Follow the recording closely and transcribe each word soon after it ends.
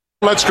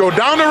Let's go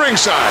down to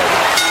ringside.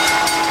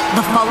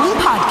 The following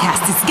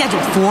podcast is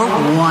scheduled for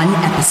one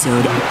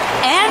episode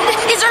and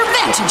is our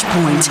vantage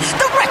point,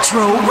 the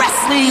Retro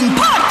Wrestling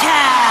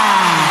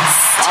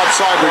Podcast.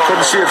 Outside, we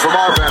couldn't see it from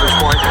our vantage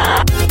point.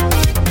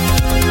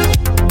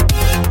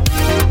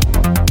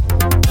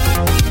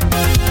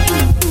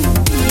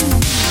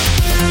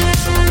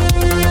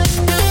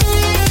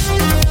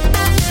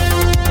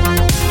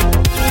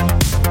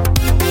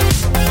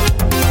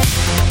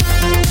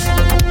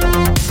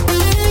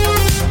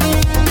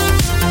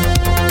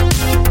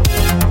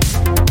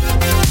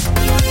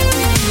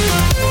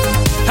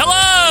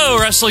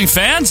 Wrestling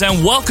fans,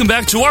 and welcome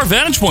back to our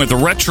Vantage Point, the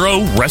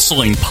Retro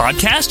Wrestling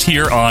Podcast,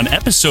 here on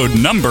episode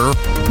number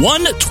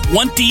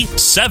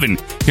 127,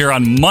 here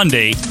on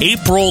Monday,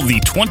 April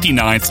the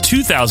 29th,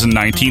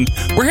 2019.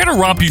 We're here to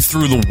romp you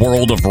through the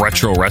world of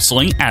retro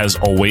wrestling. As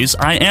always,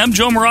 I am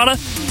Joe Murata.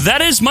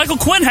 That is Michael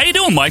Quinn. How you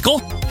doing, Michael?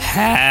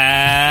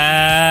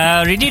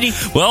 Howdy doody.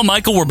 Well,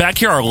 Michael, we're back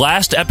here, our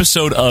last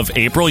episode of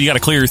April. You got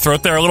to clear your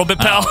throat there a little bit,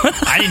 pal.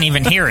 I didn't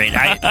even hear it.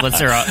 Was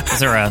there a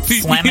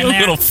phlegm in there? A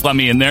little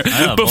phlegmy in there.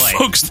 Oh, but boy.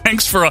 Folks,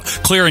 thanks for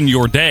clearing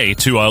your day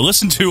to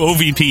listen to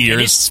OVP years.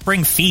 It is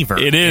spring fever.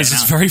 It is.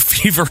 It's very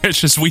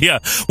feverish as we'll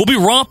be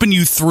romping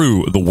you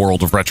through the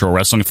world of retro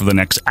wrestling for the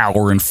next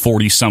hour and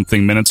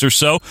 40-something minutes or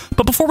so.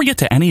 But before we get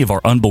to any of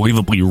our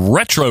unbelievably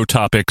retro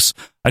topics,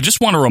 I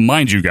just want to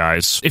remind you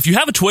guys, if you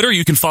have a Twitter,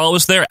 you can follow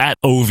us there at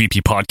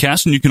OVP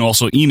Podcast, and you can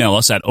also email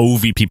us at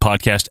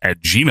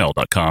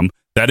ovppodcast@gmail.com.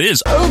 That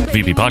is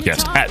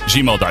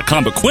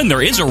ovppodcast@gmail.com. But Quinn,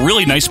 there is a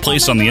really nice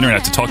place on the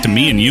internet to talk to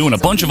me and you and a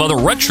bunch of other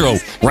retro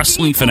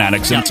wrestling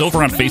fanatics, and it's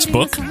over on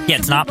Facebook. Yeah,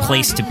 it's not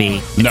place to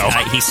be. No.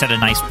 He said a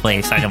nice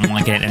place. I don't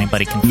want to get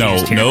anybody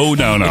confused here. No.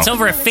 It's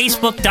over at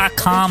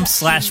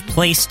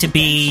facebook.com/place to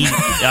be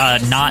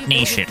not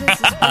nation.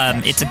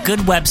 It's a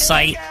good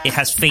website. It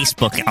has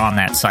Facebook on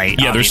that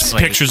site. Yeah, obviously.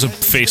 There's pictures of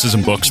faces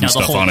and books and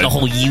stuff on it. The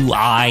whole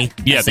UI.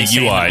 Yeah, as they the say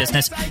in UI.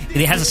 business.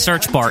 It has a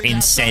search bar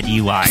in said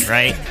UI,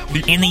 right?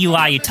 In the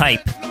UI, you type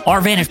our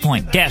Vantage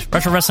Point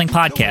Retro Wrestling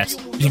Podcast.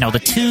 You know, the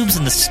tubes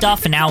and the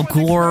stuff and Al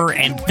Gore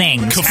and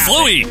things.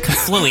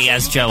 Kaflooey,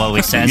 as Joe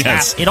always says.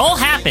 Yes. It all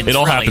happens. It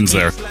all really. happens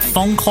there.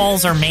 Phone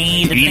calls are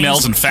made. And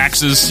emails things. and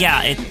faxes.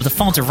 Yeah, the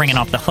phones are ringing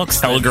off the hooks.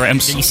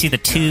 Telegrams. You see the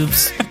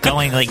tubes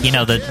going, like,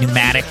 the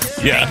pneumatic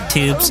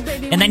tubes.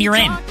 And then you're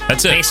in.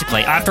 That's it.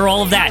 Basically, after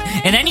all of that.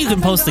 And then you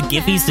can post the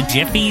giffies, the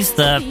jiffies,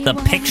 the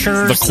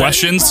pictures. The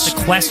questions.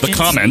 The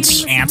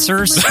comments. The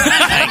answers.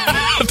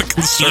 The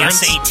concerns.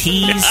 The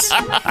SATs.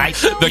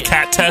 The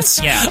cat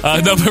tests. Yeah.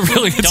 No, but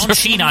really, don't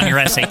cheat on your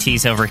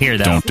SATs over here,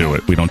 though. Don't do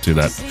it. We don't do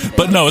that.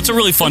 But no, it's a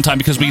really fun time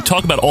because we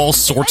talk about all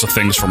sorts of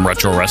things from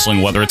retro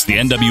wrestling, whether it's the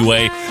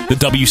NWA, the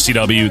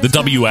WCW, the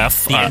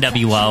WF, the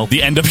NWO. The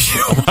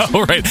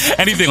NWO, right?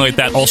 Anything like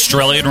that.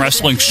 Australian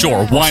wrestling,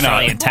 sure. Why not?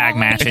 Australian tag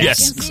matches.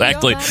 Yes,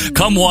 exactly.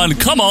 Come one,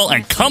 come all,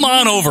 and come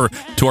on over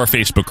to our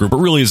Facebook group. It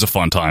really is a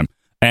fun time.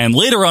 And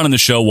later on in the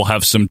show, we'll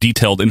have some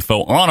detailed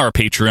info on our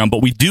Patreon,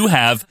 but we do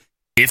have,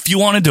 if you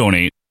want to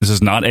donate, this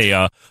is not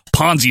a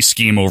Ponzi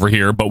scheme over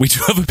here, but we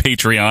do have a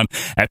Patreon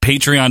at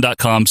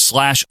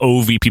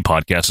patreon.com/OVP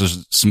podcast.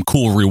 There's some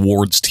cool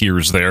rewards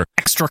tiers there.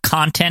 Extra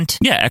content.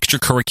 Yeah,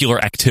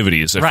 extracurricular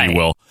activities, if you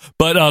will.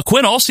 But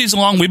Quinn, all season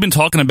long, we've been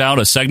talking about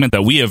a segment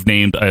that we have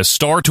named a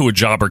Star to a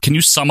Jobber. Can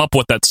you sum up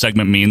what that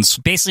segment means?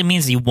 Basically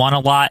means you won a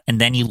lot and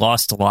then you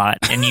lost a lot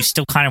and you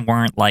still kind of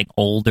weren't like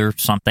old or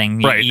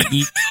something. Right.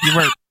 You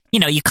were,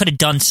 you could have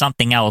done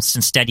something else.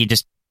 Instead, you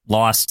just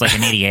lost like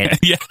an idiot.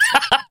 Yeah.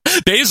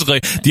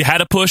 Basically, you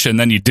had a push and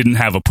then you didn't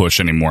have a push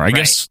anymore. I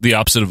guess the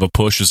opposite of a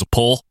push is a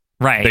pull.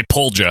 Right. They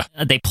pulled you.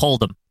 They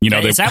pulled them.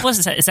 Is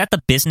that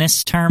the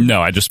business term?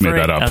 No, I just made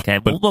that up. Okay,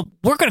 well,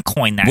 we're going to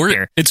coin that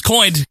here. It's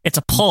coined. It's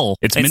a pull.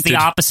 It's the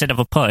opposite of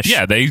a push.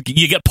 Yeah,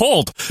 you get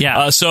pulled.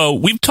 Yeah. So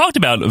we've talked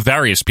about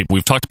various people.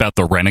 We've talked about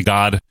the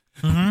Renegade.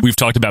 Mm-hmm. We've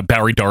talked about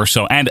Barry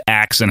Darsow and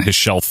Axe and his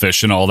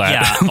shellfish and all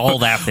that. Yeah, all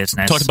that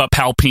business. Talked about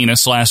Pal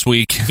Penis last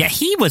week. Yeah,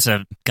 he was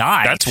a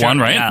guy. That's one,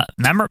 right? Yeah.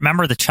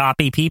 Remember the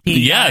Choppy Pee-Pee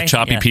Yeah, guy?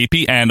 Choppy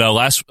Pee-Pee. And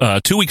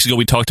 2 weeks ago,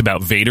 we talked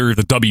about Vader,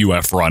 the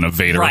WF run of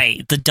Vader.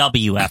 Right, the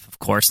WF, of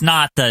course,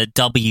 not the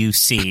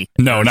WC.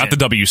 No, version. not the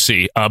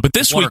WC. But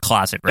this Water week...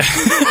 closet, right?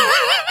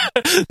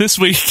 This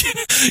week,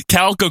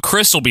 Calico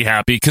Chris will be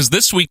happy because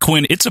this week,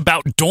 Quinn, it's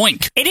about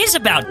Doink. It is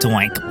about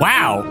Doink.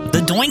 Wow. The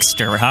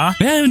Doinkster, huh?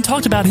 Yeah, I haven't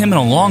talked about him in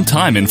a long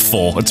time in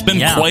full. It's been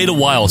quite a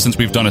while since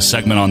we've done a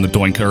segment on the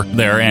Doinker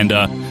there. And,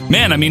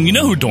 man, I mean, you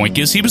know who Doink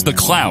is. He was the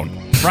clown.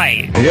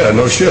 Right. Yeah,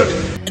 no shit.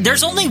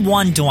 There's only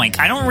one Doink.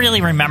 I don't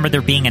really remember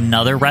there being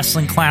another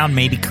wrestling clown.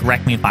 Maybe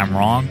correct me if I'm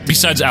wrong.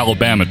 Besides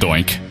Alabama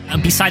Doink.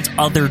 Besides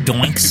other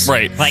Doinks.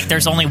 Right. Like,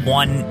 there's only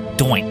one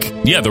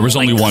Doink. Yeah, there was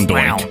only one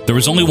clown. Doink. There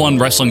was only one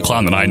wrestling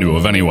clown that I knew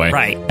of anyway.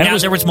 Right. And now,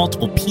 there was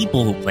multiple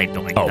people who played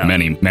Doink. Oh, though.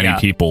 many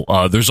people.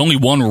 There's only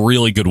one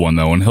really good one,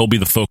 though, and he'll be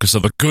the focus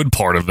of the good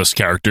part of this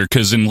character,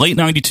 because in late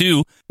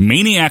 92,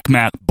 Maniac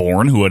Matt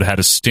Bourne, who had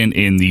a stint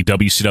in the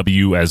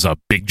WCW as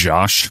Big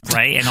Josh.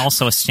 Right, and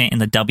also a stint in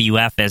the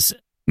WF as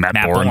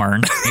Matt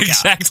Bourne.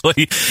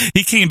 Exactly.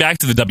 He came back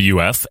to the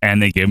WF,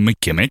 and they gave him a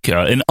gimmick,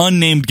 an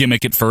unnamed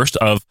gimmick at first,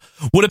 of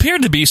what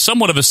appeared to be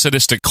somewhat of a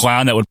sadistic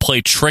clown that would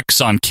play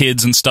tricks on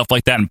kids and stuff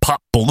like that and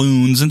pop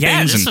balloons and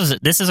things. Yeah,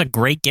 this is a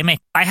great gimmick.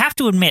 I have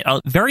to admit,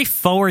 very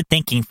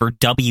forward-thinking for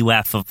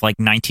WF of like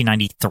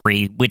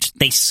 1993, which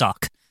they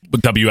suck.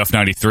 WF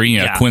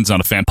 93, Quinn's not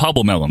a fan.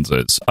 Pablo Melons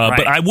is. Right.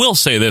 But I will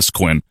say this,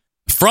 Quinn.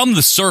 From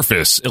the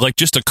surface, like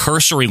just a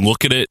cursory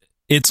look at it,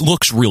 it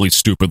looks really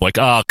stupid. Like,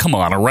 come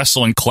on, a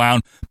wrestling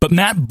clown. But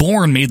Matt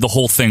Bourne made the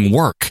whole thing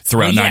work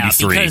throughout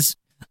 93. Because,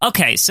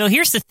 okay, so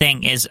here's the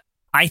thing is,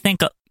 I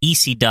think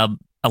EC-Dub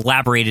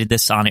elaborated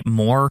this on it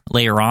more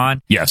later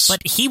on. Yes. But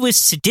he was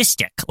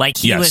sadistic. Like,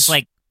 he was,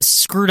 like,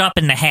 screwed up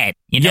in the head.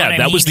 You know what I mean?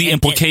 That was the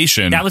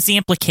implication. That was the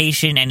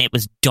implication, and it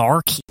was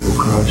dark.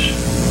 Crush,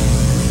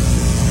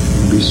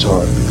 be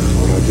sorry, because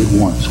what I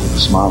did once with a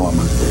smile on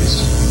my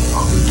face,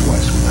 I'll do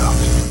twice without.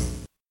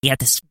 He had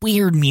this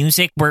weird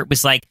music where it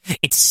was like,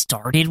 it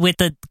started with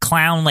the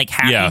clown, like,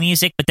 happy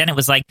music, but then it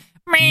was like,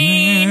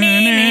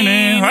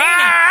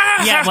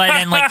 yeah, but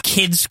then like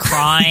kids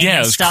crying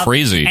and stuff.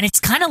 Crazy. And it's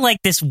kind of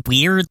like this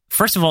weird,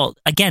 first of all,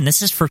 again,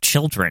 this is for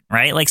children,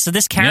 right? Like, so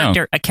this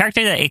character, a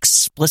character that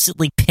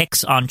explicitly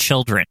picks on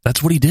children.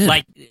 That's what he did.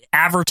 Like,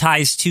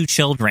 advertised to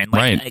children.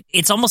 Like, right.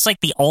 It's almost like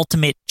the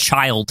ultimate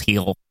child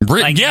heel.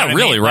 Like, yeah,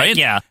 really, I mean? Right? Like,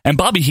 yeah. And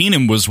Bobby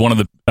Heenan was one of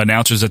the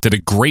announcers that did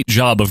a great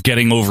job of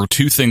getting over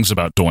two things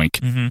about Doink.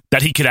 Mm-hmm.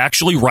 That he could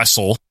actually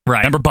wrestle. Right.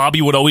 Remember,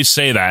 Bobby would always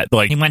say that.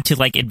 Like, he went to,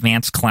 like,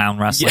 advanced clown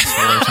wrestling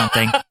school or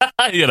something.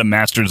 He had a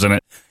master's in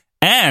it.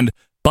 And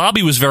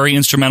Bobby was very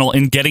instrumental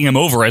in getting him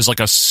over as like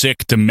a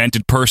sick,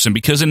 demented person,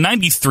 because in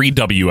 93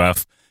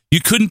 WF, you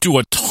couldn't do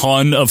a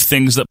ton of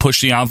things that push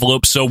the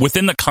envelope. So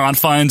within the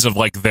confines of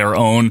like their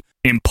own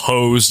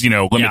imposed,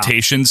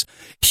 limitations,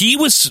 he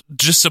was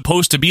just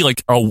supposed to be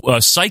like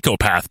a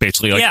psychopath,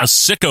 basically, like a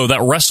sicko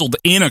that wrestled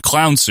in a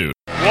clown suit.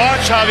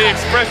 Watch how the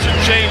expression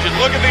changes.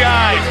 Look at the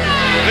eyes.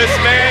 This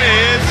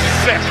man is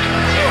sick.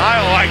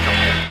 I like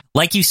him.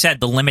 Like you said,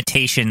 the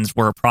limitations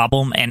were a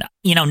problem. And,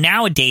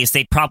 nowadays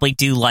they'd probably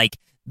do like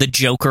the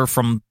Joker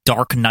from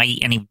Dark Knight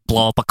and he'd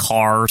blow up a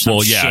car or some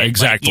shit. Yeah,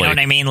 exactly. Like, you know what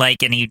I mean?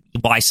 Like, and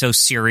why so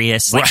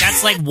serious? Like,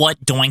 that's like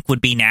what Doink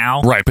would be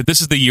now. Right, but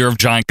this is the year of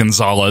Giant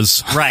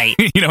Gonzalez. Right.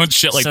 And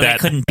shit like so that.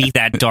 So couldn't be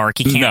that dark.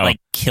 He can't, like,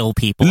 kill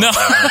people. No,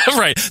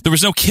 right. There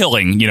was no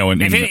killing,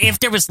 if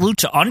there was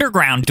Lucha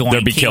Underground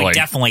Doink, he would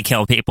definitely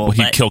kill people. Well,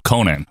 he'd kill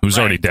Conan, who's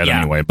already dead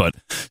anyway. But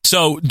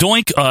so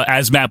Doink,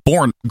 as Matt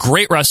Bourne,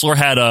 great wrestler,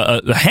 had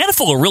a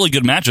handful of really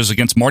good matches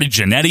against Marty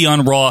Jannetty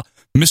on Raw,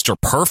 Mr.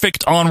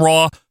 Perfect on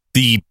Raw,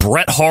 the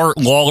Bret Hart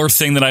Lawler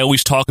thing that I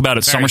always talk about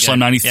at SummerSlam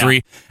 93.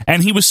 Yeah.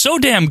 And he was so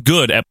damn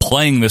good at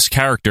playing this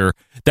character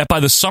that by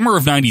the summer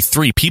of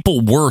 93,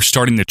 people were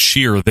starting to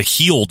cheer the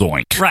heel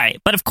Doink. Right.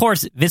 But of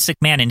course, Vince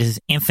McMahon in his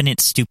infinite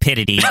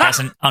stupidity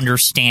doesn't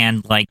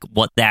understand like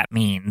what that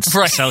means.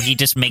 Right. So he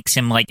just makes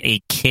him like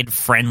a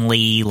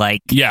kid-friendly,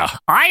 like,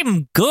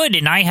 I'm good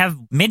and I have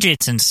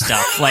midgets and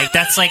stuff. Like,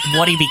 that's like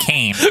what he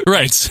became.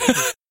 Right.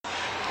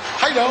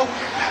 I know.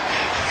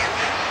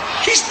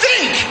 He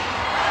stink!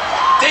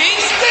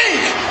 He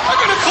stink! I'm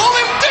gonna call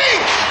him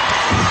Dink!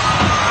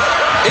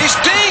 He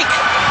stink,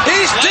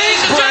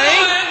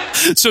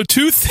 Brain! So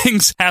two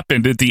things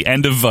happened at the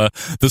end of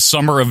the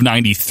summer of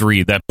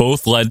 93 that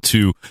both led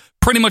to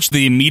pretty much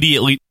the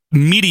immediate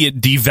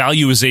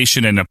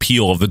devaluation and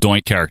appeal of the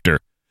Doink character.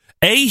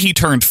 A, he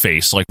turned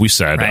face, like we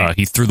said. Right.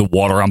 He threw the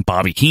water on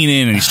Bobby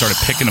Heenan and he started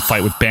picking a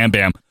fight with Bam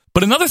Bam.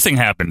 But another thing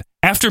happened.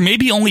 After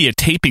maybe only a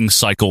taping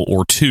cycle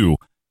or two,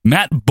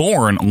 Matt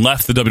Bourne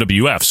left the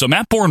WWF. So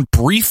Matt Bourne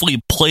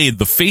briefly played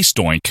the face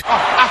Doink.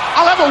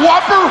 I'll have a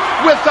Whopper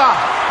with,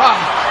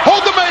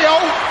 hold the mayo,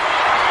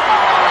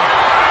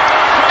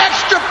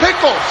 extra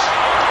pickles.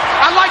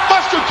 I like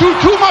mustard too,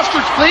 2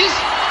 mustards, please.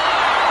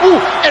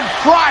 Ooh, and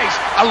fries,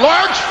 a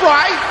large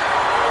fry,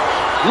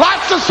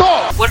 lots of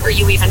salt. What are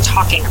you even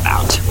talking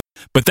about?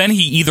 But then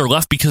he either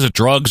left because of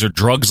drugs or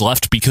drugs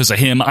left because of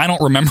him. I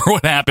don't remember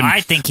what happened,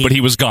 but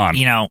he was gone.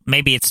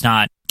 Maybe it's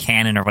not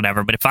canon or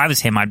whatever, but if I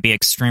was him, I'd be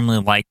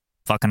extremely,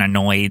 fucking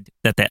annoyed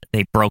that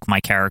they broke my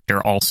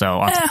character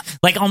also.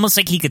 Like, almost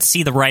like he could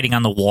see the writing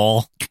on the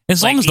wall.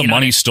 As long as the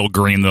money's still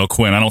green, though,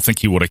 Quinn, I don't think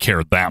he would have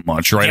cared that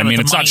much, right? Yeah, I mean,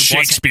 it's not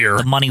Shakespeare.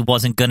 The money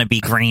wasn't going to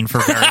be green for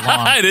very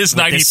long. It is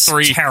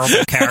 93. This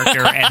terrible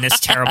character and this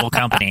terrible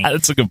company.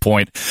 That's a good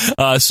point.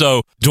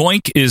 So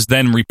Doink is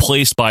then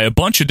replaced by a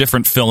bunch of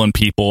different fill-in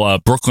people.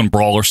 Brooklyn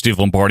Brawler, Steve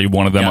Lombardi,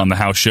 one of them on the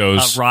house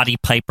shows. Roddy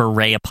Piper,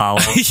 Ray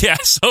Apollo. Yeah,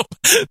 so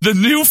the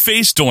new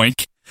face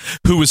Doink,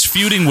 who was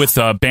feuding with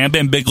Bam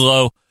Bam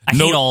Bigelow. I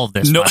hate all of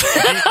this.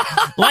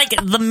 Like,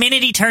 the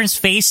minute he turns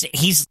face,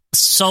 he's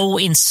so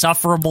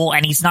insufferable,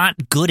 and he's not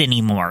good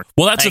anymore.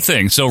 Well, that's the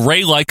thing. So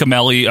Ray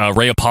Lycamelli,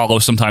 Ray Apollo,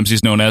 sometimes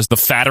he's known as the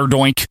fatter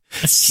Doink.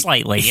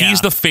 Slightly,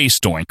 He's the face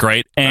Doink,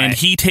 right? And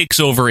he takes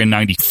over in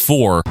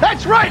 94.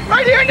 That's right.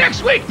 Right here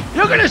next week,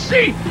 you're going to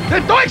see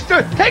the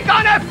Doinkster take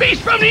on that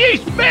beast from the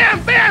east,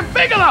 Bam Bam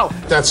Bigelow.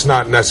 That's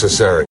not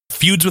necessary.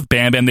 feuds with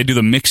Bam Bam. They do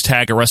the mixed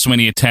tag at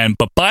WrestleMania 10.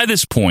 But by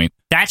this point,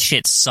 that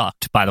shit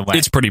sucked, by the way.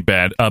 It's pretty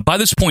bad. By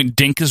this point,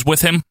 Dink is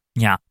with him.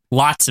 Yeah,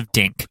 lots of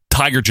Dink.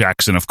 Tiger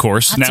Jackson, of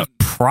course. Lots of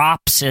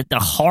props, the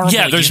horrible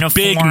there's uniform.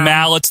 Big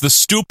mallets, the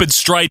stupid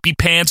stripy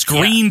pants,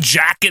 green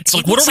jackets.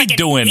 Like, what are we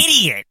doing?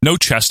 Idiot. No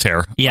chest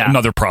hair. Yeah.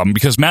 Another problem,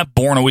 because Matt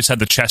Bourne always had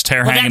the chest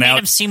hair hanging that made out.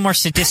 him seem more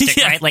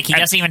sadistic, right? Like, he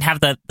doesn't even have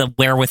the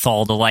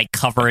wherewithal to, like,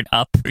 cover it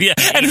up. Yeah,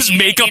 and his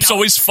makeup's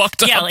always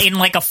fucked up. Yeah, in,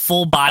 like, a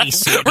full body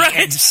suit. Right.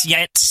 And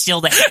yet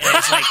still the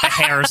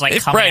hair is, like,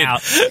 coming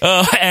out.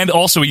 And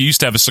also, he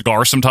used to have a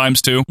cigar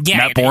sometimes, too. Yeah,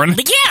 Matt Bourne.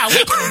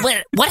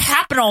 Yeah, what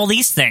happened to all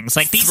these things?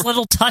 Like, these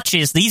little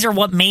touches, these are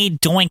what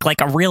made Doink,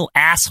 like, a real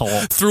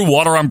asshole. Threw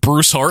water on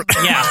Bruce Hart.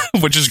 Yeah.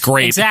 Which is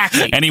great.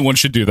 Exactly. Anyone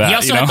should do that. He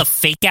also had the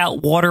fake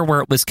out water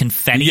where it was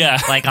confetti,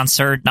 like on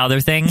certain other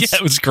things. Yeah,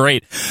 it was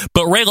great.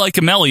 But Ray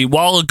Lycamelli,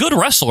 while a good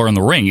wrestler in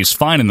the ring, he's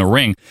fine in the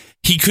ring,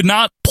 he could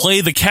not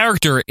play the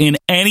character in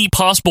any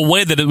possible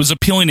way that it was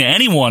appealing to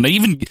anyone.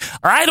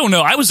 I don't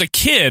know. I was a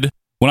kid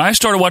when I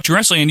started watching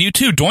wrestling, and you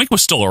too. Doink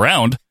was still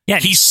around. Yeah,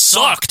 he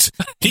sucked.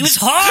 He was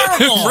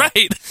horrible.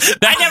 Right.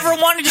 I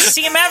never wanted to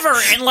see him ever.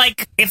 And,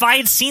 like, if I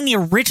had seen the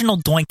original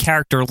Doink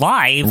character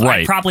live,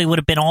 I probably would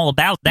have been all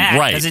about that.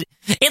 Right. Because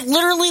it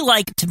literally,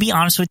 like, to be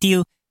honest with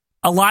you,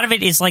 a lot of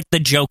it is like the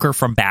Joker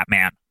from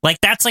Batman.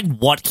 Like, that's, like,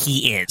 what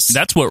he is.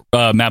 That's what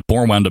Matt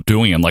Bourne wound up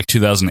doing in, like,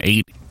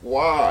 2008.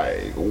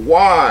 Why?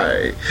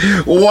 Why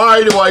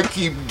do I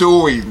keep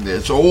doing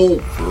this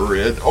over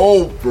and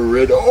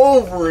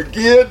over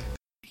again?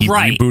 He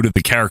rebooted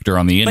the character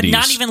on the Indies. But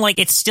not even, like,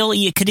 it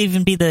could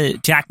even be the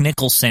Jack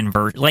Nicholson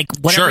version. Like,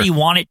 whatever you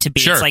want it to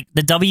be. It's like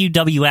the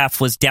WWF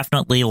was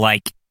definitely,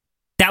 like,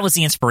 that was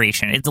the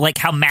inspiration. It's like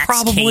how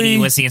Max Cady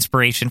was the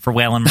inspiration for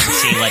Waylon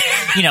Mercy. Like,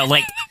 the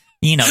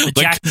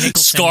Jack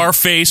Nicholson.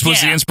 Scarface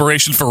was the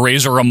inspiration for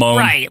Razor Ramon.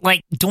 Right.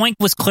 Like, Doink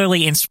was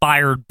clearly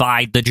inspired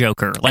by the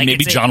Joker. Like, and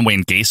maybe John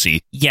Wayne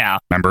Gacy. Yeah.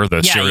 Remember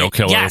the serial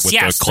killer with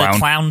the clown? The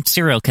clown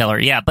serial killer.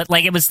 Yeah. But,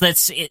 like, it was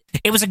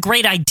a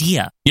great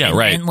idea. Yeah,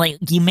 right. And, like,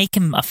 you make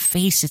him a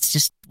face, it's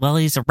just, well,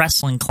 he's a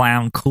wrestling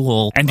clown,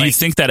 cool. And do you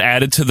think that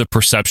added to the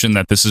perception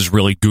that this is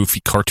really goofy,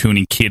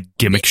 cartoony kid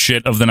gimmick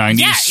shit of the 90s?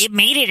 Yeah, it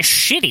made it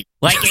shitty.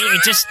 Like,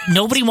 it just,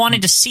 nobody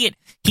wanted to see it.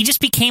 He just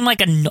became,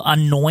 like, an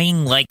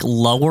annoying, like,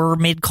 lower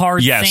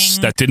mid-card thing. Yes,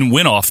 that didn't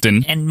win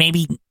often. And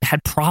maybe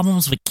had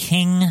problems with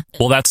King.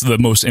 Well, that's the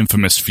most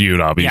infamous feud,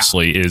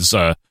 obviously, is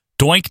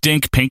Doink,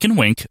 Dink, Pink, and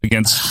Wink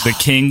against the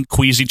King,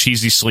 Queasy,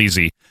 Cheesy,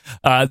 Sleazy.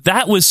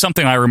 That was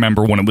something I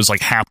remember when it was,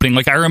 like, happening.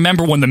 Like, I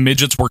remember when the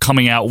midgets were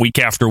coming out week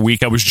after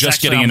week. I was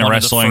just getting into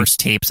wrestling. One of the first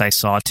tapes I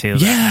saw, too.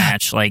 Yeah. That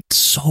match, like,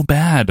 so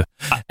bad.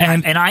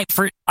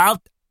 I'll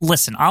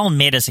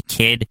admit, as a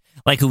kid,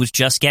 like, who was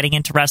just getting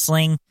into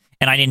wrestling,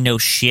 and I didn't know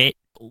shit.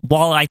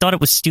 While I thought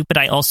it was stupid,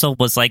 I also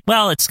was like,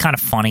 well, it's kind of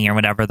funny or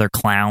whatever. They're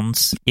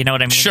clowns. You know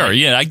what I mean? Sure, like,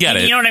 yeah, I get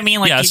it. You know what I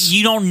mean? Like, yes.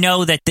 you don't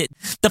know that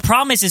the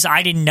problem is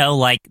I didn't know,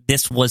 like,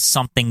 this was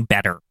something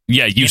better.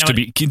 Yeah, it used to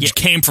be. It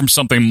came from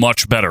something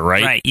much better,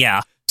 right? Right,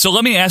 yeah. So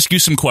let me ask you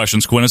some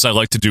questions, Quinn, as I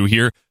like to do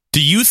here.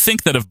 Do you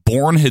think that if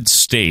Bourne had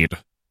stayed,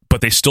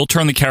 but they still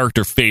turned the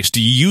character face,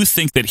 do you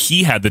think that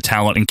he had the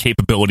talent and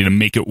capability to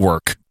make it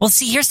work? Well,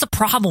 see, here's the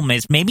problem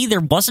is maybe there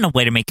wasn't a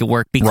way to make it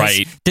work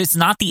because it's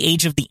not the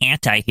age of the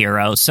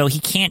anti-hero, so he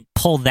can't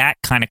pull that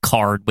kind of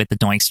card with the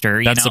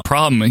Doinkster. That's the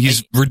problem.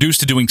 He's reduced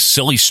to doing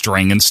silly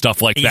string and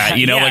stuff like that.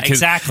 Like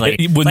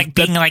exactly. Like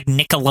being like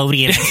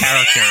Nickelodeon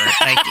character.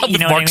 Like, you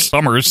know Mark what I mean?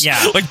 Summers.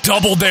 Yeah. Like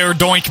Double Dare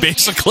Doink,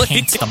 basically.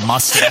 Paints the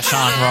mustache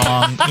on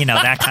wrong.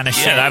 That kind of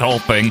shit. Yeah, that whole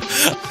thing.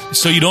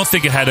 So you don't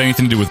think it had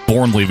anything to do with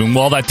Bourne leaving?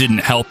 While that didn't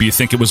help, you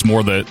think it was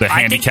more the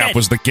handicap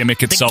was the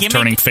gimmick itself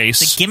turning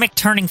face? The gimmick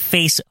turning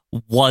face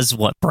was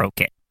what broke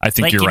it. I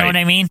think you're right. You know what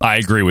I mean? I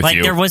agree with you.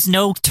 Like, there was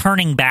no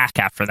turning back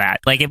after that.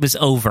 Like, it was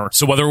over.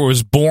 So whether it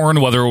was Bourne,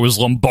 whether it was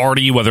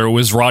Lombardi, whether it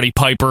was Roddy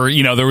Piper,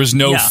 there was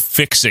no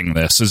fixing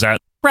this. Is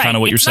that kind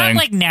of what you're saying? It's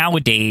not like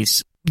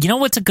nowadays. You know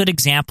what's a good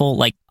example?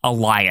 Like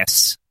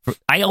Elias.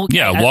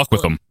 Walk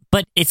with him.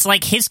 But it's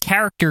like his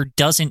character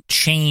doesn't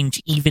change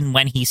even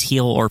when he's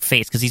heel or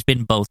face because he's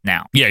been both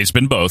now. Yeah, he's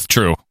been both.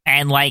 True.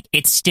 And like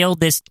it's still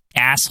this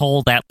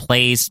asshole that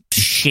plays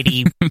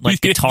shitty like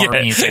guitar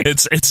music.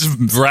 It's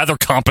rather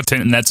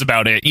competent, and that's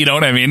about it. You know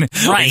what I mean?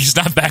 Right. He's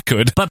not that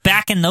good. But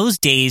back in those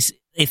days,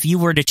 if you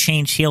were to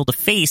change heel to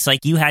face,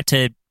 like you had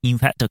to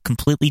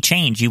completely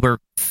change. You were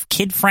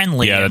kid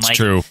friendly. Yeah, and that's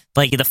true.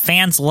 Like the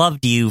fans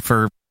loved you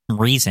for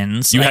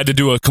reasons. You had to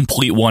do a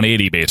complete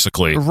 180,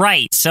 basically.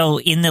 Right. So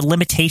in the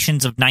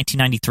limitations of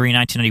 1993,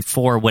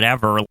 1994,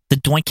 whatever, the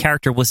Doink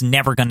character was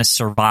never going to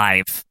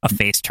survive a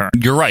face turn.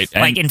 You're right.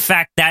 Like, in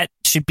fact, that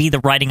should be the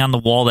writing on the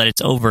wall that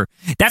it's over.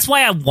 That's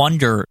why I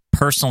wonder,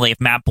 personally,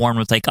 if Matt Bourne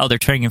was like, oh, they're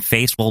turning him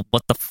face, well,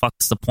 what the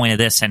fuck's the point of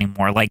this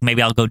anymore? Like,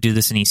 maybe I'll go do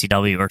this in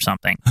ECW or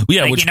something.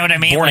 Yeah, like, which you know what I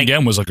mean? Born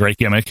Again was a great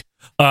gimmick.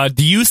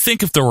 Do you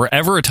think if there were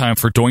ever a time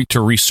for Doink to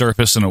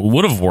resurface and it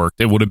would have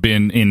worked, it would have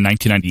been in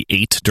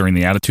 1998 during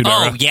the Attitude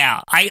Era? Oh,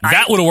 yeah.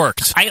 That would have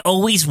worked. I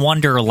always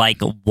wonder,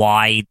 like,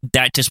 why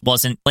that just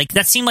wasn't... Like,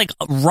 that seemed like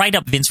right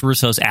up Vince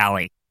Russo's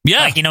alley.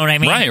 Yeah. Like, you know what I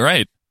mean?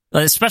 Right.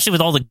 Especially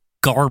with all the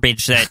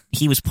garbage that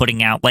he was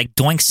putting out. Like,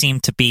 Doink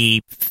seemed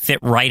to fit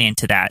right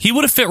into that. He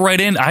would have fit right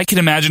in. I can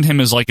imagine him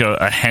as like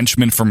a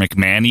henchman for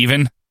McMahon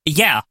even.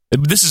 Yeah.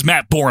 This is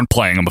Matt Bourne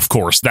playing him, of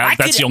course.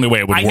 That's the only way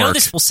it would work. I know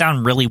this will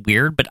sound really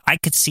weird, but I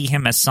could see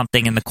him as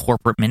something in the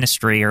corporate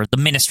ministry, or the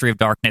Ministry of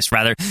Darkness,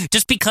 rather.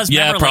 Just because,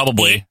 remember,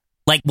 probably.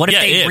 Like, what if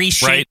they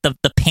reshaped right?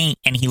 the paint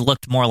and he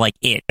looked more like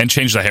It? And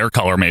changed the hair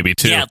color maybe,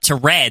 too. Yeah, to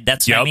red.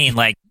 That's what I mean.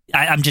 Like,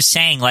 I'm just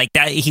saying, like,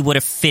 that he would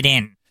have fit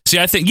in. See,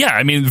 I think,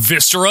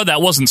 Viscera,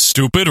 that wasn't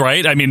stupid,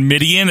 right? I mean,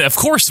 Midian, of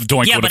course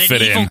Doink would have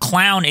fit in. Yeah, but an evil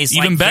clown is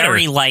even better.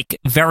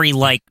 very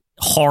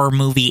horror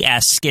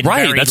movie-esque.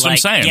 Right, that's what I'm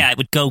saying. Yeah, it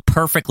would go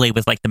perfectly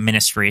with, like, the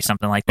Ministry or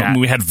something like that. I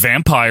mean, we had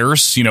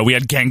vampires, we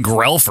had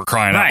Gangrel for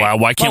crying out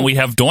loud. Why can't we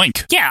have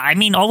Doink? Yeah, I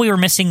mean, all we were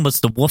missing was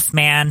the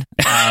Wolfman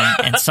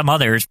and some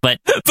others, but...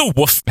 The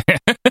Wolfman.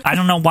 I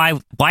don't know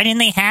why didn't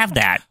they have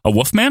that? A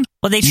Wolfman?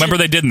 Well, Remember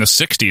they did in the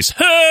 60s.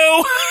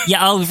 Who? Yeah,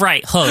 oh,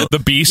 right, who? The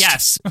Beast?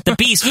 Yes, the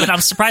Beast, but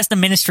I'm surprised the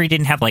Ministry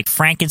didn't have, like,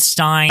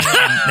 Frankenstein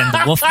and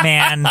the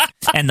Wolfman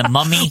and the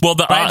Mummy. Well,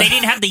 they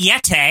didn't have the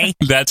Yeti.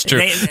 That's true.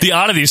 The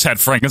Oddities had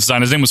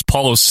Frankenstein. His name was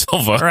Paulo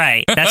Silva.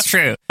 Right, that's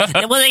true.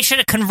 Well, they should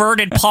have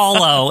converted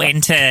Paulo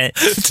into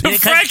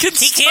Frankenstein.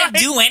 He can't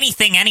do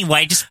anything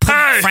anyway. Just put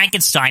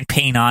Frankenstein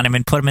paint on him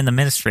and put him in the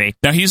Ministry.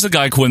 Now, he's the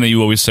guy, Quinn, that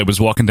you always said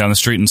was walking down the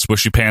street in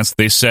swishy pants.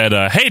 They said,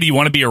 hey, do you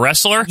want to be a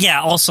wrestler?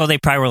 Yeah, also they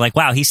probably were like,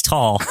 wow, he's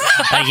tall.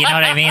 You know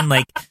what I mean?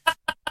 Like,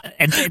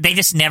 and they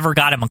just never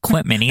got him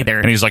equipment either.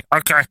 And he's like,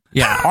 okay.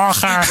 Yeah,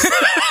 okay.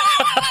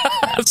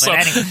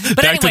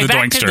 Back to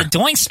the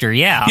Doinkster,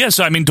 yeah. Yeah,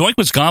 so, I mean, Doink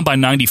was gone by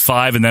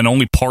 95 and then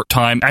only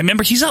part-time. I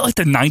remember he's at, like,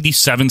 the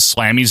 97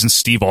 Slammies and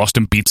Steve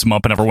Austin beats him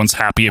up and everyone's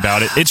happy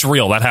about it. It's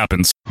real. That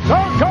happens.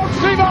 Stone Cold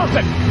Steve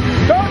Austin!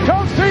 Stone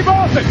Cold Steve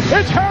Austin!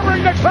 It's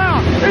hammering the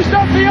clown! He's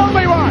not the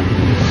only one!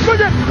 Look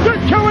at,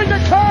 they're killing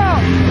the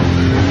clown!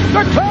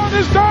 The clown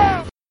is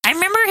down! I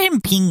remember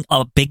him being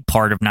a big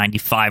part of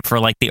 95 for,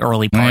 like, the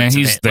early parts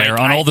he's of it. there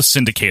on all the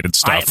syndicated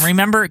stuff. I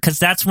remember, because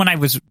that's when I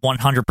was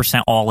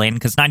 100% all in,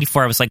 because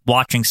 94 I was, like,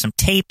 watching some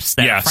tapes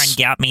that a friend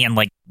got me in,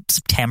 like,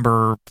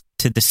 September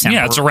to December.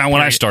 Yeah, it's around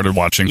when I started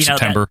watching,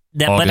 September,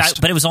 August.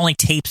 But it was only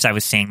tapes I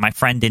was seeing. My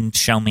friend didn't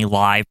show me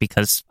live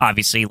because,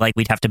 obviously, like,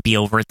 we'd have to be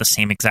over at the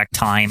same exact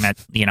time at,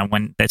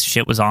 when that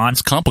shit was on.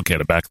 It's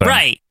complicated back then.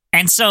 Right.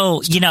 And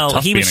so, he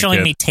was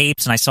showing me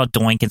tapes, and I saw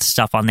Doink and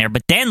stuff on there.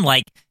 But then,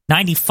 like,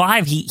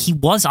 95, he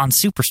was on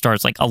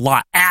Superstars, like, a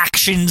lot.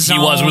 Action Zone.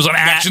 He was on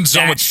Action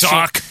Zone with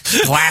Doc.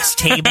 Glass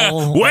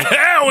Table.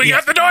 Well, we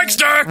got the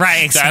Doinkster.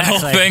 Right, exactly.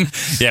 That whole thing.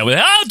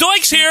 Yeah,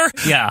 Doink's here.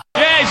 Yeah.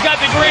 Yeah, he's got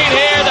the green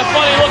hair, the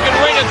funny-looking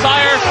ring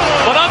attire.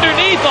 But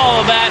underneath all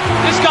of that,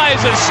 this guy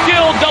is a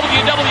skilled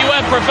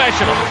WWF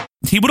professional.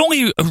 He would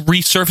only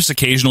resurface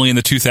occasionally in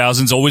the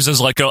 2000s, always as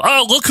like,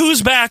 look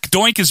who's back.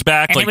 Doink is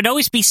back. And it would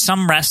always be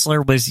some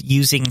wrestler was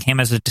using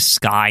him as a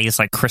disguise,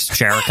 like Chris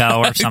Jericho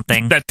or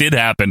something. That did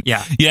happen.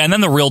 Yeah. Yeah, and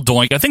then the real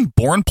Doink, I think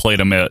Bourne played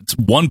him at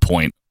one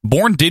point.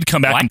 Bourne did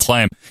come back and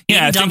play him.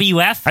 Yeah, in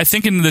WF? I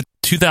think in the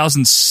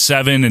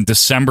 2007 in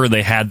December,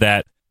 they had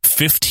that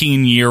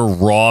 15-year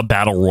Raw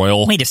Battle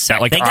Royal. Wait a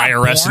second. Like they got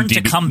IRS Bourne and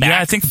DB. to come back. Yeah,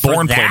 I think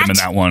Bourne played him in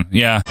that one.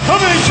 Yeah. Coming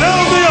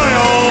down the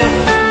aisle,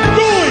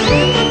 Doink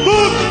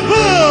the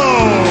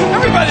Clown.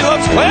 Everybody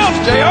loves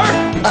clowns,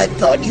 JR. I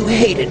thought you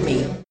hated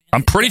me.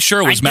 I'm pretty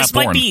sure it was Matt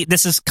Bourne.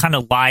 This is kind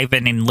of live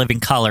and in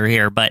living color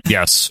here, but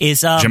yes,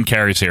 is Jim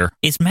Carrey's here.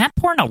 Is Matt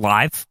Bourne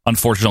alive?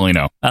 Unfortunately,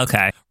 no.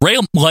 Okay. Ray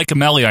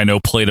Lycamelli, I know,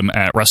 played him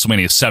at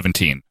WrestleMania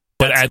 17.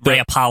 But that's at Ray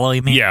Apollo,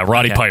 you mean? Yeah,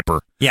 Roddy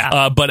Piper.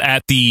 Yeah. But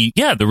at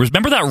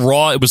remember that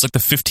Raw? It was like the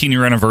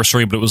 15-year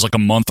anniversary, but it was like a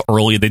month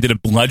early. They did a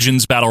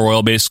Legends Battle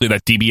Royal, basically,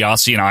 that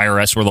DiBiase and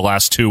IRS were the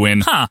last two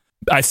in. Huh.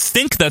 I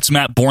think that's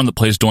Matt Bourne that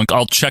plays Doink.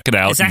 I'll check it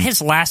out. Is that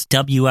his last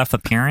WF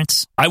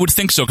appearance? I would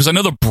think so, because I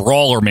know the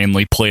Brawler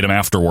mainly played him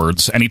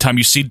afterwards. Anytime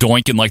you see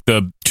Doink in like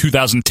the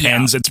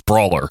 2010s, it's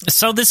Brawler.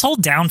 So this whole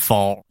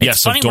downfall,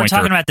 it's funny we're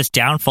talking about this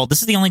downfall.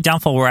 This is the only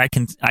downfall where I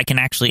can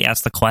actually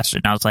ask the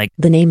question. I was like,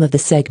 the name of the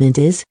segment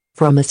is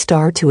From a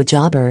Star to a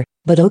Jobber,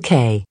 but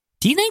okay.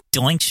 Do you think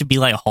Doink should be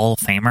like a Hall of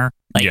Famer?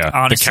 Like, yeah,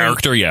 honestly, the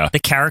character, yeah. The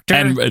character?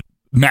 And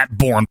Matt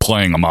Bourne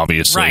playing him,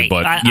 obviously. Right.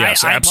 But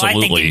yes,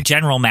 absolutely. I think in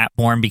general Matt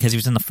Bourne, because he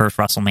was in the first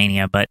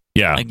WrestleMania, but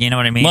yeah. Like, you know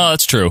what I mean? Well,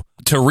 that's true.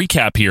 To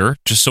recap here,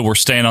 just so we're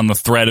staying on the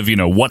thread of,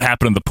 what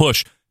happened in the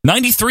push,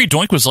 93,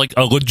 Doink was like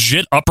a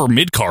legit upper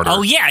mid-carder.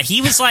 Oh, yeah.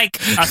 He was like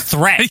a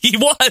threat. He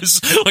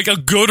was like a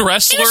good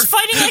wrestler. He was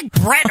fighting like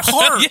Bret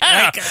Hart.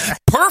 Yeah. Like,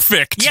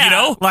 perfect,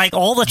 like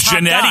all the top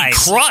Jannetty,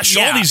 guys. Crush,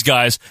 all these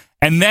guys.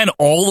 And then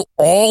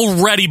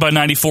already by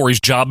 94, he's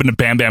jobbing to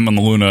Bam Bam and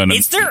Luna in a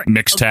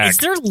mixed tag. Is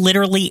there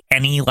literally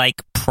any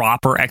like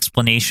proper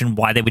explanation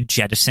why they would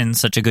jettison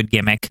such a good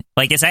gimmick?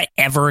 Like, is that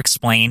ever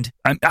explained?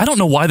 I don't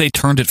know why they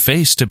turned it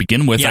face to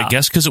begin with. Yeah. I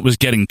guess because it was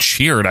getting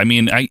cheered. I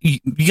mean,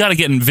 you got to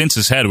get in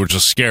Vince's head, which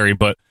is scary,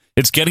 but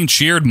it's getting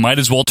cheered. Might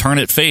as well turn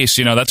it face.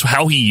 That's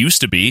how he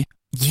used to be.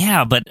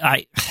 Yeah, but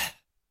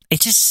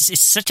it's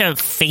such a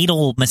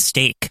fatal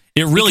mistake.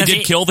 It really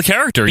did kill the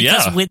character,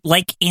 because with,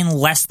 like, in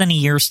less than a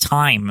year's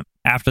time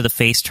after the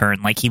face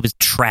turn, like, he was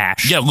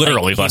trash. Yeah,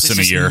 literally less than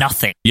a year.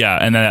 Nothing. Yeah,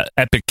 and that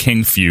Epic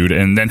King feud,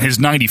 and then his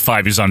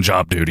 95, he's on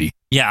job duty.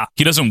 Yeah.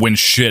 He doesn't win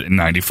shit in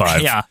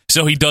 95. Yeah.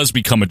 So he does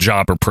become a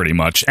jobber pretty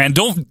much. And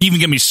don't even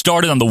get me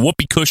started on the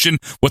whoopee cushion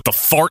with the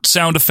fart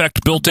sound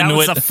effect built into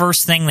it. That was the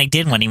first thing they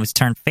did when he was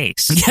turned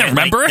face. Yeah,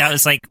 remember? Like, that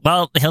was like,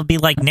 well, he'll be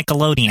like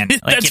Nickelodeon.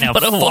 Like, That's you know,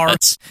 what it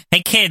farts.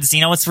 Hey, kids,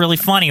 you know what's really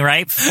funny,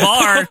 right?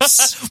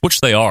 Farts.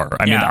 Which they are.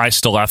 I mean, I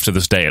still laugh to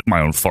this day at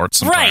my own farts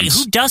sometimes. Right,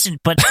 who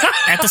doesn't? But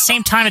at the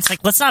same time, it's like,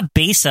 let's not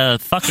base a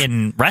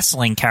fucking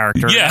wrestling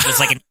character that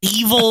was like an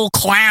evil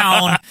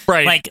clown.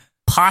 Right. Like,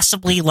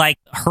 possibly like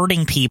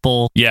hurting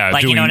people. Yeah,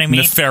 like, doing you know what I mean?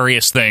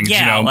 nefarious things,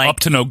 Yeah, like, up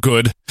to no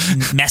good.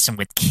 Messing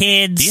with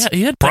kids. Yeah,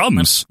 he had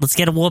problems. Let's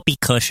get a whoopee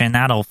cushion.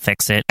 That'll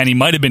fix it. And he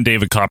might have been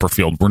David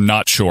Copperfield. We're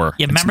not sure.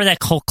 Yeah, remember that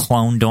whole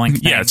clone doing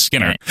thing? Yeah, it's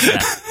Skinner. Yeah.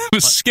 It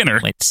was Skinner.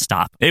 Wait,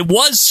 stop. It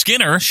was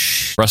Skinner.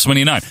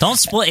 WrestleMania 9. Don't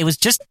spoil. It was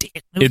just.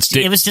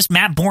 It was just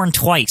Matt Bourne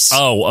twice.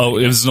 Oh,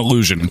 it was an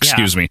illusion.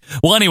 Excuse me.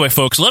 Well, anyway,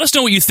 folks, let us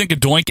know what you think of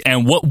Doink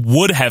and what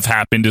would have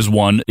happened as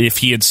one if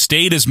he had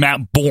stayed as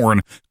Matt Bourne.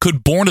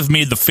 Could Bourne have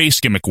made the face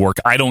gimmick work?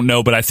 I don't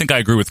know, but I think I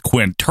agree with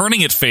Quinn. Turning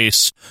it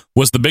face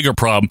was the bigger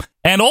problem.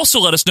 And also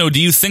let us know, do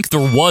you think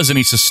there was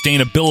any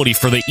sustainability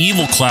for the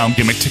evil clown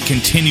gimmick to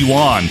continue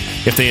on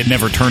if they had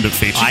never turned it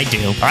face? I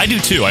do. I do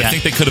too. I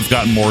think they could have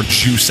gotten more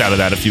juice out of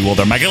that, if you will,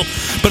 there, Michael.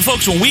 But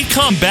folks, when we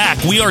come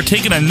back, we are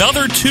taking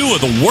another 2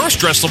 of the worst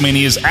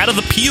WrestleManias out of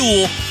the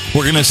pool.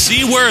 We're going to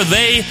see where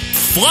they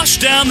flush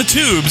down the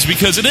tubes,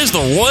 because it is the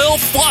royal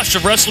flush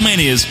of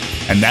WrestleManias,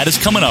 and that is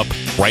coming up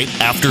right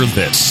after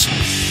this.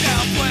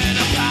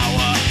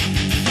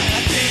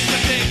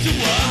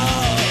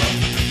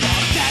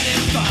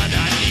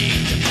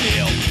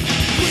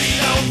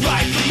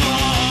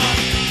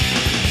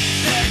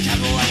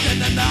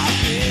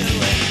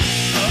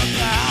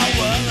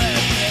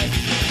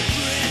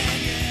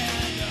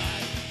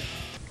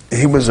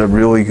 He was a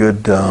really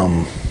good,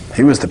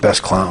 he was the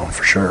best clown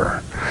for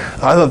sure.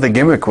 I thought the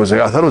gimmick was,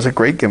 I thought it was a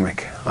great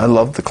gimmick. I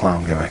loved the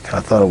clown gimmick. I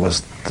thought it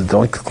was, the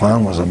Doink the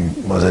Clown was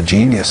a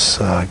genius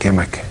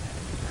gimmick.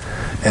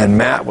 And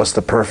Matt was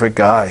the perfect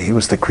guy. He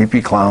was the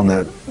creepy clown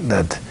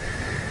that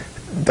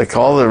like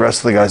all the rest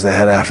of the guys they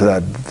had after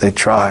that, they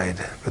tried,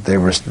 but there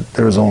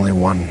was only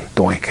one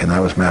Doink, and that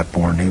was Matt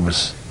Bourne. He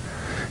was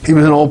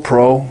an old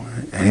pro,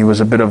 and he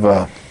was a bit of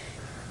a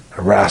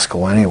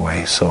rascal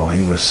anyway, so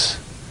he was,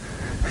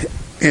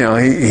 you know,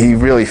 he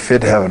really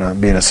fit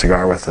being a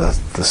cigar with or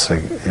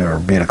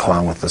being a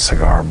clown with the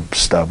cigar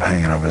stub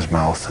hanging out of his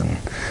mouth, and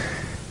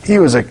he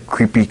was a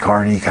creepy,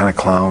 carny kind of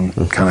clown,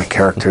 kind of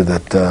character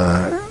that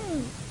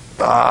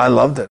I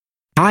loved it.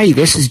 Hi,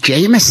 this is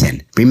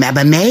Jameson.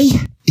 Remember me?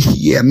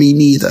 Yeah, me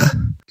neither.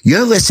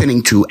 You're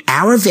listening to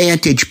Our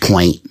Vantage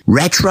Point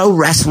Retro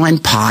Wrestling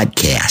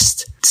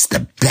Podcast. It's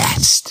the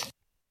best.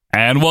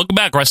 And welcome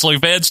back,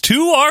 wrestling fans,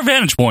 to Our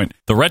Vantage Point,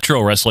 the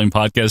Retro Wrestling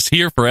Podcast,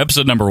 here for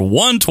episode number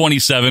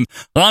 127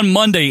 on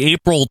Monday,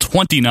 April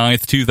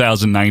 29th,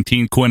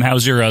 2019. Quinn,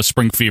 how's your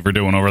spring fever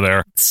doing over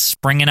there?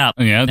 Springing up.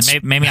 Yeah,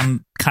 maybe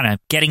I'm kind of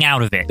getting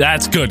out of it.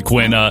 That's good,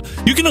 Quinn.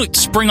 You can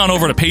spring on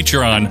over to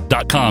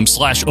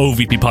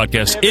patreon.com/OVP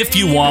podcast if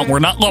you want. We're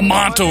not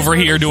Lamont over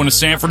here doing a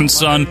Sanford and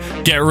Son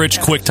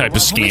get-rich-quick type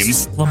of scheme. Who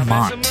is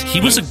Lamont?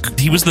 He was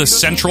the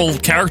central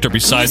character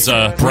besides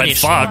Brett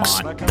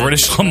Fox. Lamont.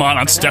 British Lamont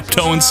on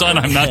Steptoe and Son?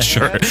 I'm not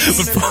sure.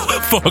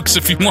 But folks,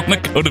 if you want to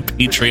go to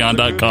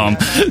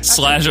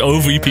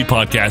patreon.com/OVP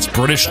podcast,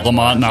 British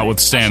Lamont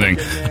notwithstanding,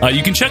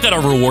 you can check out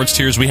our rewards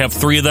tiers. We have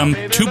 3 of them,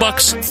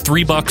 $2,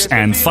 $3,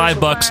 and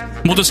 $5.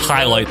 We'll just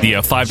highlight the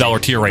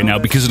 $5 tier right now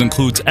because it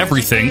includes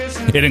everything.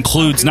 It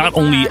includes not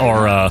only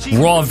our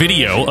raw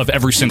video of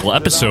every single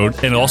episode,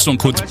 and it also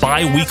includes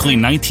bi-weekly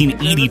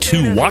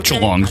 1982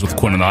 watch-alongs with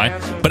Quinn and I,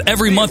 but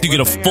every month you get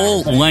a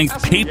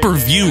full-length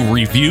pay-per-view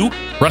review.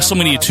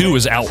 WrestleMania 2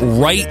 is out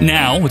right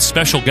now with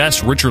special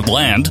guest Richard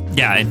Land.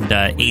 Yeah, and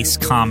Ace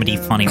Comedy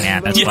Funny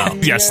Man as well.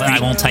 Yes. I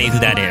won't tell you who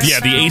that is. Yeah,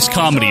 the Ace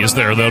Comedy is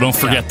there, though. Don't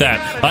forget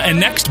that. And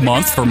next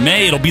month, for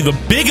May, it'll be the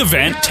big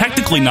event.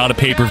 Technically not a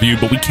pay-per-view,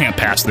 but we can't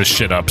pass this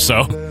shit up.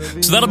 So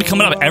that'll be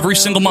coming up every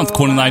single month.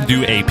 Quinn and I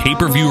do a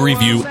pay-per-view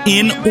review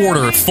in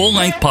order,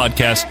 full-length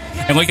podcast.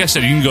 And like I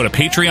said, you can go to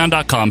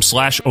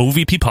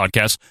patreon.com/OVP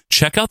podcast.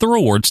 Check out the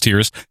rewards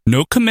tiers.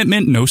 No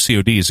commitment, no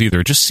CODs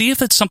either. Just see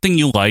if it's something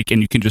you like,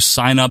 and you can just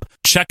sign up,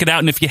 check it out,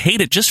 and if you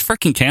hate it, just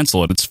freaking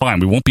cancel it. It's fine.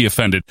 We won't be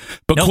offended.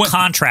 But no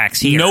contracts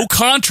here. No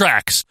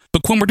contracts.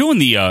 But Quinn, we're doing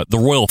the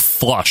Royal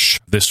Flush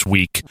this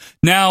week.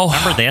 Now,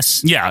 remember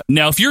this? Yeah.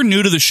 Now, if you're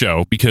new to the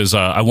show, because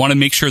I want to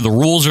make sure the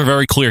rules are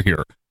very clear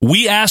here,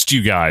 we asked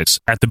you guys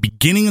at the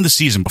beginning of the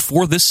season,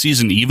 before this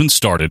season even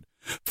started,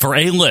 for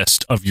a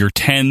list of your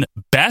 10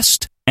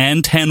 best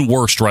and 10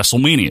 worst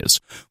WrestleManias.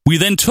 We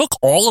then took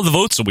all of the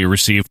votes that we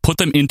received, put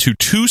them into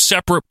 2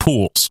 separate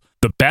pools,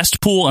 the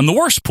best pool and the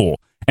worst pool.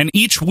 And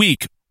each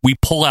week, we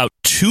pull out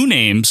 2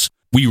 names,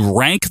 we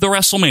rank the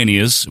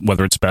WrestleManias,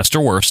 whether it's best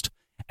or worst,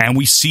 and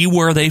we see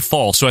where they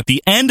fall. So at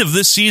the end of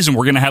this season,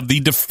 we're going to have the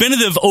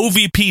definitive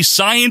OVP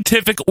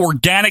scientific,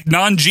 organic,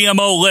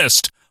 non-GMO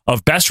list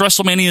of best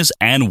WrestleManias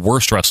and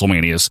worst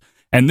WrestleManias.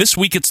 And this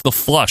week it's the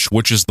Flush,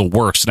 which is the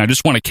worst. And I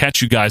just want to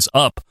catch you guys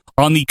up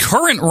on the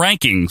current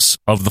rankings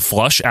of the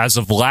Flush as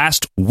of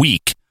last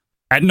week.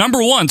 At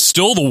number 1,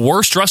 still the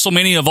worst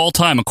WrestleMania of all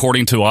time,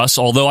 according to us,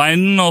 although I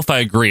don't know if I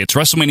agree. It's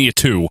WrestleMania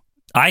 2.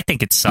 I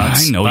think it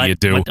sucks. I know you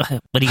do. What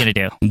are you going to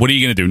do? What are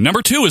you going to do?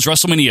 Number 2 is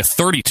WrestleMania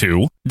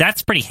 32.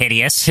 That's pretty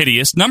hideous.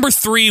 Hideous. Number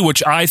 3,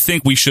 which I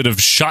think we should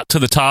have shot to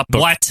the top,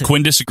 but What?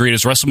 Quinn disagreed,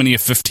 is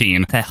WrestleMania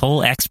 15. That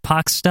whole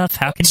X-Pac stuff?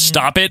 How can you...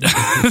 Stop it.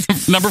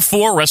 Number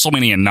 4,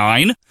 WrestleMania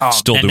 9.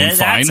 Still and doing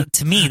fine.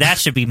 To me, that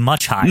should be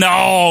much higher.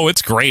 No,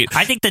 it's great.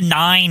 I think the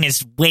 9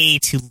 is way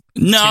too...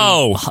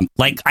 No.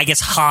 I guess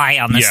high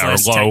on this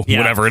list. Or low,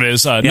 whatever it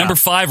is. Number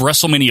 5,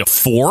 WrestleMania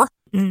 4.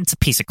 It's a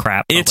piece of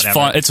crap. It's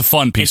fun. It's a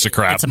fun piece of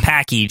crap. It's a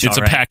package. It's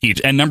a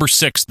package. And number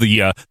 6,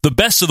 the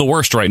best of the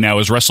worst right now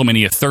is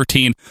WrestleMania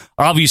 13.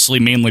 Obviously,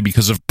 mainly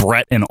because of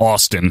Brett and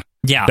Austin.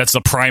 Yeah, that's the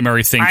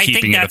primary thing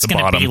keeping it at the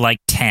bottom. I think that's going to be like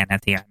 10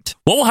 at the end.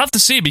 Well, we'll have to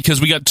see because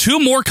we got 2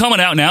 more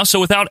coming out now. So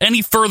without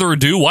any further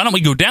ado, why don't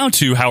we go down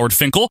to Howard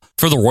Finkel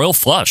for the Royal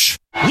Flush?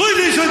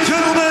 Ladies and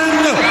gentlemen,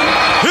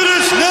 it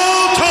is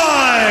now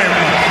time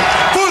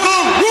for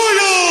the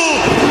Royal.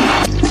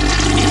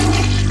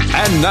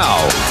 And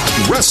now,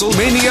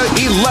 WrestleMania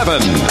 11.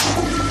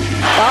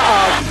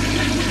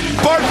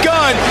 Bart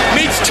Gunn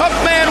meets Tough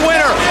Man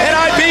winner and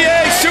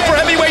IBA Super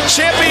Heavyweight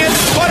Champion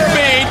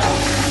Butterbean.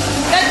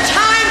 The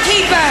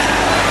timekeeper,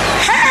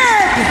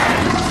 Herb.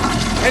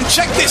 And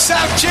check this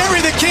out, Jerry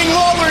the King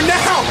Lawler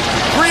now.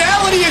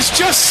 Reality has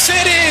just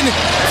set in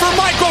for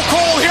Michael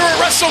Cole here at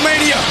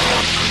WrestleMania.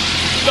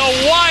 The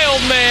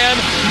Wild Man,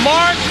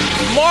 Mark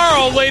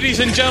Morrow, ladies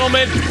and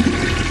gentlemen.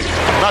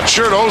 Not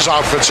sure those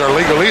outfits are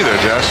legal either,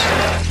 Jess.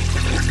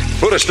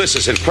 Brutus, this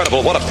is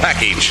incredible. What a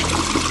package. Triple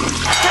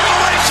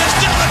H is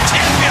still the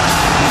champion.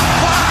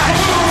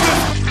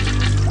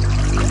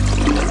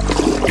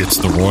 It's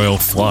the Royal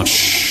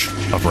Flush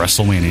of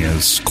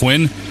WrestleManias.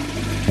 Quinn,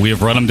 we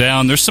have run them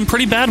down. There's some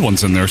pretty bad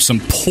ones in there. Some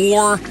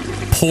poor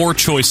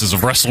choices of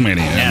WrestleMania in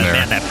there.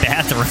 Man, that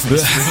bathroom is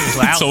really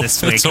loud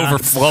this week. It's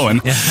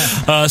overflowing.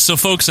 So,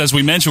 folks, as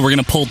we mentioned, we're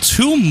going to pull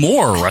 2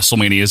 more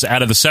WrestleManias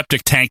out of the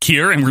septic tank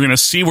here, and we're going to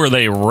see where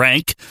they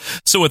rank.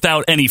 So,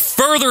 without any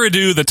further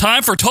ado, the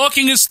time for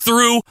talking is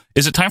through.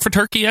 Is it time for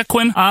turkey yet,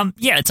 Quinn?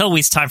 Yeah, it's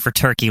always time for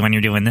turkey when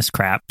you're doing this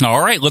crap. All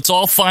right, let's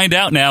all find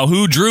out now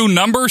who drew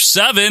number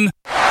 7.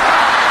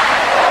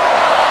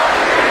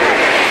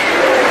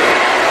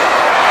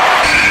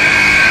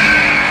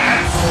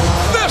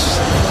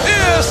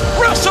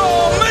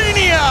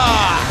 WrestleMania!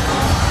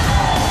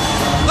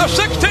 The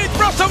 16th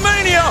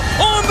WrestleMania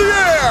on the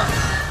air!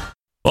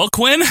 Well,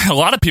 Quinn, a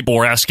lot of people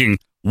were asking,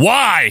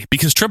 why?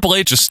 Because Triple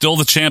H is still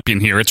the champion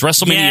here. It's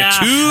WrestleMania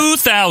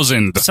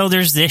 2000. So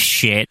there's this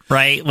shit,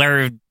 right?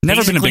 Where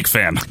never been a big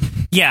fan.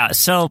 Yeah,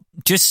 so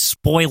just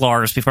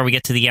spoilers before we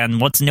get to the end.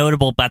 What's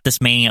notable about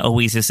this Mania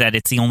always is that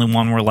it's the only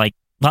one where, like,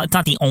 well, it's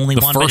not the only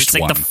one, but it's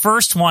like the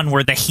first one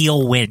where the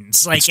heel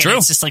wins. Like, it's true.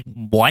 It's just like,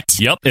 what?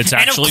 Yep, it's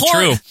actually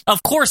true.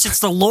 Of course, it's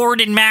the Lord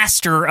and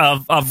Master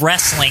of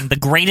wrestling, the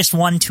greatest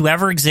one to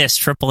ever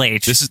exist, Triple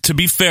H. This is, to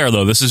be fair,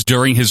 though, this is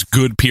during his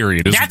good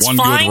period. His That's one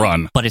fine, good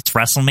run. But it's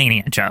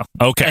WrestleMania, Joe.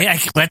 Okay.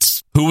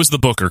 Who was the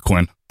booker,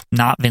 Quinn?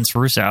 Not Vince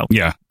Russo.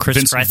 Yeah.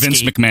 Vince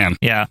McMahon.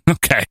 Yeah.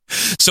 Okay.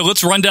 So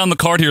let's run down the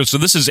card here. So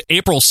this is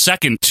April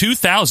 2nd,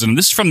 2000.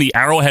 This is from the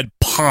Arrowhead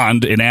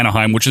Pond in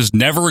Anaheim, which is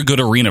never a good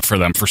arena for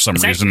them for some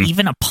reason. That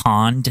even a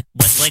pond?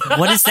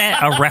 What is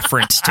that a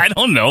reference to? I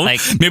don't know.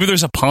 Like, maybe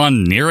there's a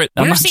pond near it.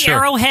 Where's the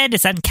Arrowhead?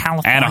 Is that in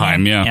California?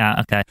 Anaheim, yeah.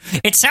 Yeah, okay.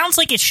 It sounds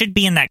like it should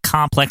be in that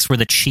complex where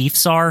the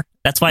Chiefs are.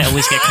 That's why I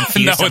always get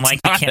confused. No, I'm like,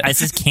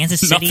 is this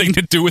Kansas City? Nothing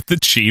to do with the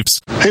Chiefs.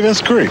 Hey,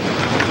 that's great.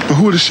 But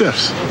who are the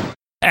chefs?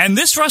 And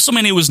this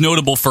WrestleMania was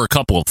notable for a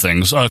couple of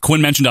things.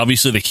 Quinn mentioned,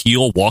 obviously, the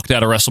heel walked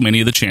out of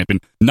WrestleMania the champion.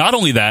 Not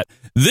only that,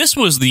 this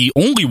was the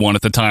only one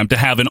at the time to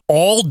have an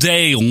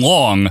all-day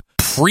long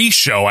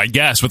pre-show, I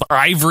guess, with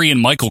Ivory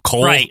and Michael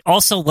Cole. Right.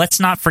 Also, let's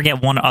not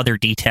forget one other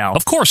detail.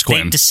 Of course,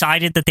 Quinn. They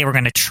decided that they were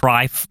going to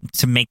try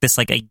to make this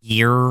like a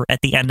year at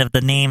the end of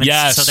the name.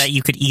 Yes. So that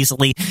you could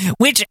easily,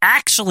 which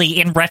actually,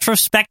 in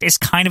retrospect, is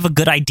kind of a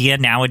good idea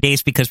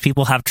nowadays because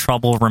people have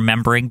trouble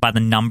remembering by the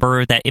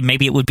number that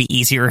maybe it would be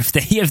easier if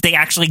they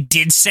actually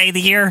did say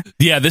the year.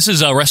 Yeah, this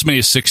is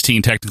WrestleMania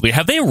 16, technically.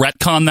 Have they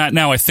retconned that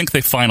now? I think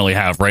they finally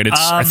have, right?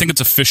 I think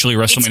it's officially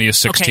WrestleMania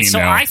 16 so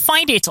now. I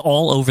find it's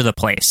all over the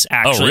place,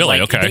 actually. Oh, really?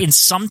 Like, okay. In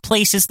some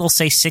places, they'll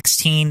say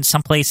 16.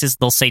 Some places,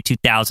 they'll say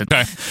 2000.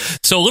 Okay.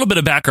 So a little bit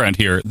of background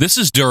here. This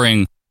is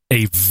during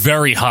a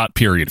very hot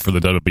period for the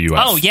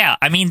WWF. Oh, yeah.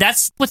 I mean,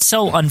 that's what's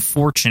so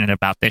unfortunate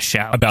about this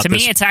show. To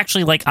me, it's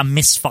actually like a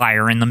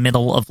misfire in the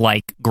middle of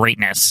like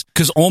greatness.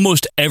 Because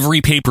almost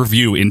every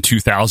pay-per-view in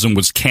 2000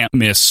 was can't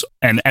miss,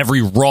 and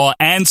every Raw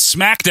and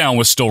SmackDown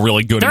was still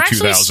really good in 2000.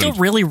 They're actually still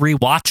really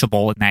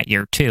rewatchable in that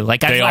year, too.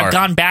 Like, I've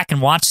gone back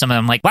and watched some of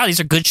them. I'm like, wow, these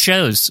are good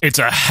shows. It's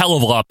a hell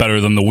of a lot better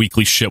than the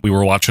weekly shit we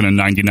were watching in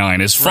 99.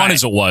 As fun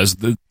as it was,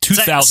 the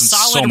 2000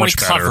 so much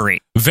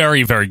recovery. Better.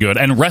 Very, very good.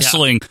 And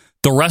wrestling... Yeah.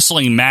 The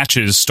wrestling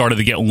matches started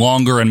to get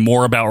longer and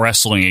more about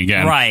wrestling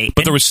again. Right.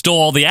 But there was still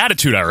all the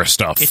Attitude Era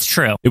stuff. It's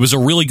true. It was a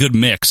really good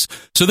mix.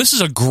 So this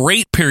is a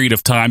great period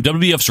of time.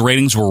 WWF's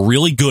ratings were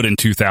really good in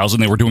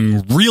 2000. They were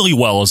doing really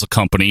well as a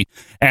company.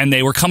 And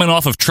they were coming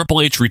off of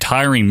Triple H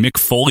retiring Mick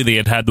Foley. They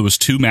had those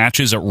 2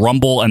 matches at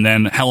Rumble and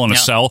then Hell in a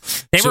Cell.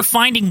 They were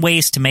finding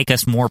ways to make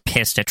us more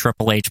pissed at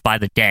Triple H by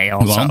the day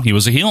also. Well, he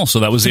was a heel, so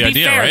that was the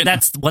idea, fair, right?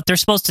 That's what they're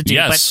supposed to do.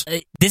 Yes.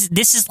 But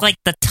this is like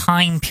the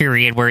time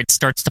period where it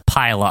starts to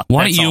pile up.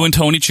 Why don't you and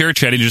Tony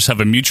Cherichetti just have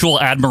a mutual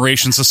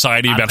admiration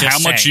society about how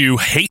much you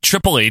hate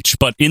Triple H,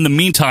 but in the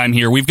meantime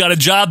here, we've got a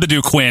job to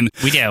do, Quinn.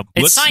 We do.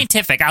 It's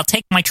scientific. I'll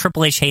take my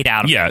Triple H hate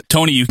out of it. Yeah,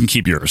 Tony, you can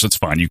keep yours. It's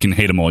fine. You can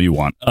hate him all you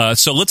want.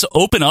 So let's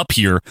open up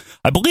here.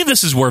 I believe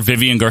this is where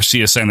Vivian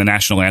Garcia sang the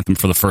national anthem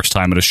for the first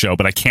time at a show,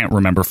 but I can't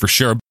remember for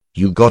sure.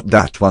 You got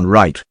that one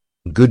right.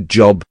 Good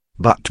job,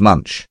 Butt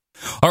Munch.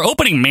 Our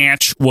opening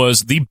match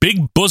was the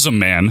Big Bosom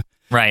Man.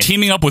 Right.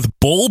 Teaming up with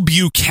Bull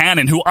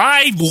Buchanan, who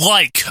I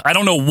like. I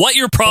don't know what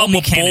your problem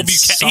with Bull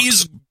Buchanan.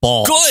 He's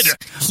balls. Good.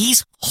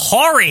 He's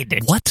horrid.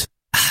 What?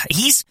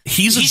 He's a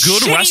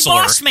good shitty wrestler.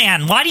 Boss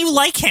man. Why do you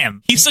like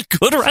him? He's a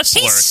good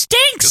wrestler. He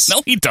stinks.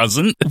 No, he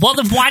doesn't. Well,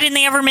 then why didn't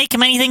they ever make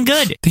him anything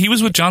good? He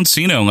was with John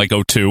Cena in like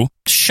 2002.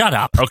 Shut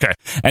up. Okay.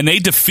 And they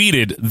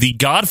defeated The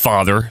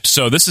Godfather.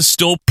 So this is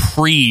still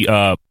pre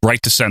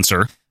Right to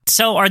Censor.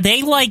 So are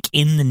they like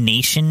in the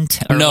Nation?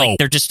 Or no. Like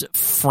they're just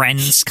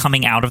friends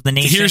coming out of the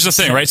Nation? Here's the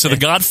thing, right? So The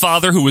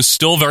Godfather, who was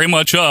still very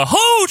much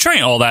ho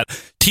train, all that,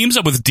 teams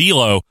up with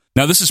D'Lo.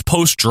 Now, this is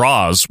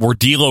post-Draws, where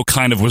D'Lo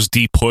kind of was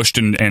de-pushed,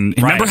 and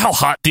remember how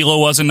hot D'Lo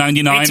was in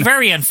 99? It's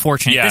very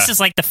unfortunate. Yeah. This is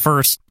like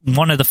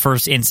one of the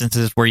first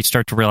instances where you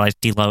start to realize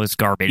D'Lo is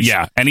garbage.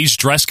 Yeah, and he's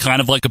dressed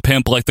kind of like a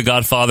pimp, like The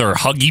Godfather, or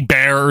Huggy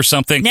Bear or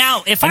something.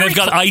 Now, they've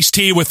got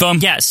Ice-T with them.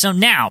 Yeah, so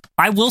now,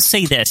 I will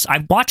say this.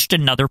 I watched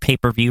another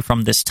pay-per-view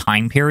from this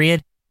time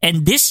period,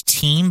 and this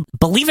team,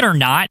 believe it or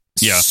not,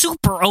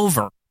 super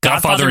over.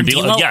 Godfather and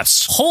D'Lo,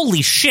 yes.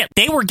 Holy shit,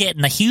 they were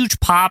getting the huge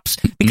pops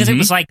because it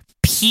was like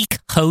peak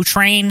Ho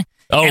Train.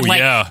 Oh, and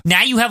yeah.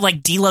 Now you have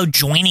like D'Lo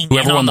joining who in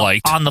everyone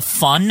on the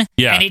fun.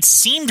 Yeah. And it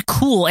seemed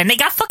cool. And they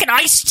got fucking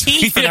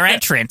Ice-T for their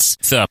entrance.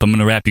 What's up? I'm going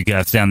to wrap you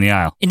guys down the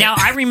aisle. Now,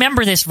 I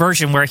remember this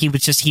version where he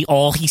was just,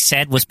 all he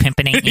said was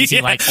pimpin' ain't easy,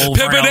 like over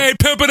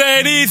Pimpin'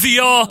 ain't easy,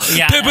 y'all.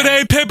 Yeah. Pimpin'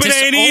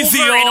 ain't easy,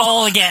 y'all. Over and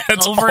all again.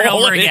 That's over and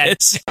over again.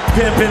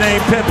 Pimpin'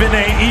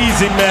 ain't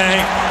easy,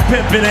 man.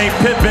 Pimpin'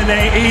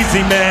 ain't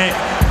easy, man.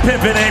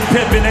 Pimpin'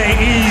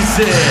 ain't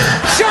easy.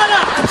 Shut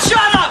up!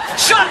 Shut up!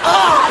 Shut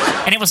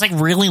up! And it was like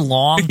really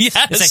long. Yes.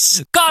 It's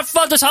like,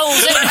 Godfather's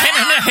hoes in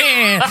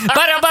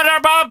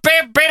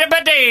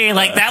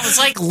like that was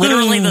like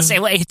literally the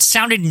same way. It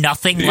sounded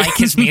nothing like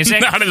his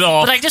music. Not at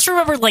all. But I just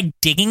remember like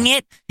digging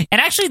it.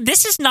 And actually,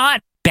 this is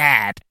not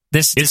bad.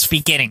 This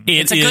beginning.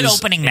 It's a good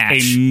opening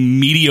match. A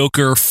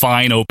mediocre,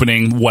 fine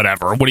opening,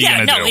 whatever. What are you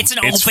going to do? No, it's an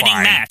opening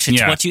match.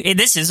 It's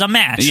this is a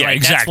match. Yeah, like,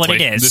 exactly. That's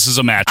what it is. This is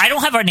a match. I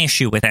don't have an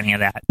issue with any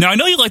of that. Now, I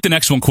know you like the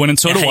next one, Quinn, and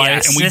so do I.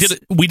 Yes,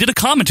 and we did a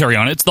commentary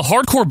on it. It's the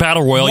Hardcore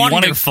Battle Royal.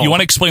 Wonderful. You want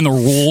to explain the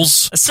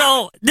rules?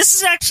 So, this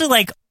is actually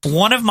like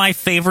one of my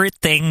favorite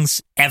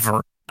things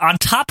ever. On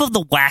top of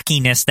the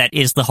wackiness that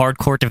is the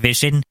hardcore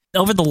division,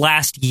 over the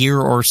last year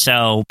or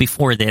so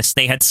before this,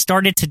 they had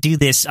started to do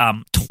this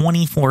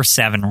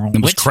 24/7 rule.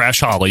 It was Crash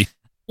Holly.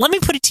 Let me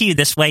put it to you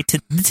this way.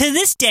 To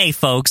this day,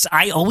 folks,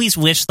 I always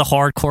wish the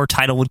hardcore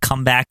title would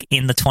come back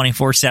in the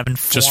 24/7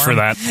 form. Just for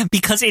that.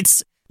 Because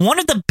it's one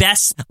of the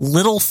best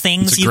little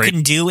things you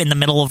can do in the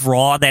middle of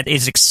Raw that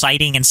is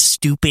exciting and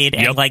stupid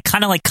and like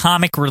kind of like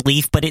comic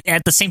relief, but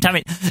at the same time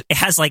it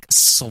has like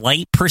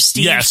slight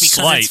prestige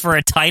because it's for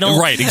a title.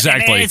 Right,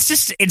 exactly. And it's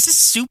just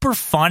super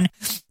fun.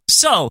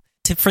 So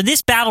for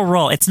this battle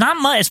royal, it's not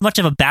as much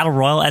of a battle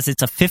royal as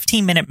it's a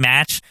 15-minute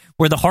match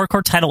where the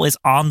hardcore title is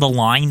on the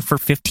line for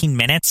 15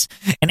 minutes.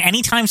 And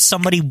anytime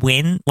somebody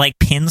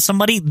pins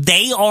somebody,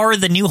 they are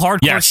the new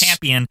hardcore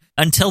champion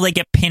until they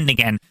get pinned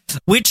again,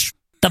 which...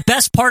 The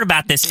best part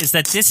about this is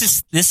that this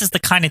is the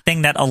kind of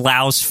thing that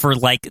allows for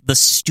like the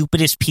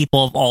stupidest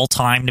people of all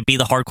time to be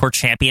the hardcore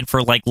champion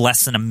for like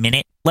less than a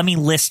minute. Let me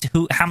list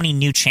how many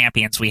new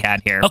champions we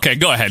had here. Okay,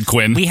 go ahead,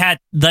 Quinn. We had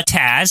the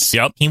Taz.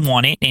 Yep. He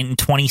won it in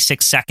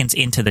 26 seconds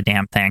into the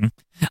damn thing.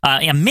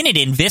 A minute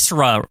in,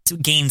 Viscera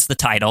gains the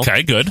title.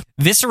 Okay, good.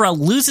 Viscera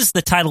loses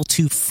the title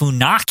to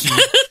Funaki.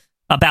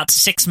 about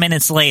 6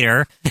 minutes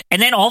later.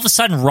 And then all of a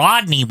sudden,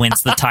 Rodney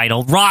wins the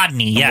title.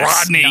 Rodney,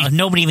 yes. Rodney. No,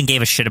 nobody even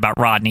gave a shit about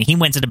Rodney. He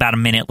wins it about a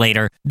minute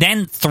later.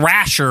 Then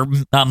Thrasher,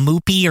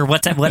 Moopy, or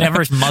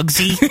whatever is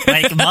Muggsy.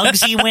 Like,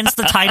 Muggsy wins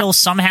the title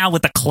somehow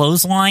with a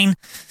clothesline.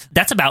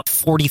 That's about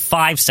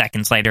 45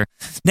 seconds later.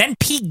 Then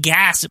Pete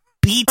Gas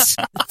beats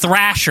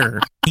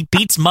Thrasher. He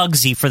beats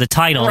Muggsy for the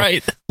title.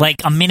 Right.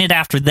 Like a minute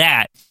after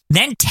that.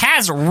 Then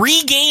Taz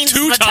regains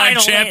the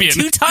title.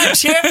 Two-time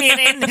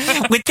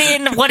champion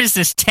within, what is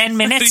this, 10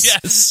 minutes?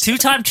 Yes.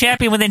 Two-time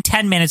champion within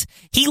 10 minutes.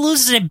 He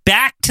loses it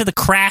back to the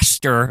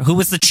Crashster, who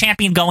was the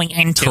champion going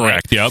into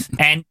Correct, it. yep.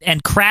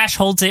 And Crash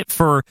holds it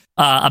for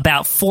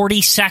about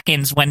 40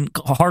 seconds when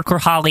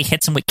Hardcore Holly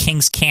hits him with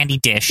King's Candy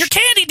Dish. Your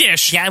candy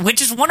dish! Yeah,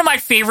 which is one of my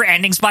favorite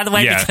endings, by the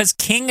way, because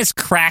King is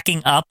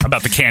cracking up.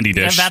 About the candy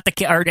dish.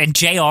 And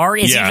JR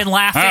is even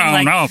laughing.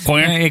 Oh, no,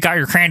 Quinn. You got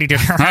your candy dish.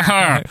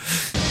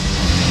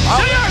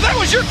 JR, that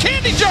was your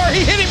candy jar he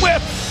hit him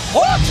with.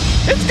 What?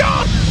 It's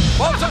gone.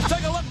 Folks, let's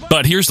take a look.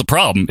 But here's the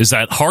problem, is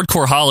that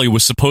Hardcore Holly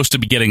was supposed to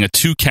be getting a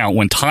 2 count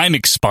when time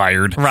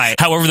expired. Right.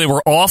 However, they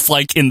were off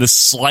like in the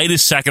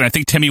slightest second. I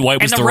think Timmy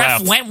White was and the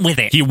ref. went with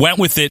it. He went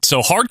with it,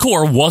 so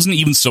Hardcore wasn't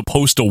even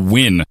supposed to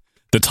win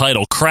the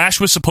title. Crash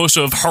was supposed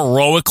to have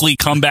heroically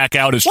come back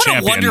out as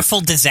champion. What a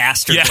wonderful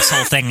disaster this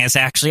whole thing is,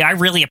 actually. I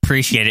really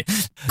appreciate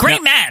it.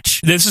 Great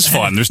match. This is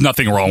fun. There's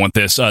nothing wrong with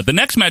this. The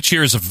next match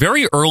here is a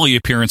very early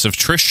appearance of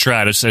Trish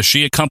Stratus as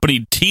she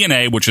accompanied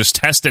TNA, which is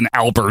Test and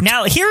Albert.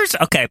 Now,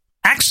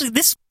 actually,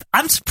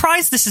 I'm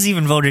surprised this is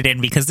even voted in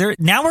because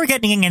now we're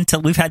getting into,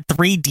 we've had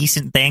 3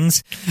 decent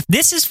things.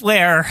 This is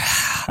where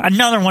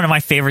another one of my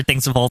favorite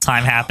things of all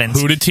time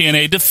happens. Who did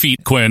TNA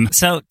defeat, Quinn?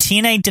 So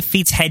TNA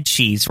defeats Head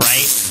Cheese,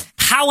 right?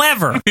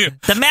 However,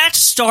 the match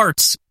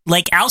starts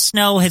like Al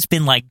Snow has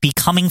been like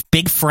becoming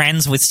big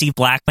friends with Steve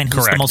Blackman,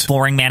 who's the most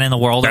boring man in the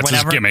world, That's or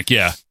whatever. His gimmick,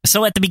 yeah.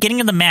 So at the beginning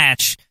of the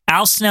match,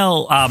 Al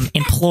Snow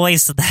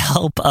employs the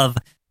help of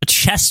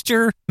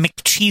Chester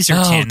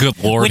McCheeserton, oh,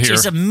 good Lord, which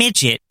is a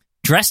midget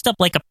dressed up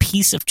like a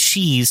piece of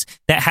cheese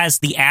that has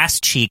the ass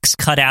cheeks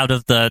cut out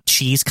of the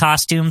cheese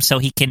costume so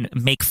he can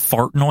make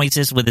fart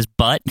noises with his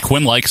butt.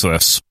 Quinn likes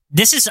this.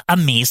 This is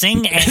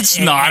amazing. It's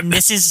not. And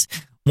this is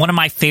one of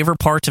my favorite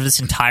parts of this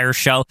entire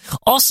show.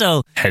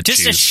 Also, Head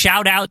just cheese. a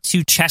shout out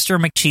to Chester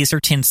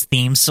McCheeserton's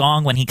theme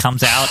song when he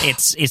comes out.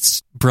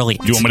 It's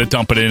brilliant. Do you want me to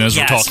dump it in as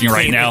Yes, we're talking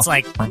right now? It's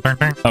like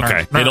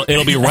okay,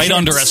 it'll be right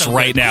under us so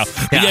right good. now.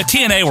 But yeah,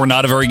 TNA were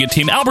not a very good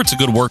team. Albert's a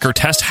good worker.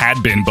 Test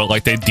had been, but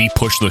like they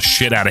de-pushed the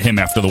shit out of him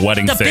after the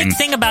wedding The thing. big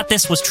thing about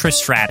this was Trish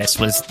Stratus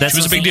was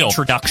a big the deal.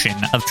 introduction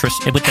of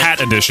Trish with the Hat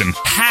edition.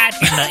 hat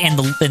and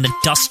the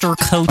duster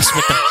coats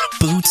with the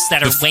boots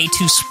that are way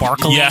too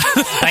sparkly. Yeah.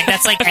 Like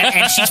that's like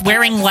and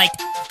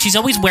she's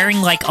always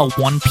wearing like a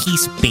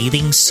one-piece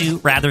bathing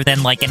suit rather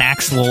than like an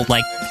actual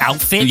like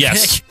outfit.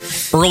 Yes.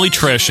 Early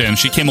Trish, and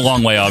she came a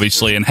long way,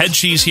 obviously. And Head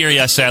Cheese here,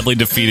 yes, sadly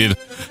defeated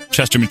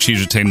Chester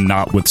McCheeserton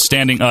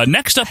notwithstanding.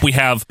 Next up, we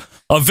have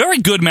a very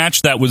good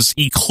match that was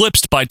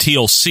eclipsed by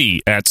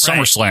TLC at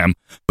SummerSlam.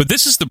 But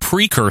this is the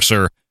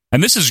precursor,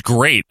 and this is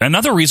great.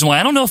 Another reason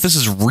why I don't know if this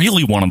is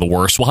really one of the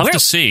worst. We'll have to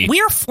see.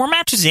 We are 4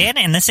 matches in,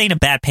 and this ain't a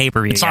bad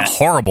pay-per-view It's yet. not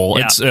horrible.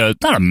 Yeah.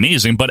 It's not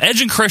amazing, but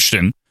Edge and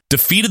Christian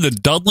defeated the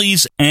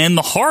Dudleys and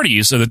the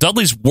Hardys. The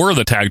Dudleys were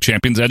the tag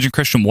champions. Edge and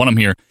Christian won them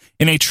here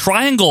in a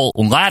triangle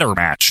ladder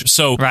match.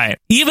 So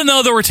even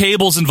though there were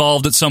tables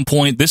involved at some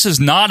point, this is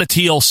not a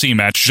TLC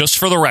match, just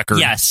for the record.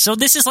 Yes, so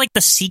this is like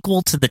the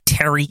sequel to the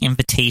Terry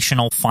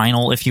Invitational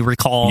Final, if you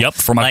recall. Yep,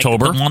 from Like,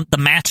 October. The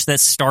match that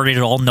started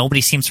it all.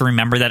 Nobody seems to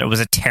remember that it was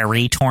a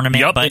Terry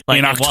tournament. Yep, but like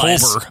in it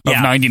was. October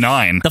of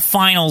 99. The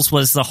finals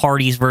was the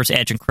Hardys versus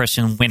Edge and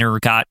Christian. Winner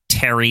got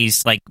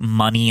Terry's like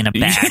money in a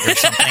bag or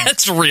something.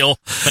 That's real.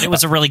 But it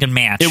was a really good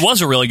match. It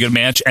was a really good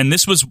match, and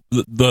this was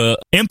the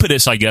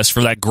impetus, I guess,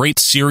 for that great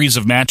series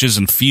of matches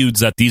and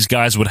feuds that these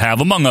guys would have,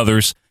 among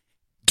others,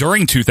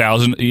 during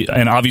 2000,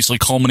 and obviously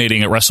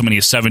culminating at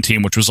WrestleMania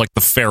 17, which was like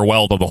the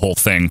farewell to the whole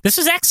thing. This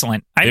is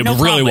excellent. I have It no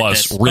really problem with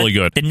was this, really but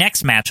good. The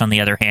next match, on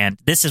the other hand,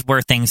 this is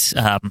where things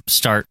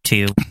start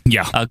to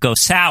go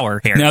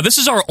sour here. Now, this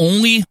is our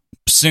only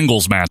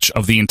singles match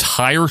of the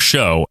entire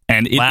show,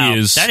 and it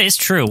is... That is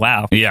true.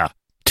 Wow. Yeah.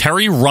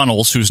 Terry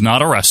Runnels, who's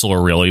not a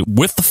wrestler really,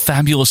 with the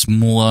fabulous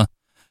Moolah,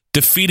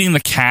 defeating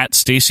the Cat,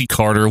 Stacey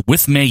Carter,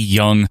 with Mae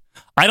Young.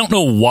 I don't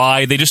know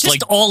why. They just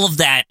like... all of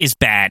that is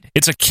bad.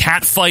 It's a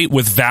cat fight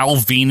with Val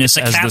Venus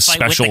as the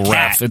special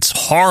ref. It's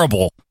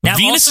horrible. Now,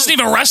 Venus isn't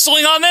even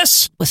wrestling on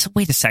this? Listen,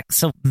 wait a sec.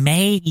 So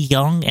Mae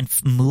Young and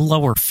Moolah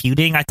were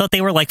feuding? I thought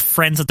they were like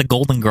friends at the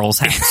Golden Girls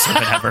house or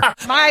whatever.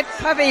 My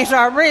puppies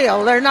are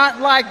real. They're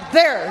not like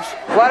theirs.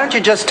 Why don't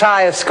you just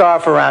tie a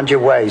scarf around your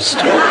waist?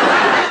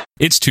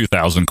 It's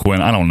 2000, Quinn.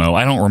 I don't know.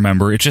 I don't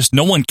remember. It's just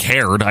no one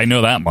cared. I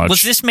know that much.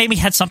 Was this maybe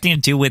had something to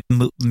do with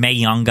Mae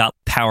Young got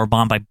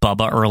powerbombed by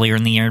Bubba earlier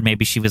in the year?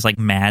 Maybe she was like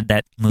mad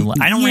that Moolah...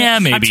 I don't Yeah,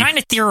 maybe. I'm trying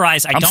to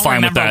theorize. I I'm don't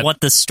fine with remember that. what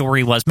the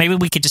story was. Maybe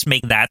we could just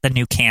make that the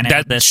new canon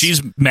of this.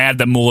 She's mad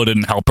that Moolah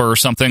didn't help her or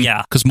something.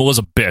 Yeah. Because Moolah's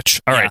a bitch.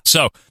 All right.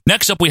 So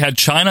next up we had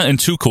Chyna and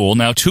Too Cool.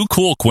 Now, Too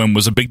Cool, Quinn,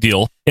 was a big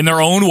deal. in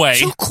their own way.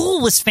 Too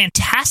Cool was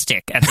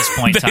fantastic at this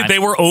point in time. They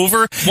were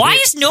over. Why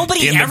does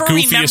nobody ever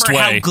remember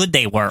how good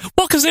they were?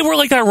 Well, because they were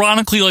like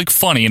ironically like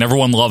funny and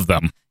everyone loved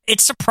them.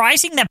 It's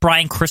surprising that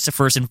Brian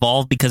Christopher's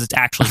involved because it's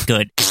actually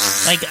good.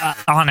 Like,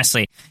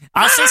 honestly.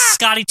 I'll say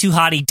Scotty 2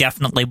 Hotty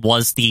definitely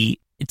was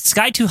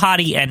Sky 2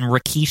 Hotty and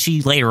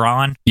Rikishi later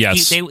on.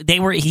 Yes. They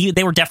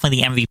were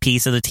definitely the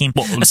MVPs of the team.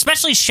 Well,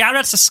 especially shout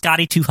outs to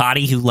Scotty 2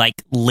 Hotty who like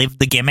lived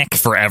the gimmick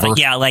forever.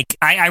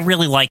 I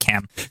really like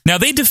him. Now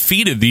they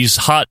defeated these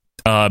hot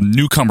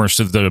newcomers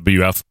to the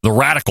WWF, the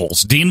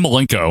Radicals, Dean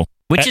Malenko.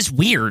 Which is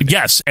weird.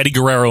 Yes, Eddie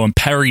Guerrero and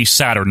Perry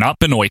Saturn, not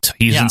Benoit.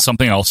 He's in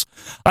something else.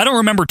 I don't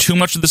remember too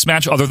much of this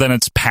match other than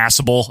it's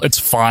passable. It's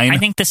fine. I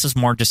think this is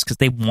more just because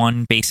they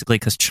won basically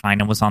because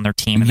China was on their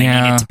team and they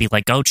needed to be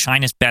like, oh,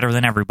 China's better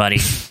than everybody.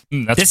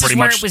 That's this pretty is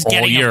where much it was all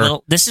getting year. a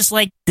little. This is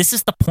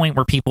the point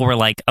where people were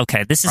like,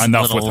 okay, this is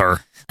enough with her.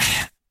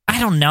 I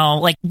don't know,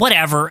 like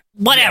whatever.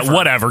 Yeah,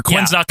 whatever.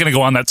 Quinn's not going to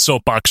go on that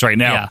soapbox right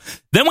now. Yeah.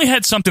 Then we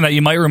had something that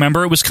you might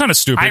remember. It was kind of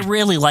stupid. I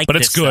really like but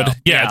this, it's good. though.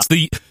 Yeah, it's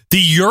the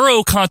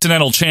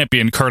Euro-Continental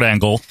champion, Kurt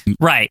Angle.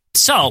 Right.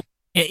 So,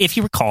 if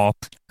you recall,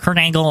 Kurt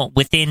Angle,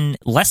 within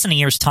less than a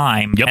year's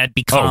time, had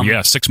become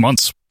 6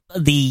 months.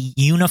 The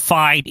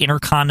unified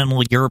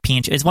Intercontinental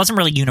European. It wasn't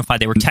really unified.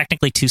 They were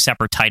technically two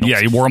separate titles.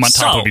 Yeah, he wore them on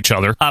top of each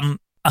other.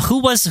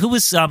 Who was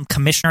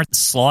Commissioner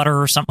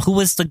Slaughter or something? Who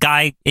was the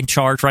guy in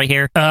charge right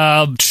here?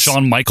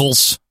 Shawn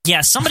Michaels.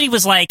 Yeah, somebody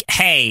was like,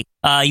 "Hey,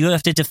 you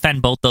have to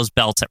defend both those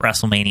belts at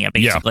WrestleMania,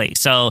 basically."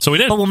 Yeah. So we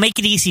did, but we'll make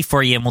it easy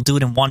for you, and we'll do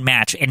it in one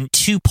match in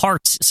 2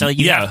 parts. So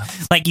you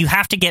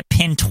have to get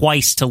pinned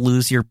twice to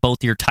lose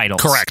both your titles.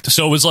 Correct.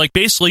 So it was like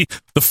basically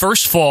the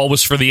first fall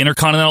was for the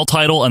Intercontinental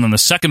title, and then the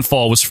second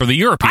fall was for the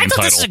European title. I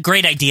thought this is a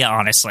great idea,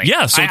 honestly.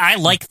 Yeah, so I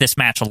like this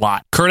match a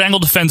lot. Kurt Angle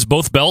defends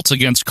both belts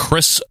against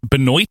Chris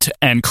Benoit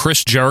and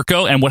Chris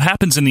Jericho, and what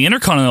happens in the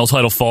Intercontinental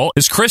title fall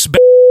is Chris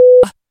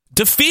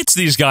defeats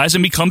these guys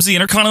and becomes the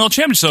Intercontinental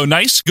Champion. So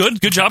nice, good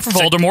job for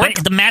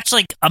Voldemort. The match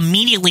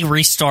immediately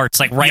restarts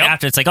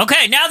after. It's like,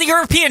 okay, now the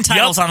European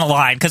title's on the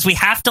line because we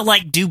have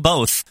to do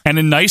both. And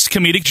in nice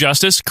comedic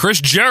justice, Chris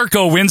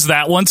Jericho wins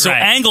that one. So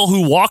Angle,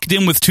 who walked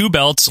in with 2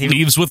 belts,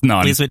 leaves with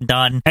none.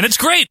 And it's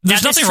great.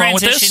 There's nothing wrong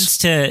with this. Transitions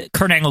to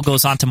Kurt Angle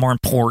goes on to more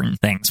important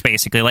things,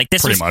 basically.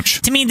 Pretty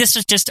much. To me, this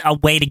is just a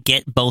way to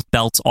get both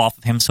belts off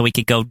of him so he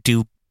could go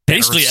do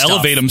basically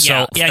elevate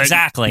himself. Yeah,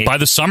 exactly. By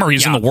the summer,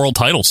 he's in the world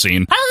title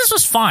scene. I thought this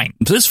was fine.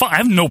 This is fine. I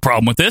have no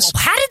problem with this.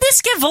 Well, how did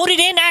this get voted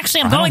in?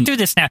 Actually, I'm going through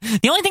this now.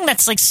 The only thing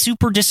that's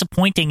super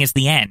disappointing is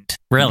the end.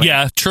 Really?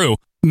 Yeah, true.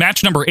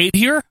 Match number 8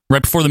 here,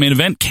 right before the main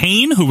event.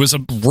 Kane, who was a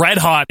red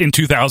hot in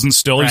 2000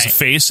 still, he was a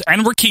face,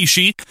 and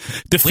Rikishi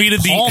defeated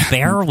Paul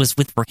Bearer was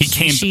with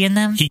Rikishi in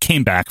them? He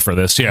came back for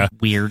this, yeah.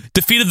 Weird.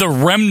 Defeated the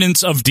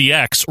remnants of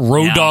DX,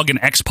 Road Dogg and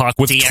X-Pac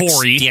with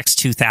Tori. DX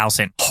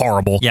 2000.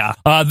 Horrible. Yeah.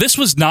 This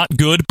was not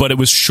good, but it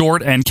was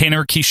short, and Kane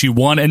and Rikishi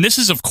won, and this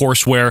is, of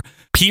course, where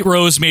Pete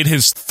Rose made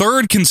his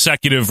 3rd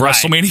consecutive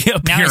WrestleMania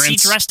appearance. Now, is he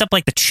dressed up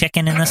like the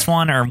chicken in this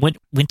one, or what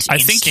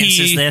instance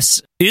is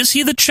this? Is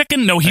he the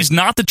chicken? No, he's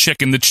not the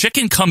chicken. The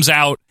chicken comes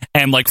out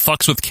and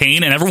fucks with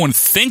Kane, and everyone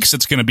thinks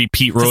it's going to be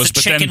Pete Rose.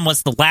 The chicken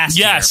was the last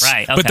year,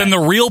 right? Okay. But then the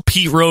real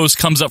Pete Rose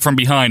comes up from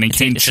behind, and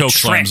Kane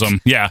chokeslams him.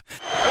 Yeah.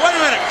 Hey, wait a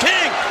minute, King!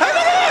 Hey, look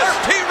at this!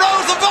 There's Pete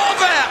Rose of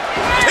Volvat!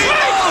 Pete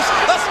Rose!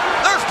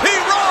 There's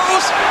Pete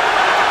Rose!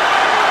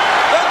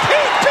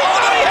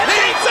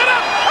 Pete! Set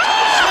up!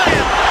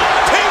 Slam!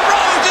 Pete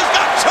Rose just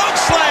got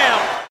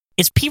chokeslammed!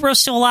 Is Pete Rose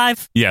still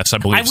alive? Yes, I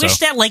believe so. I wish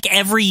that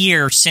every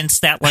year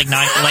since that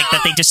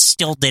that they just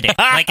still did it.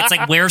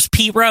 It's where's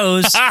Pete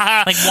Rose?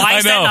 Why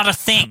is that not a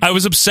thing? I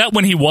was upset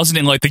when he wasn't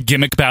in the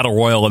gimmick battle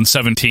royal in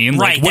 17.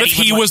 Right. What if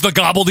he was the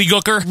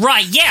gobbledygooker?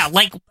 Right. Yeah.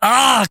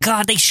 Oh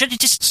god, they should have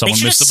just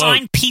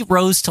signed Pete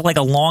Rose to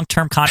a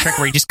long-term contract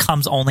where he just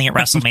comes only at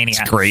WrestleMania.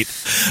 That's great.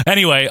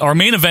 Anyway, our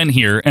main event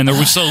here, and there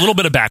was a little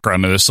bit of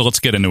background to this, so let's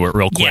get into it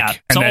real quick. Yeah.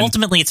 So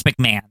ultimately, it's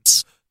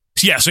McMahon's.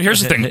 Yeah, so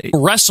here's the thing.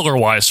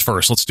 Wrestler-wise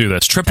first, let's do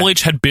this. Triple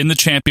H had been the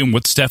champion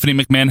with Stephanie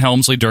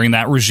McMahon-Helmsley during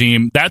that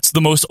regime. That's the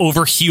most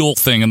over-heel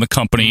thing in the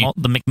company.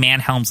 The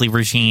McMahon-Helmsley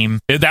regime.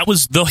 That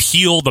was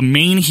the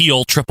main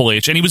heel, Triple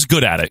H, and he was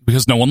good at it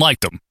because no one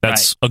liked him.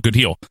 That's a good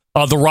heel.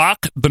 The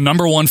Rock, the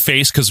number 1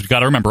 face, because we've got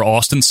to remember,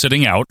 Austin's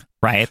sitting out.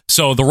 Right.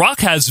 So The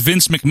Rock has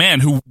Vince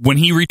McMahon, who, when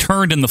he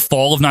returned in the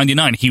fall of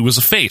 99, he was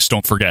a face,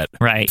 don't forget.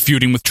 Right.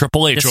 Feuding with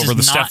Triple H over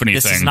the Stephanie thing.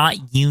 This is not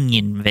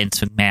union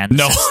Vince McMahon.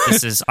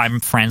 This is I'm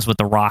friends with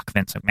The Rock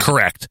Vince McMahon.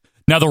 Correct.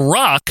 Now, The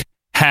Rock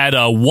had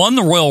won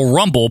the Royal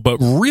Rumble, but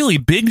really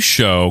Big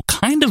Show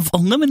kind of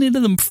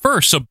eliminated them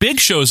first. So Big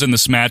Show's in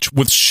this match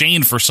with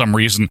Shane for some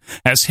reason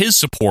as his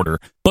supporter.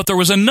 But there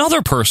was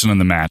another person in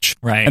the match.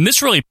 Right. And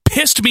this really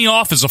pissed me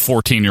off as a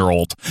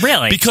 14-year-old.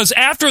 Really? Because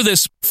after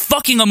this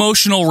fucking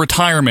emotional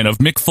retirement of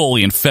Mick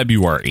Foley in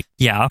February.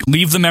 Yeah.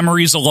 Leave the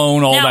memories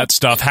alone, all that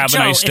stuff. Have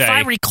Joe, a nice day. If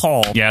I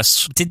recall.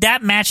 Yes. Did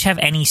that match have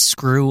any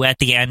screw at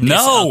the end?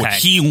 No,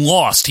 he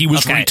lost. He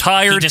was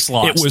retired. He just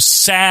lost. It was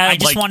sad. I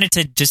just wanted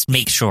to just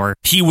make sure.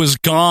 He was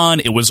gone.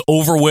 It was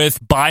over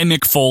with. Bye,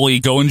 Mick Foley.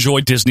 Go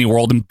enjoy Disney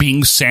World and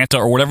being Santa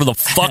or whatever the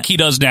fuck he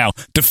does now.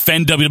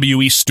 Defend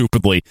WWE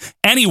stupidly.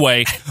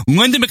 Anyway,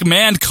 Linda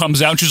McMahon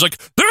comes out and she's like,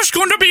 there's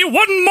going to be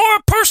one more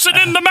person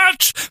in the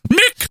match.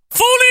 Mick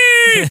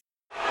Foley!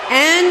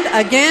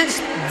 And against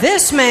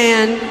this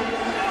man,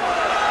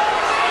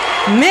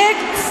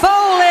 Mick Foley.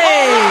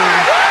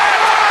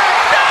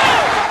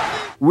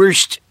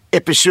 Worst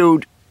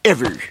episode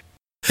ever.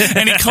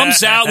 And he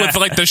comes out with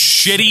like the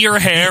shittier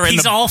hair. And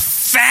he's all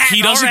fat.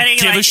 He doesn't already,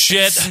 give like, a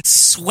shit.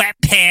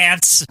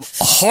 Sweatpants.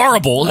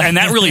 Horrible. And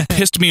that really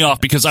pissed me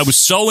off because I was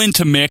so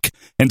into Mick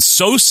and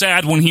so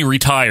sad when he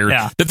retired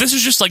that this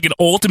is just like an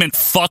ultimate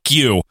fuck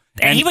you.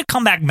 And he would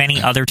come back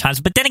many other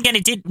times, but then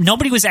again,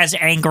 nobody was as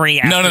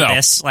angry after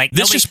this. Like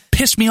this just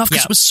pissed me off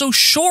because it was so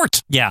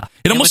short. Yeah,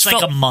 it almost was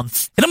felt like a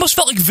month. It almost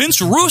felt like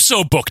Vince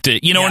Russo booked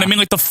it. You know what I mean?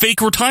 Like the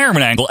fake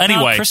retirement angle.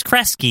 Anyway, Chris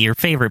Kresge, your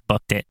favorite,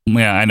 booked it.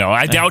 Yeah, I know.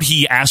 I doubt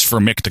he asked for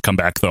Mick to come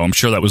back though. I'm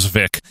sure that was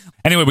Vic.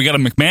 Anyway, we got a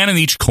McMahon in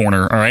each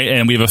corner, all right,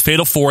 and we have a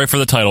fatal four-way for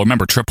the title.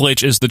 Remember, Triple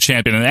H is the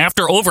champion, and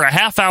after over a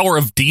half hour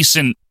of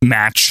decent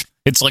match.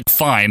 It's like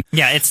fine.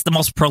 Yeah, it's the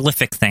most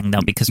prolific thing, though,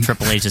 because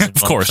Triple H is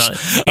involved. Of course. So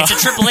it's a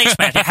Triple H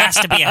match. It has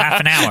to be a half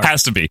an hour.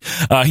 Has to be.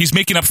 He's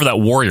making up for that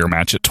Warrior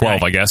match at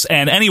 12, I guess.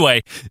 And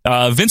anyway,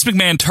 Vince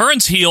McMahon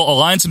turns heel,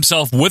 aligns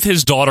himself with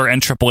his daughter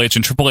and Triple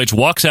H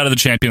walks out of the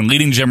champion,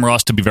 leading Jim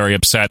Ross to be very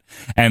upset.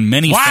 And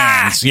many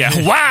fans... Yeah,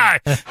 why?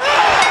 Triple H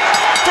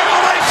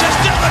is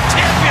still the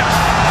champion!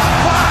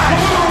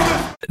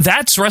 Why?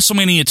 That's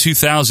WrestleMania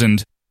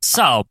 2000.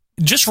 So...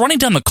 Just running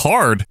down the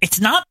card.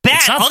 It's not bad,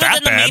 it's not other that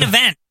than bad. The main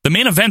event. The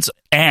main event's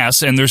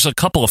ass, and there's a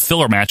couple of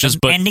filler matches.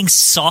 But ending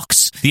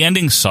sucks. The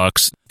ending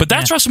sucks. But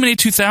that's WrestleMania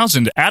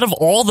 2000. Out of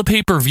all the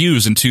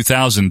pay-per-views in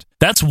 2000,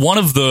 that's one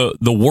of the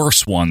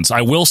worst ones.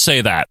 I will say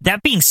that.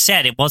 That being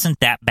said, it wasn't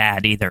that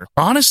bad either.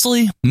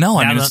 Honestly,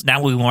 no.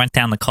 Now we went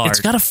down the card.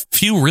 It's got a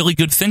few really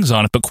good things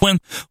on it. But Quinn,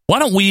 why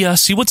don't we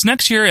see what's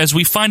next here as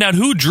we find out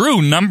who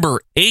drew number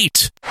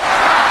 8?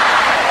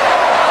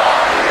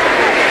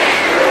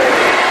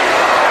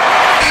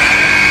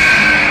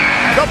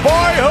 The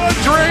boyhood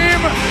dream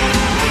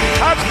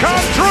has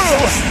come true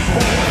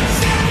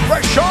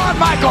for Shawn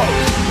Michaels.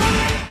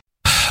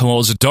 Well, it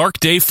was a dark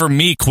day for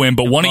me, Quinn,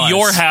 but one of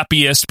your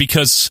happiest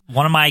because...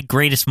 One of my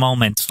greatest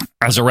moments.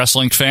 As a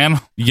wrestling fan,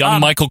 young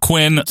Michael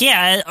Quinn.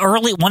 Yeah,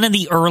 one of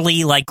the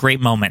early, great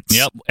moments.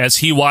 Yep, as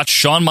he watched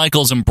Shawn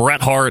Michaels and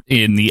Bret Hart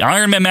in the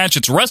Iron Man match.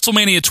 It's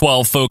WrestleMania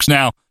 12, folks.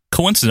 Now,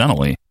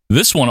 coincidentally...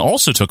 This one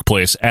also took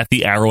place at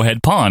the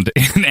Arrowhead Pond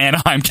in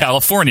Anaheim,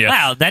 California.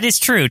 Wow, that is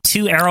true.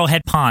 2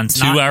 Arrowhead Ponds.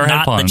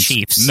 Not the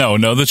Chiefs.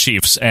 No, the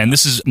Chiefs. And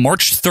this is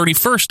March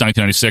 31st,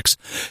 1996.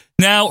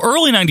 Now,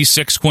 early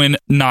 96, Quinn,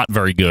 not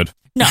very good.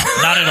 No,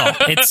 not at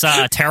all. It's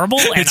terrible,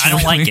 and I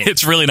don't like it.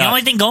 It's really not. The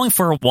only thing going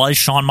for it was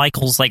Shawn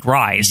Michaels'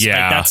 rise.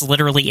 Yeah. That's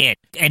literally it.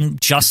 And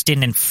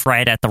Justin and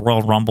Fred at the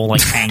Royal Rumble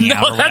hanging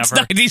out or whatever. That's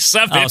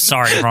 97. Oh,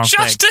 sorry, wrong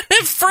Justin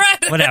and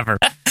Fred. Whatever.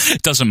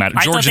 It doesn't matter.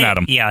 George and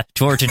Adam. Yeah,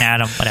 George and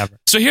Adam, whatever.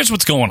 So here's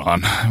what's going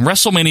on.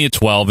 WrestleMania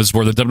 12 is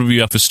where the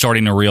WWF is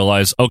starting to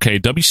realize, okay,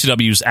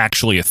 WCW is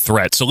actually a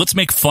threat. So let's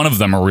make fun of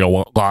them a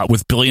real lot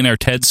with Billionaire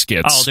Ted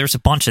skits. Oh, there's a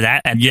bunch of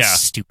that. And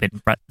stupid.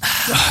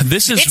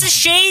 It's a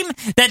shame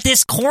that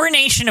this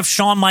coronation of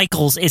Shawn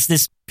Michaels is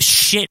this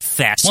shit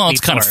fest. Well, it's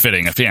kind of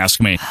fitting, if you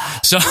ask me.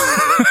 So,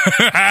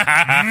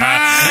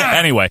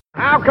 anyway.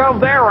 How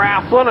come their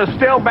wrestling is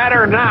still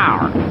better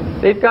now?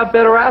 They've got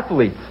better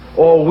athletes.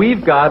 All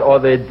we've got are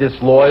the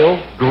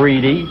disloyal,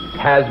 greedy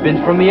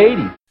has-beens from the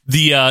 80s.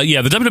 The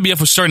WWF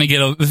was starting to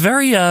get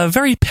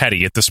very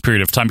petty at this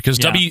period of time because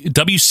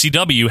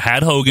WCW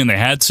had Hogan, they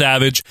had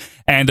Savage,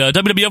 and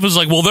WWF was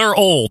like, well, they're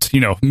old.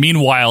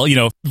 Meanwhile,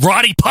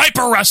 Roddy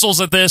Piper wrestles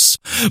at this,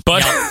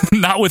 but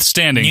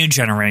notwithstanding, new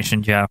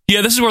generation, Joe.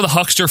 Yeah, this is where the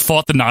Huckster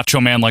fought the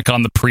Nacho Man,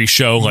 on the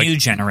pre-show, new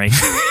generation.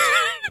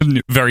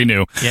 Very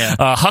new. Yeah.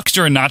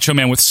 Huckster and Nacho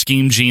Man with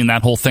Scheme Gene,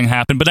 that whole thing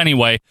happened. But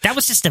anyway. That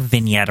was just a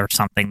vignette or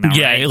something, though.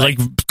 Yeah, right?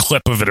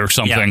 clip of it or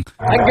something.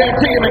 Yeah. I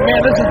guarantee you,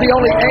 McMahon, this is the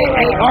only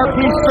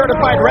AARP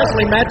certified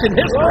wrestling match in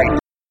history.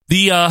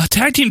 The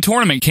tag team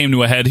tournament came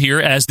to a head here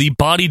as the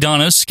Body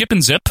Donnas, Skip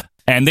and Zip,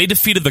 and they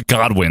defeated the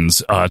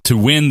Godwins to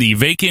win the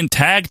vacant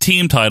tag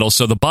team title.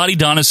 So the Body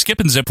Donnas,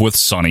 Skip and Zip with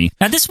Sonny.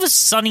 Now this was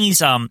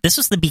Sonny's. This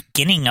was the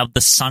beginning of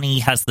the Sonny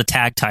has the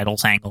tag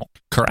titles angle.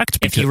 Correct,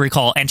 if you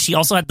recall. And she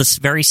also had this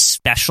very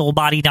special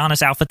Body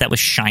Donnas outfit that was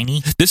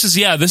shiny. This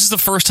is the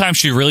first time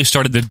she really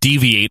started to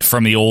deviate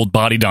from the old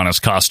Body Donnas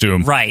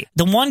costume. Right.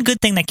 The one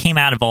good thing that came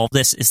out of all of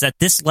this is that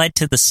this led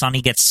to the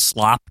Sonny gets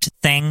slopped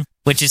thing,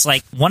 which is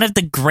one of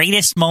the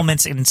greatest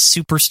moments in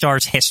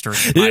Superstars history,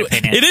 in my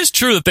opinion. It is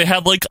true that they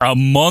had a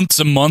months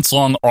and months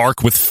long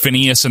arc with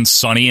Phineas and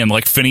Sonny, and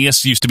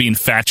Phineas used to be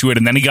infatuated,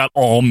 and then he got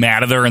all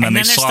mad at her, and then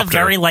they slopped her. And then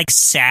there's the very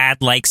sad,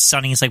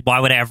 Sonny's why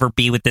would I ever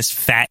be with this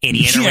fat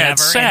idiot or whatever?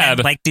 It's sad.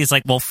 And then he's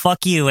well,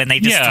 fuck you, and they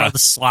just throw the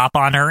slop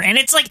on her, and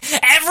it's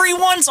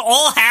everyone's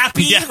all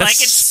happy. Yes.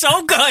 It's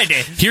so good.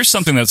 Here's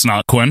something that's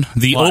not, Quinn.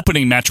 The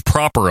opening match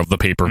proper of the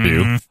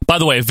pay-per-view. Mm-hmm. By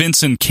the way,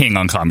 Vince and King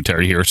on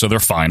commentary here, so they're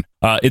fine.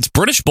 It's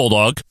British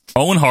Bulldog,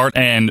 Owen Hart,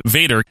 and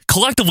Vader,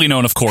 collectively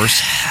known, of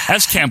course,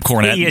 as Camp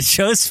Cornette. It's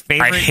Joe's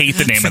favorite. I hate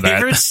the name of that.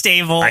 Favorite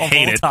stable I of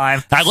hate all it.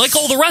 time. I like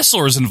all the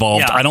wrestlers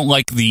involved. Yeah. I don't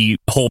like the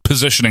whole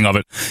positioning of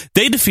it.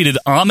 They defeated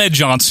Ahmed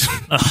Johnson,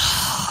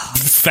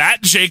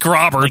 fat Jake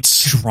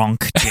Roberts, like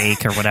drunk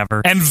Jake or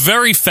whatever, and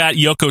very fat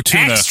Yoko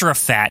Tuna. Extra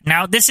fat.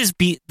 Now this is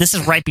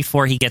right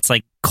before he gets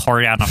like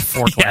carted out on a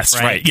forklift. Yes,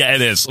 right. Yeah,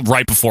 it is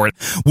right before it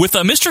with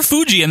Mr.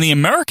 Fuji and the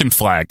American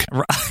flag.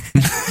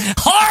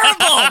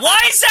 Horrible! Why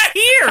is that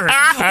here?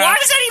 Why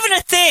is that even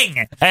a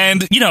thing?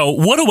 And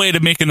what a way to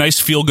make a nice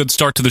feel-good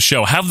start to the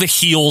show. Have the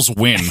heels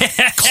win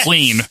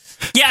clean.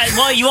 Yeah,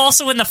 well, you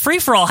also in the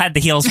free-for-all had the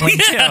heels win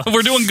too.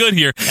 We're doing good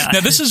here. Yeah. Now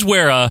this is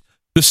where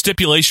the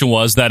stipulation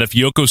was that if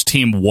Yoko's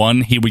team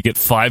won, he would get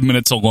 5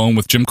 minutes alone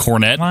with Jim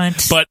Cornette.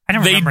 What? But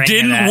they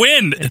didn't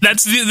win.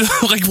 That's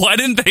why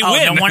didn't they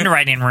win? No wonder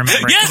I didn't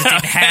remember.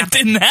 Yeah, it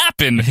didn't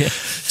happen.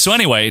 So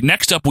anyway,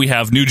 next up we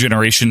have New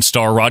Generation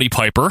star Roddy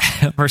Piper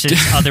versus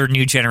other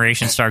New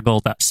Generation star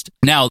Goldust.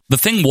 Now the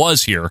thing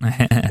was here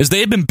is they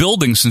had been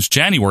building since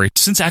January,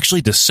 since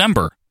actually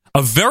December.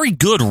 A very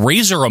good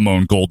Razor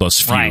Ramon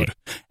Goldust feud. Right.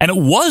 And it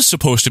was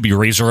supposed to be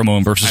Razor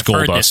Ramon versus I've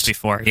Goldust. Heard this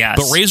before, yes.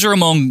 But Razor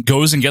Ramon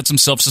goes and gets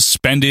himself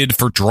suspended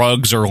for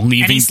drugs or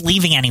leaving. And he's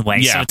leaving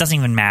anyway, so it doesn't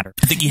even matter.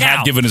 I think he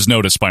had given his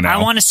notice by now.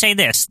 I want to say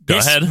this. Go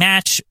this ahead.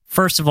 match,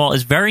 first of all,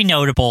 is very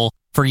notable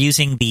for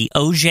using the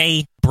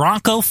OJ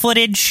Bronco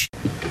footage.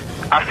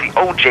 I see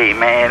OJ,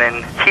 man,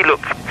 and he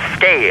looks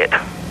scared.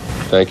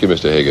 Thank you,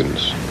 Mr.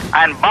 Higgins.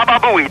 And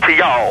Baba Booey to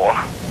y'all.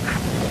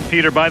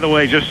 Peter, by the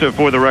way, just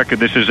for the record,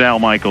 this is Al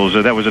Michaels.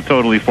 That was a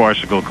totally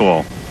farcical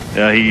call.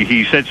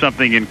 He said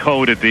something in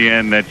code at the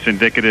end that's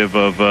indicative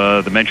of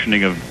the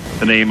mentioning of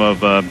the name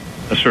of a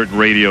certain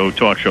radio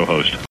talk show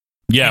host.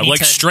 Yeah,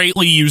 like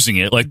straightly using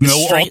it, like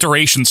no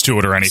alterations to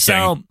it or anything.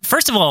 So,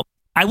 first of all,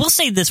 I will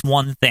say this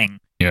one thing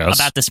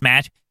about this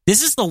match.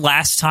 This is the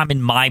last time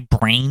in my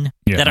brain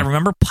that I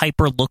remember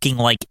Piper looking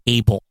like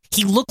Abel.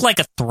 He looked like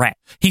a threat.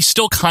 He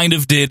still kind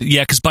of did,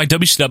 because by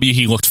WCW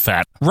he looked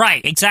fat.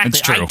 Right, exactly.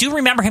 It's true. I do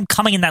remember him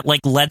coming in that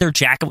like leather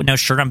jacket with no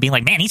shirt on, being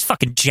like, "Man, he's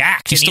fucking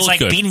jacked," He's like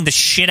good. beating the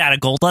shit out of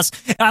Goldust.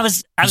 And I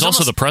was also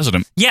almost, the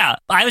president. Yeah,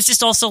 I was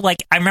just also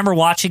like, I remember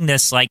watching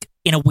this like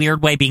in a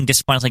weird way, being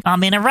disappointed. I was like, oh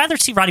man, I'd rather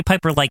see Roddy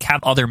Piper like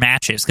have other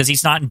matches because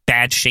he's not in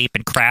bad shape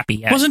and crappy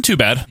yet. Wasn't too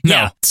bad. No.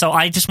 Yeah, so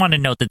I just wanted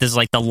to note that this is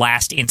like the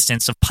last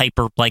instance of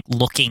Piper like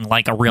looking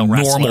like a real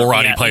wrestler. Normal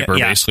Roddy Piper,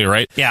 basically,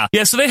 right? Yeah.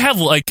 Yeah, so they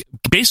have like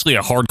basically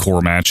a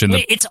hardcore match in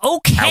the it's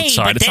okay,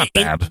 outside. but It's not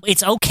bad.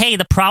 It's okay.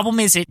 The problem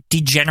is it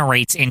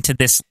degenerates into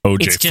this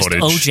OJ it's just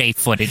footage. OJ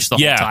footage the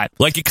whole time.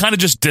 Like it kind of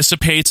just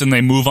dissipates and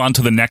they move on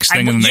to the next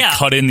thing and then they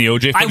cut in the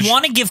OJ footage. I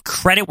want to give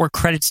credit where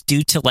credit's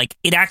due to like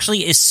it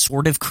actually is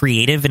sort of creative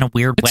in a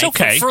weird It's way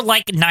okay. for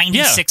like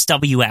 96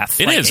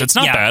 WF. It like, is. It's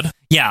not bad.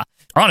 Yeah.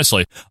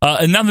 Honestly.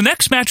 And now the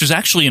next match is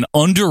actually an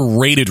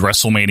underrated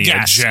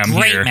WrestleMania gem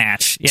great here.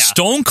 match. Yeah.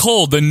 Stone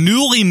Cold, the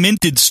newly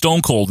minted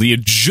Stone Cold. He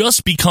had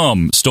just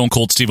become Stone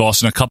Cold Steve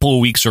Austin a couple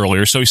of weeks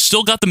earlier, so he's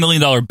still got the $1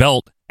 million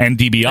belt and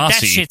DiBiase. But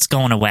that shit's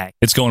going away.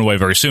 It's going away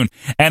very soon.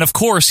 And of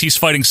course, he's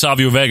fighting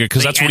Savio Vega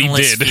because that's what he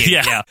did.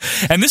 Feud, yeah.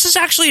 And this is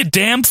actually a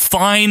damn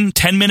fine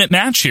 10-minute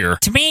match here.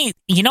 To me,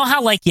 you know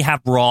how like you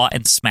have Raw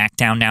and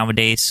SmackDown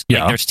nowadays? Like,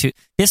 Yeah. there's two.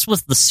 This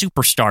was the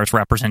Superstars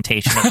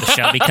representation of the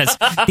show because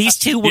these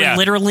two were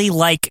literally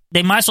like,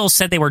 they might as well have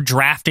said they were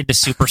drafted to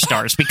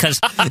Superstars because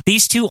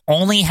these two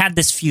only had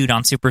this feud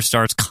on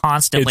Superstars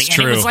constantly. It's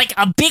and true. it was like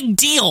a big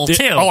deal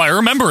too. Oh, I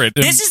remember it.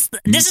 This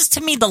is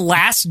to me the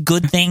last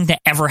good thing to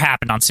ever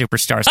happen on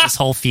Superstars, this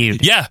whole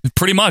feud. Yeah,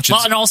 pretty much.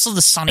 Well, and also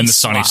the Sunny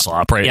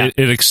Slop, right? Yeah.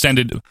 It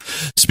extended.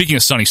 Speaking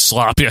of Sunny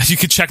Slop, yeah, you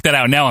can check that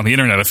out now on the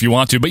internet if you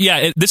want to. But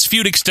yeah, this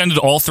feud extended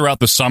all throughout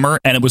the summer,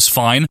 and it was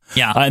fine.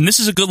 Yeah, and this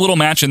is a good little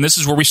match, and this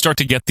is where we start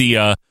to get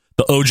the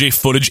OJ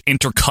footage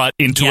intercut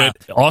into it.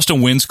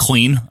 Austin wins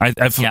clean,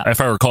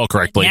 if I recall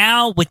correctly.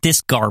 Now with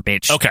this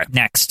garbage. Okay,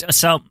 next.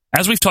 So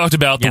as we've talked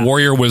about, the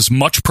Warrior was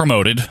much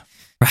promoted.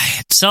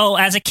 Right. So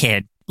as a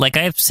kid, like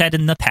I've said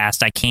in the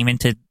past, I came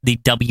into the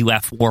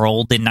WF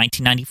world in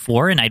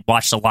 1994, and I'd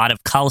watched a lot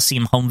of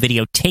Coliseum home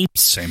video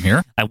tapes. Same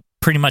here. I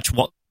pretty much,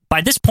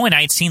 by this point,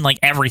 I had seen like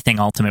everything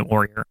Ultimate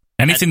Warrior.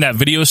 Anything that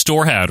video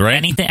store had, right?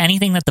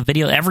 Anything that the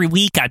video, every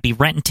week I'd be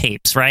renting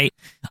tapes, right?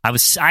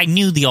 I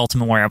knew the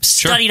Ultimate Warrior. I was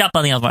studied up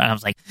on the Ultimate Warrior. I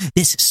was like,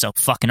 this is so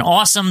fucking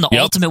awesome. The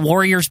Ultimate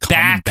Warrior's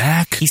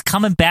back. He's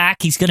coming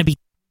back. He's going to be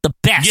the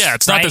best. Yeah,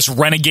 it's not this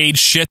renegade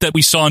shit that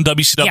we saw in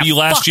WCW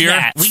last year.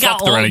 That. We got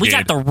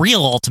the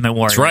real Ultimate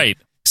Warrior. That's right.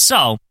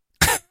 So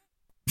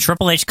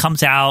Triple H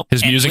comes out.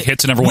 His music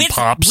hits and everyone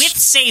pops. With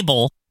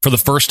Sable. For the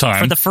first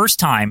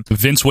time.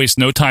 Vince wastes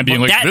no time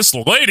being this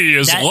lady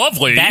is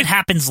lovely. That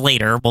happens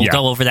later. We'll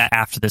go over that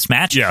after this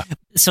match. Yeah.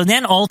 So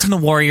then Ultimate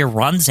Warrior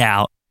runs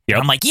out. Yep.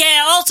 I'm like,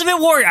 yeah, Ultimate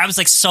Warrior. I was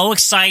like so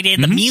excited.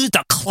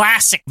 The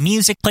classic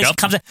music plays. He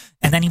comes in,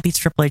 and then he beats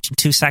Triple H in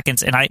 2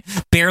 seconds, and I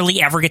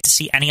barely ever get to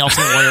see any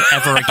Ultimate Warrior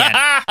ever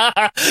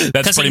again.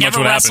 That's pretty much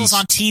what happens. He never wrestles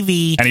on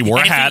TV. And he wore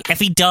a hat. If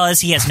he does,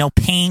 he has no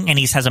paint, and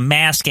he has a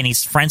mask, and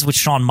he's friends with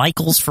Shawn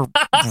Michaels for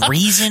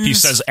reasons. He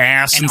says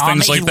ass and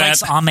things like that. He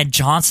likes Ahmed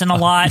Johnson a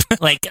lot.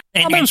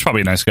 Ahmed's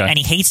probably a nice guy. And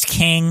he hates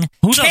King.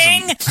 Who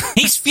King? doesn't?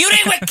 He's feuding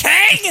with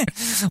King?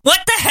 What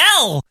the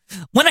hell?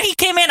 When he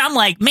came in, I'm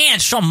like, man,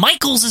 Shawn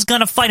Michaels is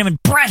going to fight him,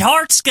 and Bret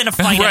Hart's going to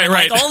fight him, and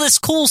like all this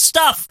cool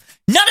stuff.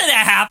 None of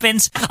that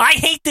happens. I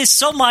hate this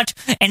so much,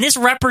 and this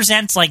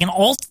represents like an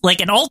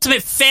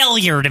ultimate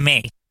failure to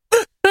me.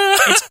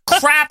 It's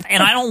crap,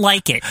 and I don't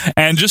like it.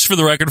 And just for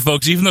the record,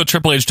 folks, even though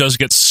Triple H does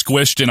get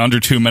squished in under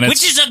 2 minutes,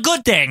 which is a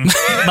good thing,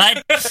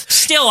 but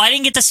still, I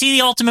didn't get to see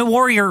the Ultimate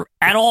Warrior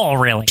at all,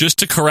 really. Just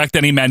to correct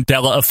any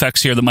Mandela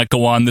effects here that might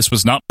go on, this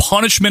was not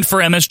punishment for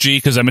MSG,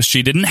 because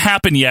MSG didn't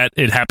happen yet.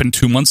 It happened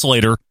 2 months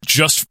later.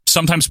 Just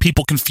sometimes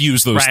people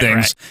confuse those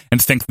things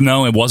and think,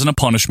 no, it wasn't a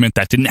punishment.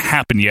 That didn't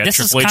happen yet. This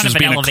Triple H is was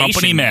being a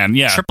company man.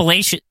 Yeah. Triple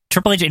H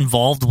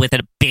involved with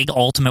a big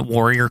Ultimate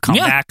Warrior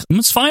comeback. Yeah,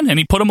 it's fine, and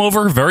he put him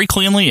over very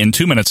cleanly in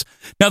 2 minutes.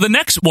 Now,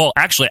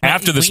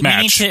 after this match...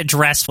 We need to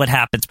address what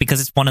happens,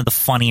 because it's one of the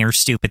funnier,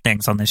 stupid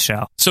things on this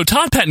show. So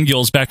Todd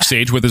Pettengill's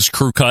backstage with his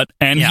crew cut,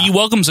 and he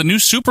welcomes a new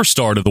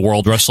superstar to the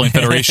World Wrestling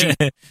Federation,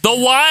 the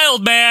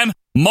Wild Man,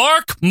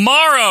 Mark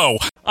Morrow.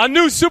 A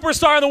new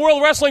superstar in the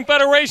World Wrestling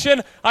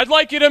Federation. I'd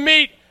like you to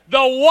meet the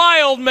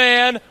Wild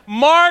Man,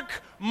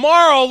 Mark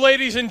Morrow,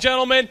 ladies and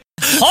gentlemen.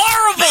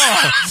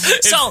 Horrible!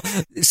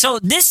 So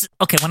this,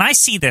 okay, when I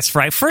see this,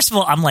 right, first of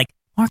all, I'm like,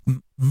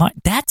 Mark,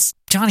 that's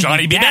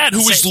Johnny B. Bad, who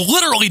was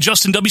literally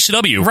just in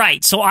WCW.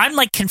 Right, so I'm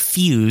like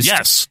confused.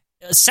 Yes.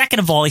 Second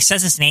of all, he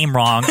says his name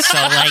wrong, so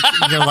like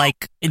you're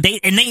like they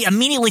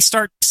immediately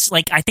start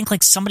like I think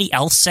like somebody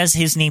else says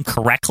his name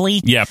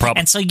correctly. Yeah,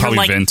 and so you're probably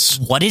like, Vince.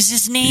 What is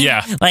his name?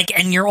 Yeah, like,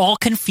 and you're all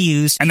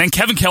confused. And then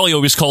Kevin Kelly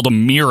always called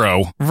him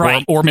Miro,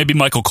 right? Or maybe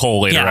Michael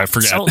Cole later. I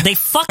forget. So they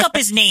fuck up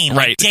his name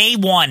like day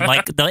one,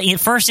 like the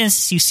first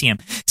instance you see him.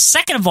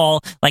 Second of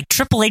all, like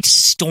Triple H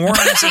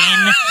storms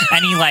in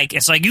and he like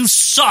it's like you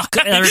suck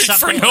or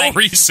something for no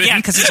reason. Yeah,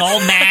 because he's all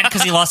mad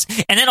because he lost,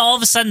 and then all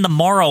of a sudden the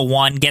Morrow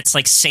one gets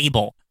like Sable.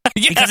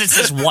 Because it's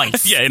his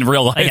wife. Yeah, in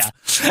real life.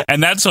 Yeah.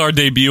 And that's our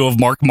debut of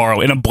Mark Morrow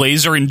in a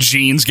blazer and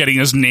jeans getting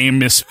his name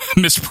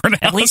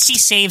mispronounced. At least he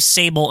saves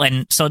Sable,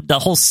 and so the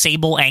whole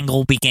Sable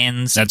angle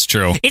begins. That's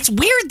true. It's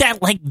weird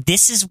that like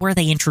this is where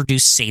they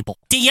introduced Sable.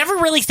 Do you ever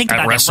really think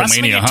about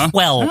WrestleMania,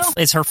 12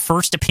 is her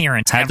first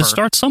appearance Had to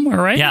start somewhere,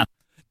 right? Yeah.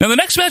 Now, the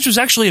next match was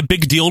actually a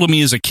big deal to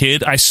me as a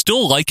kid. I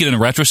still like it in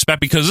retrospect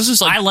because this is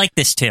like... I like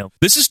this, too.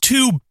 This is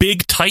two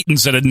big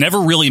titans that had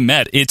never really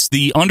met. It's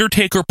the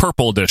Undertaker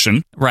Purple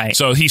Edition. Right.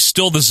 So he's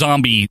still the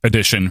zombie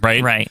edition,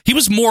 right? Right. He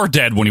was more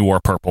dead when he wore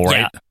purple,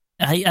 right?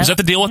 Yeah. Is that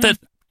the deal with it?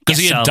 Because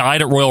he had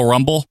died at Royal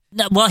Rumble?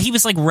 No, well, he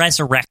was like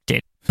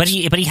resurrected. But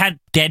he had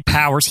dead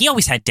powers. He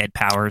always had dead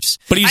powers.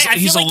 But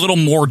he's a little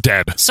more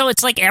dead. So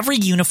it's like every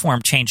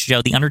uniform change,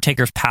 Joe. The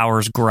Undertaker's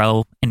powers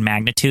grow in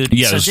magnitude.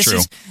 Yeah, so that's true.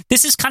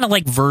 This is kind of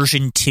like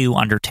version 2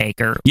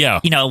 Undertaker. Yeah.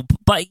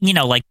 But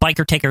like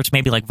Biker Taker, it's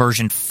maybe like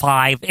version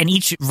 5, and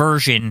each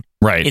version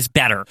is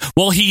better.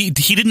 Well, he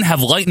didn't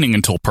have lightning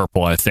until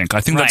purple, I think.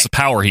 I think that's the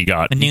power he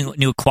got. A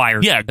new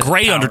acquired. Yeah,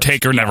 Gray powers.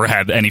 Undertaker never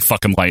had any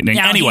fucking lightning.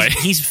 Now, anyway.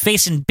 He's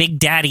facing Big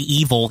Daddy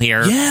Evil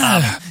here.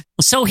 Yeah.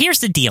 So here's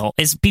the deal: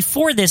 is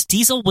before this,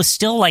 Diesel was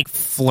still like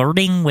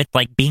flirting with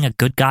like being a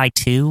good guy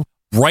too.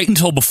 Right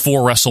until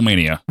before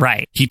WrestleMania.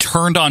 Right. He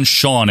turned on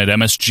Shawn at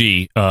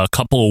MSG a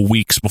couple of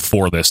weeks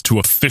before this to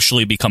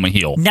officially become a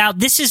heel. Now,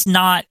 this is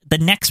not the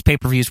next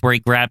pay-per-views where he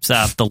grabs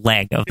the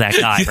leg of that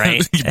guy,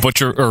 right?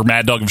 Butcher or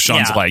Mad Dog of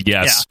Shawn's leg,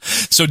 yes.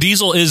 Yeah. So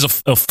Diesel is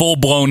a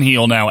full-blown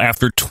heel now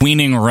after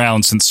tweening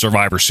around since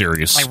Survivor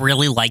Series. I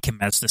really like him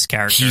as this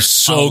character. He's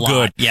so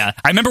good. Yeah.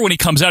 I remember when he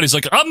comes out, he's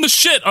like, I'm the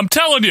shit, I'm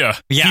telling you.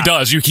 Yeah. He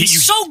does.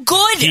 He's so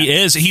good. He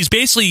is. He's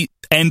basically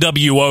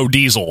NWO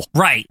Diesel.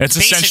 Right. That's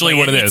essentially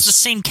what it is. It's the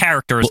same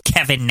character as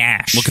Kevin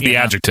Nash. Look at the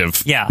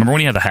adjective. Yeah. Remember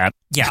when he had the hat?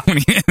 Yeah. When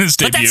he had his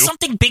debut? But that's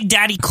something Big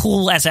Daddy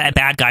Cool as a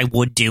bad guy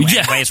would do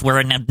anyways, wear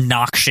an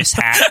obnoxious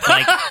hat.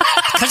 Like,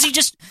 because he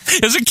just...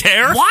 doesn't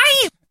care?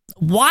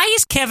 Why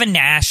is Kevin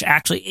Nash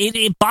actually...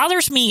 It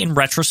bothers me in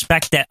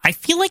retrospect that I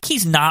feel like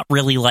he's not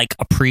really, like,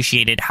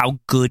 appreciated how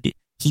good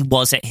he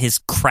was at his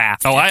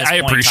craft. Oh, I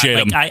appreciate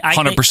him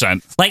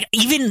 100%. Like,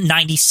 even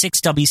 96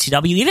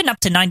 WCW, even up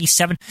to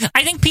 97,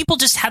 I think people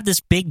just have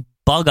this big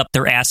bug up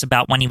their ass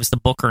about when he was the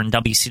booker in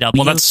WCW.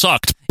 Well, that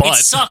sucked. But,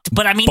 it sucked,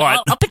 but I mean,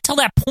 up until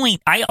that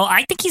point,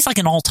 I think he's like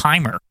an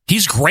all-timer.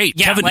 He's great.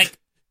 Yeah,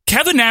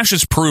 Kevin Nash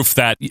is proof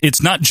that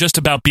it's not just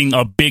about being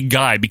a big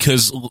guy,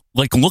 because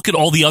like look at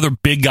all the other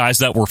big guys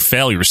that were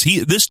failures.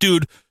 This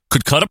dude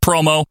could cut a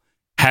promo,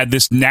 had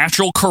this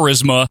natural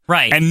charisma,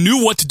 right, and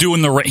knew what to do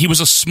in the ring. He was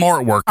a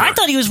smart worker. I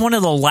thought he was one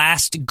of the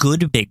last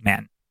good big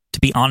men to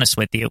be honest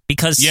with you,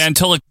 because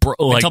until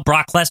until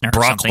Brock Lesnar.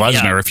 Brock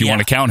Lesnar, if you want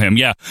to count him.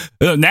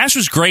 Nash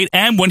was great,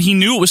 and when he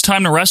knew it was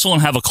time to wrestle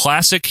and have a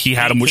classic, he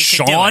had him with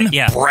Shawn,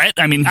 Brett.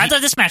 I mean, I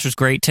thought this match was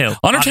great too.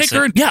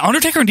 Undertaker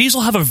and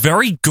Diesel have a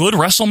very good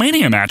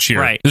WrestleMania match here.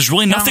 Right. There's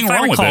really nothing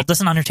wrong with it.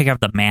 Doesn't Undertaker have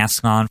the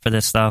mask on for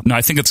this stuff? No,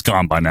 I think it's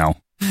gone by now.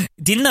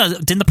 Didn't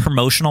the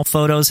promotional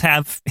photos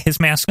have his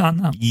mask on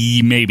though?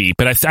 Maybe,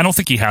 but I don't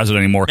think he has it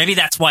anymore. Maybe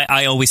that's why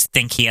I always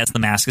think he has the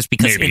mask, is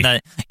because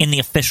in the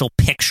official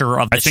picture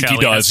of the show, he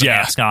does. He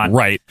has the mask on.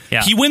 Right.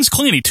 Yeah. He wins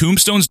clean. He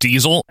tombstones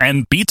Diesel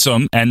and beats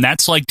him, and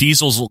that's like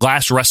Diesel's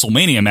last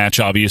WrestleMania match.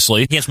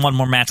 Obviously, he has one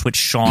more match with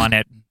Shawn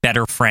at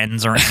Better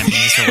Friends or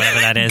Enemies or whatever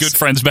that is. Good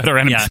Friends, Better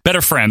Enemies,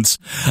 Better Friends,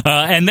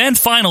 and then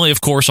finally,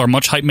 of course, our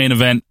much hype main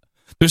event.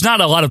 There's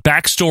not a lot of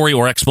backstory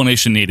or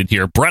explanation needed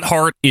here. Bret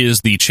Hart is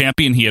the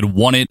champion. He had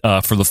won it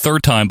for the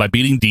third time by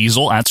beating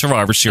Diesel at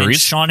Survivor Series.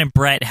 And Shawn and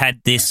Bret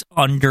had this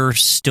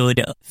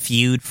understood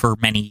feud for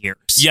many years.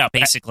 Yeah,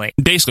 basically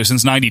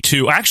since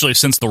 '92. Actually,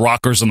 since the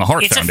Rockers and the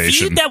Hart Foundation. It's a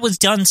feud that was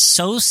done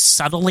so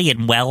subtly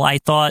and well, I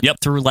thought,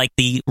 through like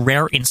the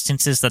rare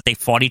instances that they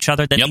fought each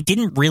other, that they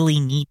didn't really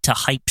need to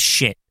hype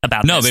shit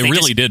about No, this. they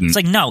really didn't. It's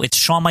like, no, it's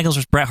Shawn Michaels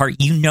versus Bret Hart.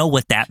 You know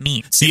what that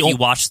means if you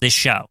watch this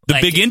show. The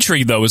big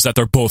intrigue, though, is that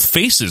they're both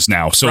faces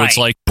now. So it's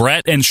like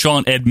Bret and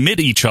Shawn admit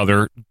each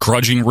other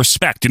grudging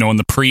respect, in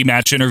the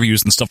pre-match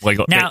interviews and stuff like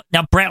that.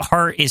 Now Bret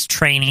Hart is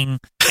training,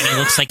 and he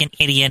looks like an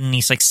idiot, and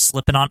he's like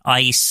slipping on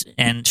ice,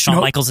 and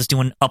Shawn Michaels is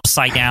doing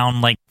upside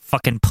down, like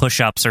fucking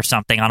push-ups or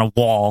something on a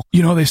wall.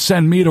 They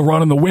send me to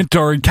run in the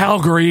winter in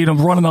Calgary, and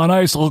I'm running on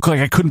ice. It looked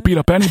like I couldn't beat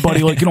up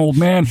anybody like an old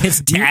man.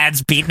 His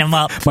dad's beating him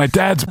up. My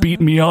dad's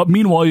beating me up.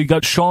 Meanwhile, you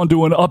got Shawn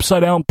doing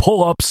upside-down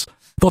pull-ups.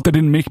 Thought they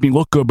didn't make me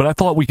look good, but I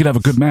thought we could have a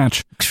good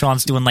match.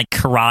 Shawn's doing like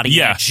karate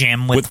in a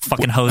gym with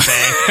fucking Jose.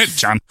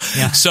 John.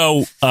 Yeah.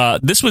 So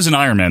this was an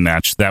Iron Man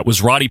match that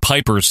was Roddy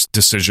Piper's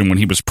decision when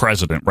he was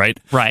president, right?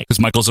 Right. Because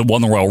Michaels had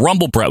won the Royal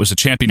Rumble, Bret was a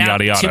champion, now,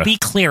 yada yada. To be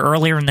clear,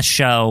 earlier in the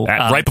show,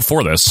 right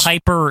before this,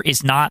 Piper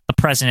is not the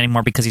president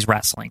anymore because he's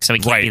wrestling, so he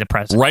can't be the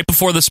president. Right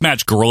before this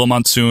match, Gorilla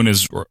Monsoon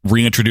is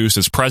reintroduced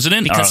as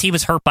president because he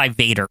was hurt by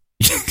Vader.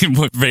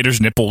 Vader's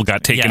nipple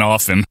got taken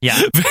off, and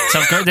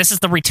so this is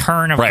the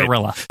return of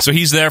Gorilla. So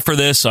he's there for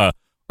this.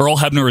 Earl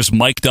Hebner is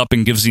mic'd up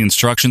and gives the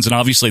instructions, and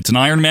obviously it's an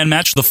Iron Man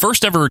match, the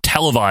first ever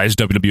televised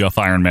WWF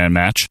Iron Man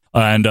match,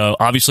 and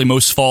obviously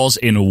most falls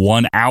in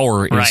 1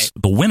 hour is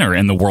the winner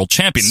and the world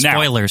champion.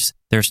 Spoilers: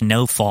 there's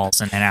no falls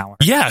in an hour.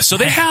 Yeah, so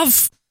they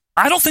have.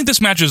 I don't think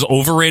this match is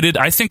overrated.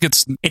 I think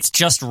it's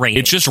just rated.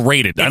 It's just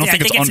rated. I don't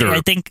think it's under.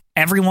 I think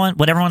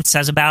what everyone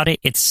says about it,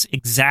 it's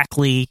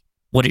exactly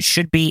what it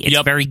should be.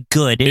 It's very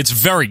good. It's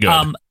very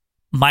good.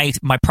 My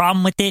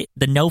problem with it,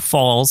 the no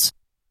falls,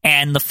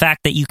 and the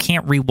fact that you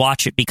can't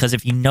rewatch it because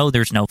if you know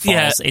there's no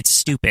falls, it's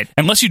stupid.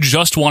 Unless you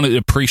just want to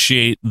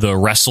appreciate the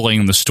wrestling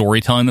and the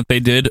storytelling that they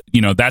did,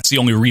 that's the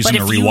only reason to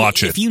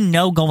rewatch it. If you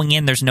know going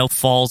in there's no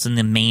falls in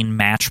the main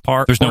match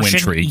part, there's no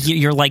intrigue.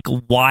 You're like,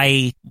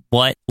 why?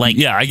 What? Like,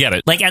 yeah, I get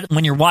it. Like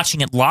when you're watching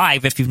it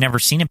live, if you've never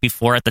seen it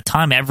before, at the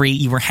time,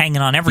 you were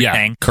hanging on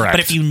everything. Yeah, correct. But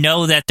if you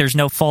know that there's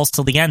no falls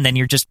till the end, then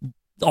you're just.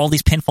 All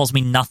these pinfalls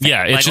mean nothing.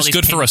 Yeah, it's just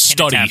good for a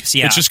study.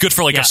 It's just good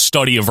for a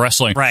study of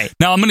wrestling. Right.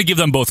 Now, I'm going to give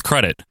them both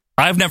credit.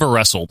 I've never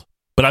wrestled,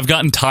 but I've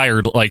gotten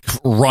tired, like,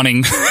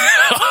 running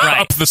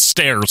up the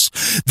stairs.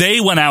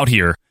 They went out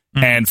here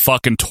and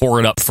fucking tore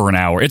it up for an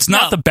hour. It's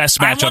not the best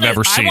match I've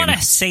ever seen. I want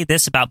to say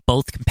this about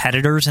both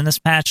competitors in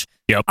this match.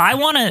 Yep. I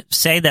want to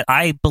say that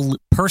I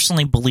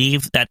personally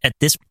believe that at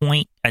this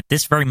point, at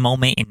this very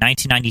moment in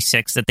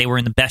 1996, that they were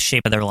in the best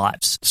shape of their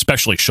lives.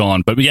 Especially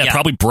Shawn. But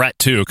probably Bret,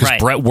 too, because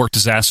Bret worked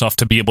his ass off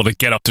to be able to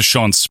get up to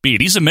Shawn's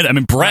speed.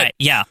 Bret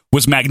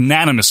was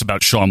magnanimous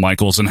about Shawn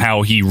Michaels and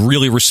how he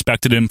really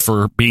respected him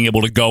for being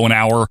able to go an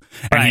hour.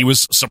 And he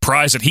was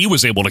surprised that he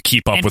was able to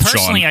keep up with Shawn.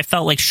 Personally, I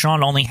felt like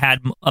Shawn only had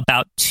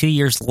about 2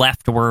 years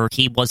left where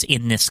he was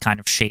in this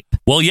kind of shape.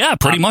 Well, yeah,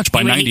 pretty much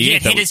by 98. He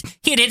had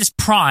hit his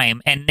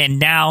prime, and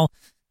now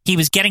he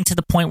was getting to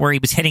the point where he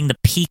was hitting the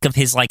peak of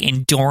his like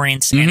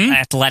endurance and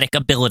athletic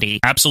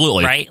ability.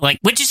 Absolutely. Right? Like,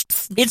 which is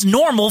it's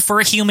normal for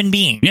a human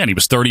being. Yeah, and he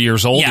was 30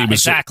 years old. Yeah,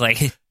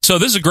 exactly. So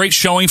this is a great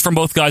showing from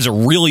both guys. It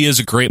really is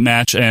a great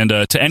match. And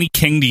to any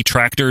King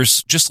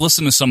detractors, just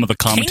listen to some of the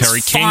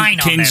commentary.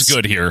 King's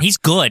good here. He's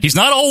good. He's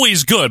not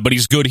always good, but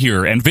he's good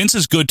here. And Vince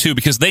is good too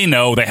because they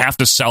know they have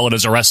to sell it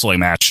as a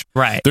wrestling match.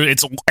 Right.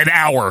 It's an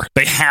hour.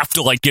 They have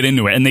to get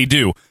into it, and they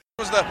do. It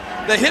was the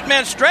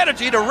Hitman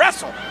strategy to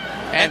wrestle.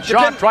 And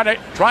Shawn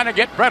trying to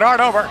get Bret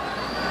Hart over.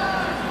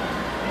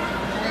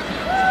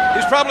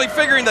 He's probably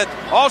figuring that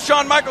all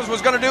Shawn Michaels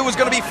was going to do was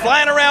going to be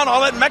flying around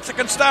all that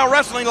Mexican-style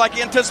wrestling like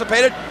he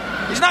anticipated.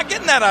 He's not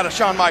getting that out of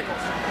Shawn Michaels.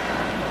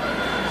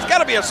 It's got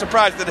to be a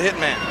surprise to the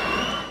Hitman.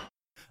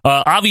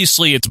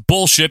 Obviously, it's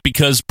bullshit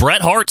because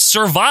Bret Hart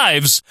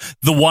survives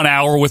the 1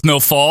 hour with no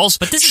falls.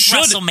 But this is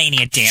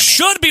WrestleMania, damn it.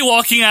 Should be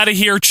walking out of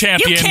here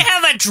champion. You can't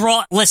have a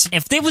draw. Listen,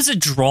 if there was a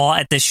draw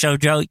at this show,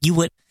 Joe, you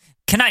would...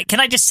 Can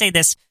I just say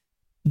this?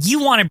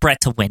 You wanted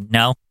Bret to win,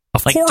 no?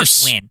 Of course.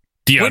 Just win.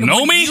 Do you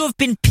know me? You have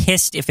been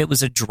pissed if it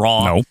was a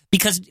draw. No.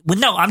 Because,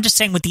 I'm just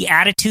saying with the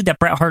attitude that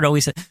Bret Hart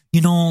always said,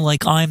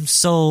 like, I'm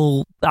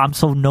so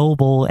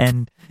noble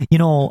and,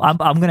 I'm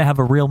going to have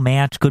a real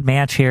good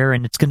match here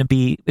and it's going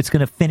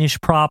to finish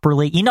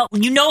properly. You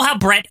know how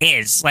Bret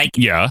is. Like,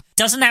 yeah.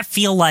 Doesn't that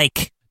feel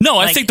like... No,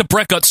 I think the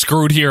Bret got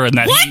screwed here in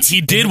that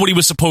he did what he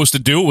was supposed to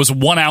do. It was a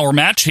 1 hour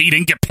match. He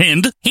didn't get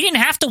pinned. He didn't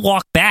have to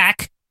walk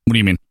back. What do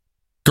you mean?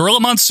 Gorilla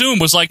Monsoon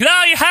was like,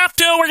 no, you have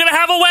to. We're going to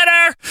have a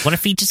winner. What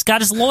if he just got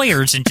his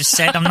lawyers and just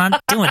said, I'm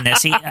not doing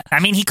this? He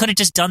could have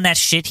just done that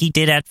shit he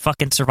did at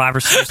fucking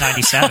Survivor Series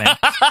 97.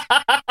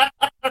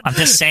 I'm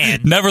just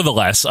saying.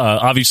 Nevertheless,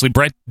 obviously,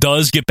 Bret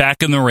does get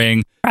back in the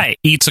ring. Right.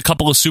 Eats a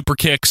couple of super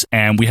kicks,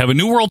 and we have a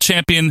new world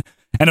champion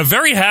and a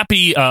very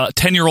happy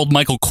 10-year-old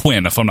Michael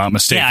Quinn, if I'm not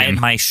mistaken. Yeah, I had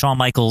my Shawn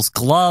Michaels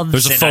gloves.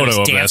 There's a photo I was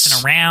of dancing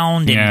this.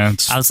 around.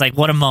 And I was like,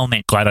 what a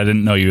moment. Glad I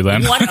didn't know you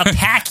then. What a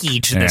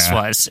package this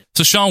was.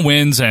 So Shawn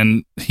wins,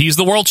 and he's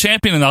the world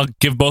champion, and I'll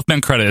give both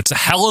men credit. It's a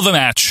hell of a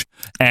match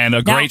and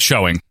a great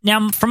showing.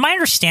 Now, from my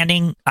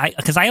understanding,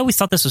 because I always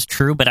thought this was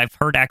true, but I've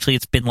heard actually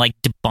it's been like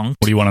debunked.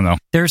 What do you want to know?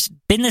 There's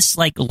been this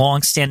like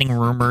long-standing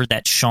rumor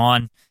that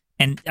Shawn...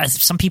 And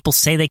some people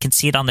say they can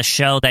see it on the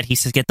show that he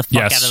says, get the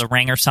fuck out of the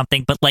ring or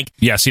something. But like,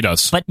 yes, he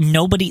does. But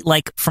nobody,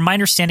 like, from my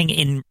understanding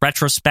in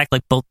retrospect,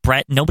 like both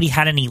Bret, nobody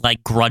had any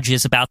like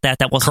grudges about that.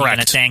 That wasn't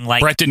even a thing.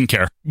 Like, Bret didn't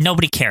care.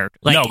 Nobody cared.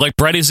 Like, no, like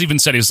Bret has even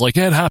said, he's like,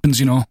 yeah, it happens,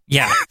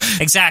 Yeah,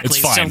 exactly. It's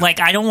fine. So like,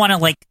 I don't want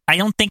to I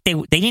don't think they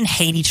didn't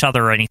hate each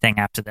other or anything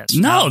after this.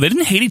 No, they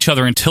didn't hate each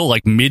other until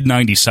like mid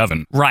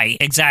 '97. Right,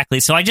 exactly.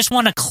 So I just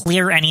want to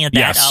clear any of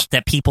that up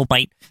that people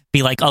might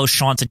be like, oh,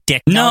 Sean's a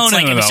dick. No,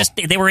 it was just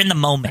they were in the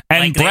moment.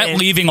 And like, Bret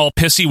leaving all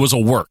pissy was a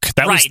work.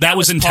 That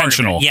was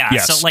intentional. Yeah.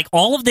 Yes. So like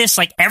all of this,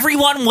 like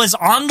everyone was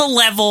on the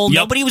level. Yep.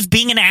 Nobody was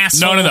being an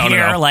asshole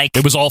here. No. Like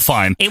it was all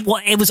fine. It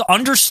was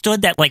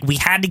understood that like we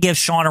had to give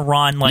Shawn a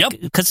run. Like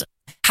because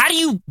how do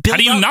you build? How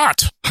do you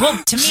not? Well,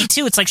 to me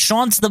too, it's like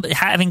Shawn's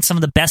having some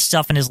of the best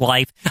stuff in his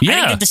life. Yeah. I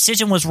think the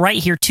decision was right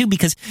here too,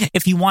 because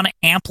if you want to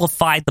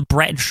amplify the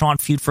Bret and Shawn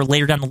feud for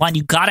later down the line,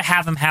 you got to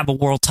have him have a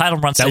world title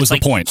run. So that was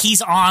the point.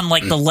 He's on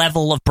like the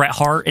level of Bret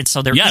Hart, and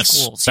so they're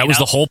equals. That was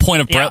the whole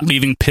point of Bret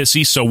leaving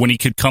pissy. So when he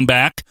could come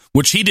back,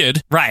 which he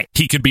did, right,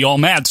 he could be all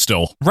mad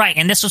still. Right,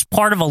 and this was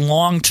part of a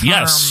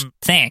long-term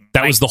thing.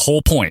 That was the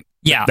whole point.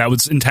 Yeah, that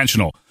was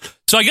intentional.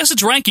 So I guess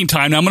it's ranking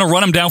time. Now I'm going to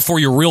run them down for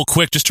you real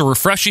quick just to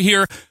refresh you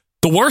here.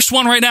 The worst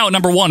one right now at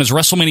number 1 is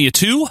WrestleMania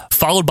 2,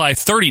 followed by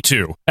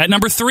 32. At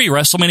number 3,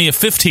 WrestleMania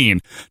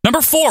 15.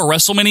 Number 4,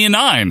 WrestleMania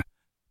 9.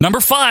 Number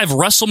 5,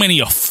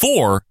 WrestleMania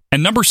 4.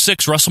 And number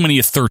 6,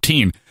 WrestleMania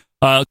 13.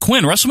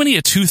 Quinn,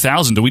 WrestleMania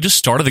 2000, do we just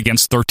start it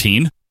against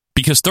 13?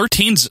 Because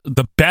 13's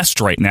the best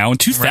right now, and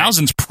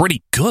 2000's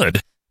pretty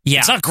good. Yeah.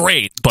 It's not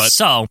great, but...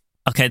 So,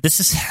 okay,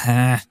 this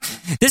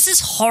is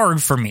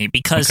hard for me,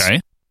 because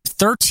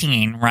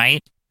 13,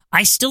 right?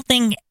 I still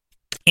think...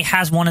 it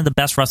has one of the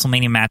best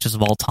WrestleMania matches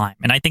of all time,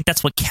 and I think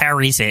that's what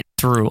carries it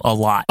through a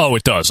lot. Oh,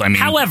 it does. I mean,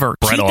 however,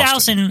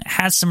 2000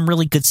 has some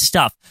really good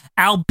stuff.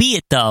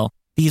 Albeit, though,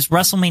 these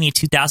WrestleMania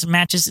 2000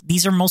 matches,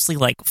 these are mostly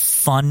like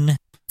fun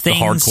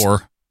things. The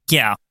hardcore.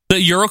 Yeah. The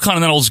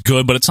Eurocontinental is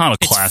good, but it's not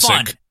a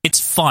classic. It's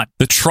fun.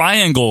 The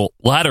Triangle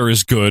Ladder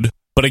is good,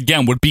 but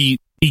again, would be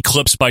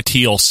eclipsed by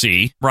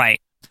TLC. Right.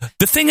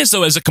 The thing is,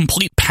 though, as a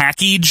complete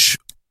package...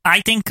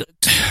 I think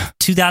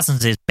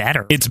 2000s is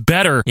better. It's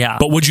better,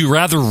 but would you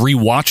rather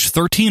rewatch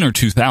 13 or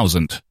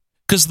 2000?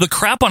 Because the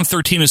crap on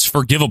 13 is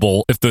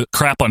forgivable if the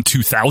crap on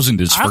 2000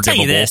 is forgivable. I'll tell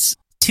you this.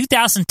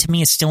 2000 to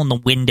me is still in the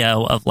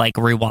window of like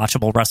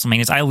rewatchable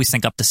WrestleManias. I always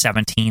think up to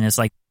 17 is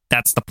like,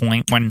 that's the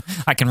point when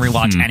I can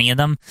rewatch any of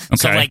them. Okay.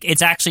 So like,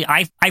 it's actually,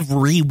 I've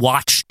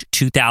rewatched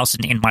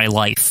 2000 in my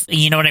life.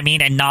 You know what I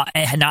mean? And not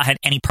had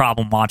any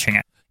problem watching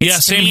it. Yeah,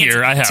 same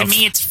here. I have. To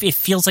me, it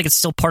feels like it's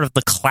still part of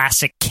the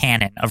classic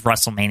canon of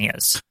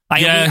WrestleManias.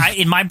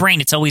 In my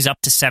brain, it's always up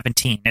to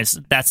 17.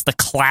 That's the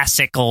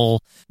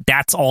classical.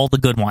 That's all the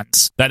good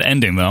ones. That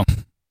ending, though.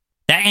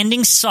 That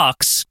ending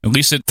sucks. At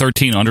least at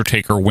 13,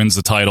 Undertaker wins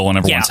the title and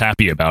everyone's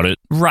happy about it.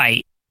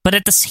 Right. But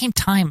at the same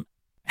time,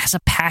 as a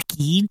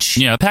package...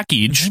 Yeah, a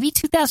package. Maybe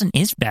 2000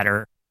 is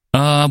better.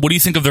 What do you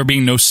think of there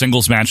being no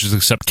singles matches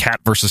except Cat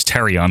versus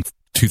Terry on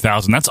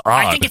 2000? That's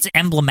odd. I think it's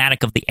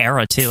emblematic of the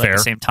era, too, at the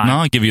same time. No,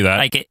 I'll give you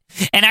that.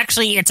 And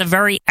actually, it's a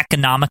very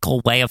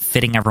economical way of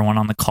fitting everyone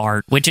on the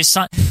card, which is...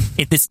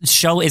 this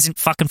show isn't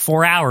fucking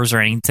 4 hours or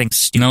anything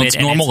stupid. No, it's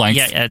normal length.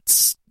 Yeah,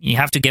 you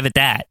have to give it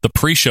that. The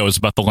pre-show is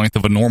about the length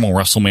of a normal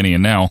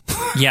WrestleMania now.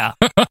 Yeah,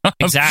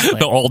 exactly.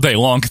 The all-day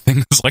long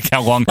thing is like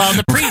how long... Well,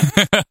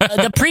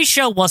 the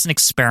pre-show was an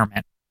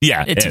experiment.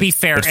 Yeah, to be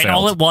fair. And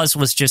all it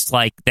was just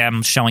like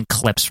them showing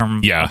clips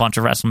from a bunch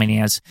of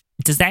WrestleManias.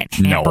 Does that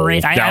hamper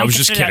it? I was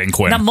just kidding,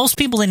 Quinn. No, most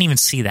people didn't even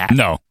see that.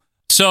 No.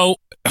 So,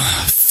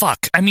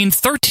 fuck. I mean,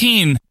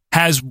 13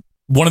 has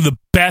one of the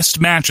best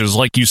matches,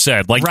 like you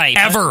said,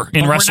 ever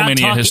in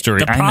WrestleMania history.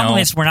 The problem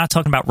is we're not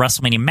talking about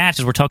WrestleMania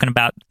matches. We're talking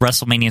about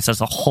WrestleManias as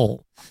a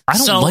whole. I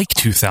don't like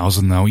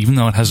 2000, though, even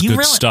though it has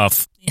good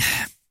stuff.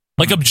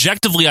 Like,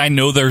 objectively, I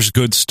know there's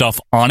good stuff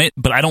on it,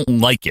 but I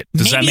don't like it.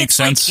 Does that make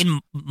sense? Like in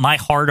my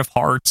heart of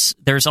hearts,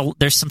 there's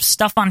some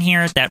stuff on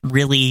here that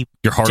really...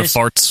 Your heart of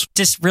farts?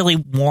 Just really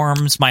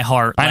warms my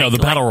heart. I know, the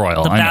Battle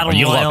Royal. I know,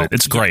 you love it.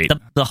 It's great.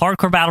 The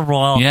Hardcore Battle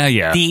Royal.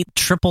 Yeah. The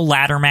triple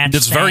ladder match.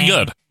 It's very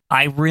good.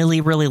 I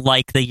really, really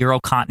like the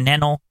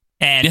Eurocontinental.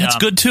 And, yeah, it's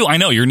good too. I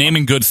know, you're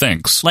naming good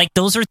things. Like,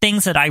 those are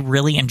things that I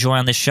really enjoy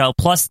on this show.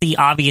 Plus,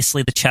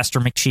 obviously, the Chester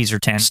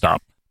McCheeserton.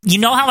 Stop. You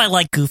know how I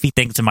like goofy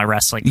things in my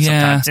wrestling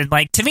sometimes. And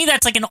like, to me,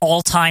 that's like an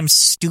all-time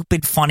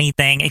stupid, funny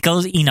thing. It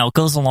goes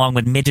along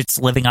with midgets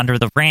living under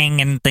the ring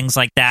and things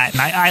like that.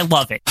 And I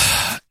love it.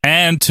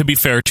 And to be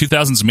fair,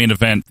 2000's main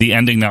event, the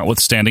ending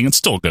notwithstanding, it's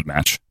still a good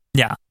match.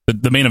 Yeah.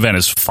 The main event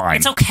is fine.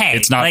 It's okay.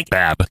 It's not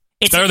bad.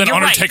 It's better than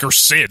Undertaker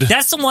Sid.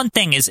 That's the one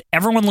thing is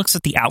everyone looks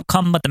at the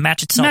outcome, but the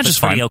match itself is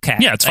pretty okay.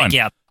 Yeah, it's fine.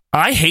 Yeah.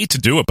 I hate to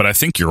do it, but I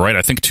think you're right.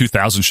 I think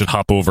 2000 should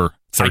hop over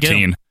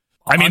 13.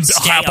 I mean,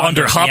 hop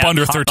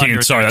under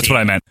 13. Sorry, that's what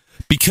I meant.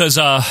 Because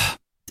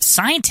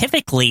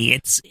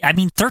scientifically,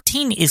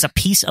 13 is a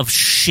piece of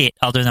shit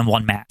other than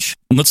one match.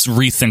 Let's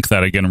rethink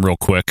that again real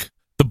quick.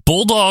 The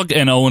Bulldog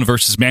and Owen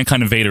versus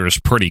Mankind and Vader is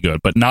pretty good,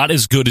 but not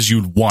as good as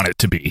you'd want it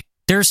to be.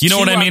 You know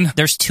what I mean?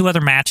 There's 2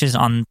 other matches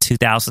on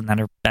 2000 that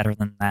are better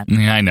than that.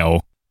 Yeah, I know.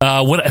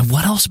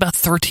 What else about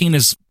 13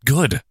 is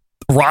good?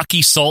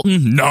 Rocky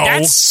Sultan? No.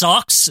 That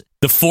sucks.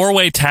 The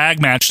 4-way tag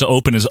match to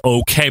open is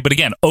okay, but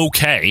again,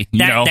 okay.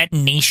 That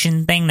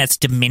nation thing that's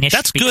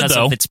diminished because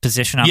of its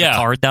position on the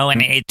card, though,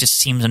 and it just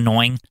seems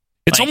annoying.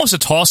 It's almost a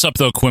toss-up,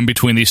 though, Quinn,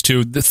 between these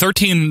two. The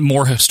 13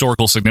 more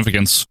historical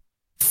significance.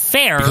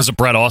 Fair. Because of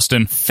Bret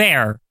Austin.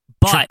 Fair,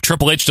 but...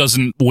 Triple H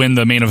doesn't win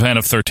the main event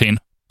of 13.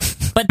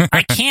 But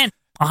I can't...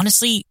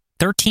 Honestly,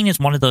 13 is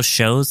one of those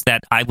shows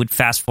that I would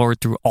fast-forward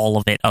through all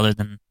of it other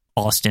than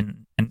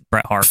Austin and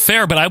Bret Hart.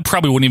 Fair, but I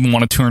probably wouldn't even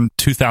want to turn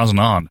 2000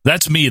 on.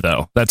 That's me,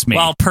 though. That's me.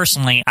 Well,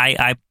 personally,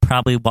 I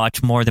probably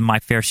watch more than my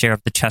fair share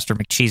of the Chester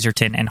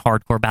McCheeserton and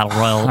Hardcore Battle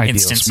Royal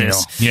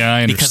instances. Yeah,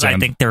 I understand. Because I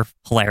think they're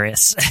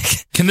hilarious.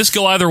 Can this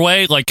go either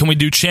way? Like, can we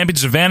do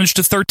Champion's Advantage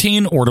to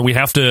 13, or do we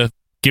have to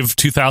give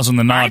 2000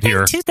 the nod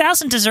here?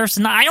 2000 deserves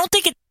the nod.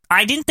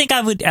 I didn't think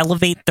I would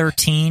elevate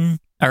 13,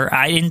 or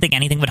I didn't think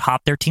anything would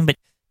hop 13, but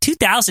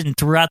 2000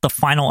 throughout the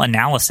final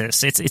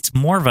analysis, it's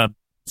more of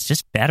it's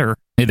just better.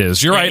 It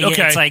is. You're right.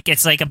 Okay.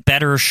 It's like a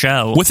better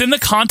show. Within the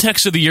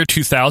context of the year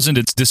 2000,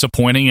 it's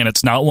disappointing and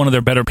it's not one of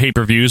their better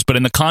pay-per-views, but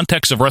in the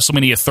context of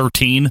WrestleMania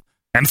 13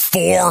 and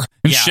 4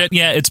 and shit,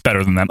 it's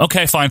better than them.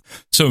 Okay, fine.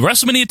 So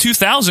WrestleMania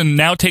 2000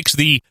 now takes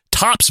the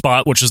top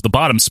spot, which is the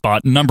bottom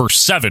spot, number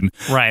 7.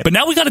 Right. But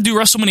now we got to do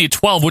WrestleMania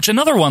 12, which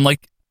another one,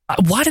 like,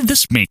 why did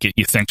this make it,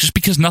 you think? Just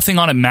because nothing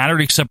on it mattered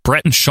except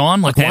Brett and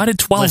Shawn? Like, why did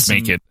 12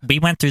 make it? We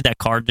went through that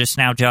card just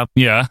now, Joe.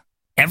 Yeah.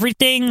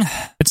 Everything...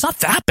 It's not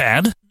that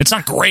bad. It's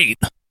not great.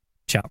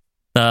 Joe,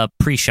 the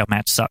pre-show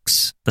match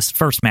sucks. The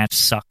first match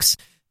sucks.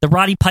 The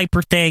Roddy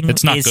Piper thing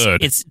It's not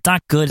good. It's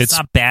not good. It's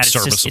not bad. It's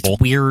serviceable.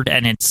 It's weird,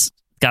 and it's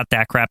got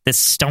that crap. This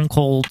Stone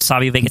Cold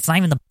Savio Vega, it's not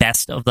even the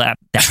best of that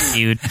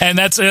feud. And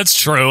that's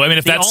true. I mean,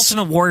 if the that's...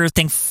 Ultimate Warrior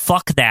thing,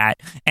 fuck that.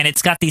 And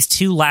it's got these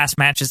 2 last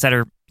matches that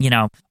are,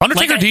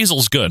 Undertaker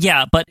Diesel's good.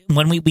 Yeah, but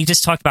when we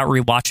just talked about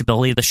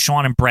rewatchability, the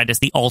Shawn and Brett is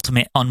the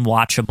ultimate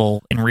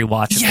unwatchable in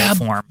rewatchable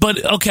form.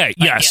 But okay,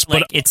 yes,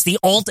 but it's the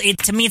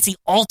to me, it's the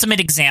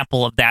ultimate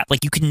example of that.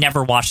 Like, you can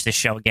never watch this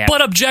show again.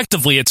 But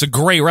objectively, it's a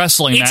great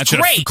wrestling match.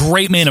 Great. And a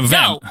great main event.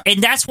 No,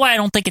 and that's why I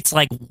don't think it's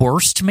like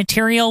worst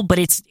material. But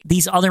it's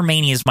these other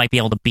manias might be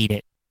able to beat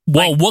it.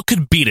 Well, what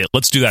could beat it?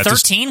 Let's do that.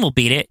 13 will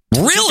beat it.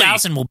 Really?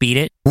 2000 will beat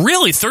it.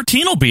 Really?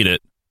 13 will beat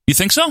it. You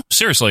think so?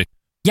 Seriously?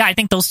 Yeah, I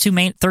think those 2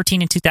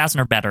 13 and 2000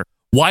 are better.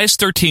 Why is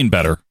 13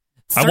 better?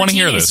 I want to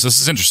hear this.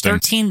 This is interesting.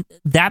 13,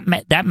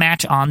 that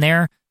match on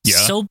there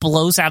so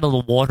blows out of the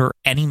water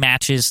any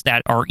matches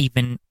that are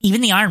even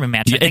the Iron Man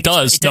match. It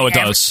does. It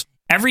does.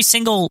 Every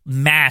single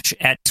match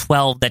at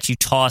 12 that you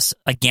toss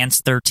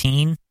against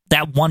 13,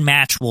 that one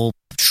match will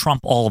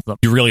trump all of them.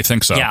 You really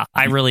think so? Yeah,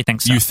 I really think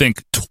so. You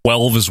think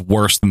 12 is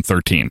worse than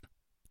 13?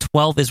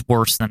 12 is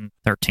worse than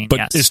 13, but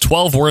yes. Is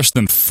 12 worse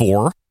than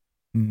 4?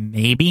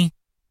 Maybe.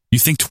 You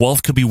think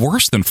 12 could be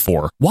worse than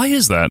 4? Why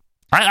is that?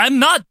 I'm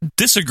not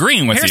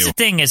disagreeing with you. Here's the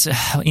thing is,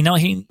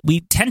 we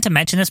tend to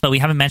mention this, but we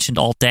haven't mentioned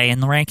all day in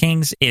the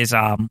rankings, is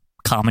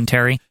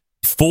commentary.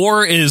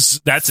 4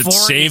 that's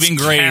its saving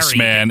grace,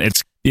 man.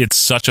 It's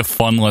such a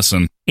fun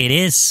listen. It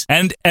is.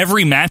 And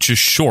every match is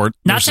short.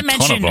 Not to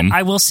mention,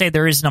 I will say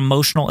there is an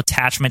emotional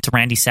attachment to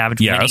Randy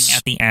Savage winning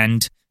at the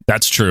end.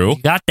 That's true.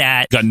 You got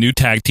that. Got new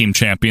tag team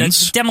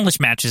champions. The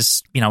Demolition match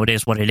is, it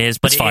is what it is.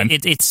 But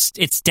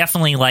it's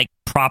definitely like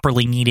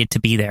properly needed to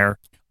be there.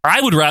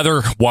 I would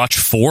rather watch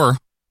 4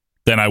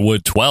 than I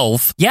would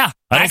 12. Yeah.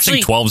 I don't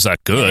think 12's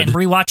that good. And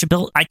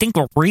rewatchability, I think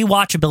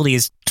rewatchability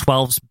is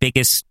 12's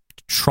biggest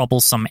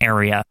troublesome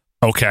area.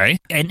 Okay.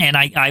 And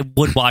I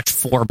would watch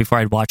 4 before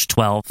I'd watch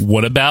 12.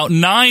 What about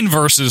 9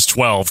 versus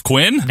 12,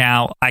 Quinn?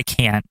 Now, I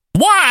can't.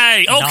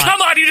 Why? Oh,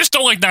 come on. You just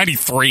don't like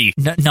 93.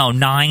 No,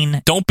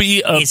 9. Don't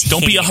be a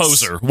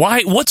hoser.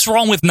 Why? What's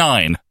wrong with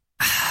 9?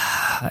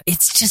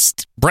 It's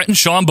just... Brett and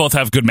Sean both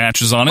have good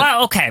matches on it.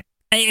 Well, okay.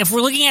 If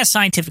we're looking at it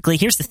scientifically,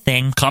 here's the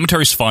thing.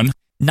 Commentary's fun.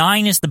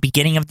 9 is the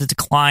beginning of the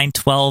decline.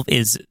 12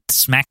 is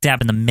smack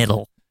dab in the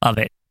middle of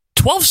it.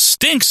 12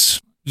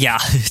 stinks. Yeah.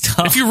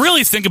 If you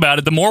really think about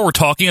it, the more we're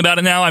talking about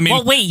it now, I mean...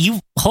 Well, wait,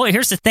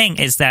 here's the thing,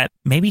 is that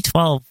maybe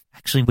 12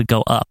 actually would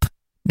go up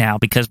now,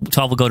 because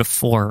 12 will go to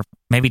 4.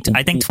 Maybe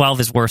I think 12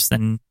 is worse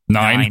than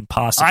 9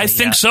 possibly. I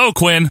think so,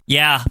 Quinn.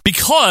 Yeah.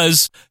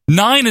 Because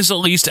 9 is at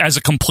least as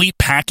a complete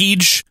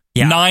package,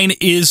 9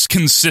 is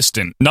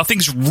consistent.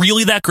 Nothing's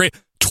really that great.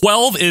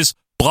 12 is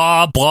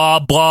blah, blah,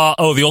 blah.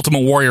 Oh, the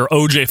Ultimate Warrior,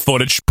 OJ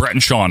footage, Brett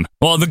and Sean.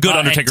 Well, the good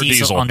Undertaker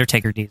Diesel.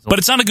 Undertaker Diesel. But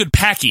it's not a good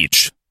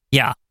package.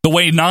 Yeah. The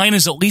way 9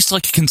 is at least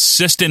like a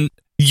consistent,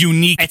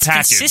 unique it's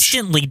package. It's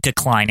consistently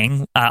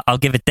declining. I'll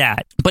give it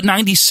that. But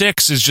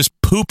 96 is just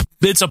poop.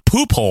 It's a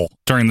poop hole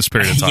during this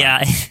period of time.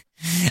 Yeah.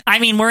 I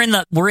mean, we're in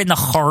the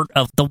heart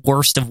of the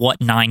worst of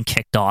what 9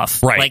 kicked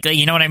off. Right. Like,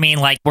 you know what I mean?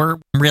 Like, we're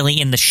really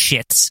in the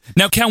shits.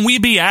 Now, can we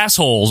be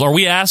assholes? Are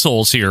we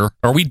assholes here?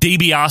 Are we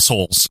DB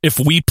assholes if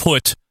we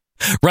put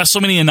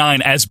WrestleMania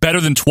 9 as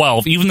better than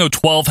 12, even though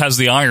 12 has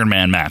the Iron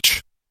Man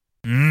match?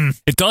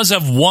 It does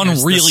have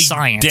one really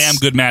damn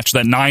good match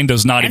that 9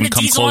 does not even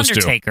come close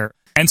Undertaker. to.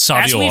 And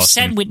Savio As we've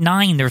Austin. said with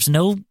 9, there's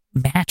no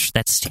match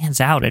that stands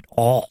out at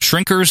all.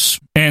 Shrinkers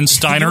and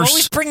Steiners. You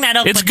always bring that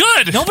up. It's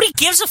good. Nobody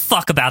gives a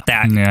fuck about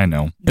that. Yeah, I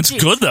know. It's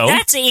good, though.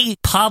 That's a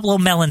Pablo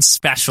Mellon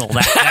special.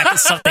 That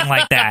is something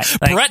like that.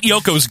 Like, Brett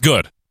Yoko's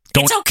good.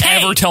 Don't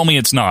ever tell me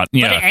it's not.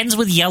 Yeah. But it ends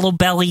with Yellow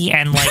Belly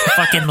and like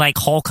fucking like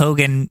Hulk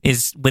Hogan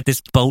is with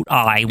this boat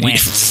eye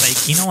wins.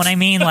 Like, you know what I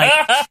mean? Like,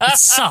 it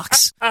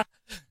sucks.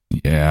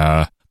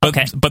 Yeah.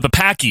 But the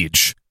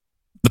package.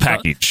 The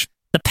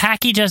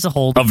package as a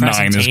whole, the of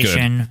 9 is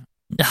good.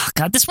 Oh,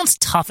 God, this one's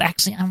tough.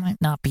 Actually, I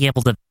might not be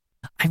able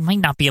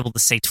to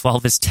say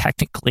 12 is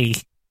technically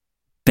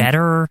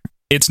better.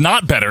 It's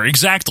not better,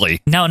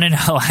 exactly. No. I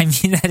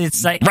mean that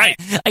it's like right.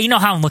 You know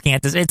how I'm looking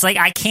at this. It's like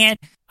I can't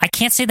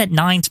say that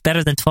 9's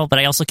better than 12, but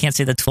I also can't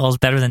say that 12 is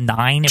better than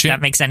 9. If that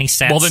makes any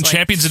sense. Well, then like,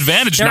 Champion's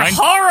Advantage. They're 9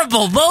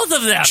 horrible, both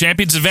of them.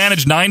 Champion's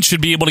Advantage 9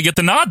 should be able to get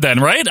the nod then,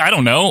 right? I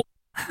don't know.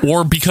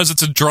 Or because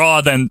it's a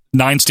draw, then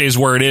 9 stays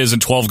where it is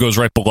and 12 goes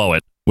right below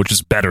it, which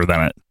is better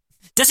than it.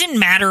 Does it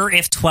matter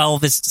if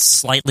 12 is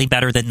slightly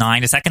better than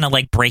 9? Is that going to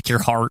like break your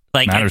heart?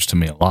 Like, matters to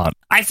me a lot.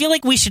 I feel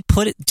like we should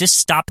just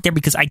stop it there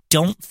because I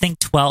don't think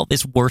 12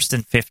 is worse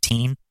than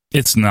 15.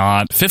 It's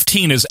not.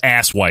 15 is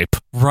ass wipe.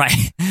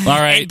 Right. All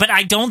right. But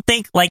I don't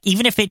think, like,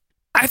 even if it...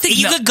 I think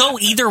you could go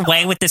either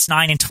way with this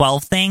 9 and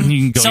 12 thing.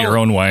 You can go your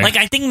own way. Like,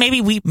 I think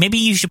maybe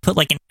you should put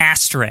like an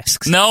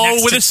asterisk. No,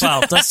 next with to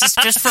 12. Let's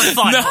just for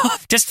fun. No.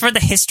 Just for the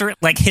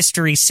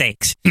history's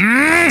sakes.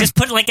 Just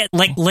put like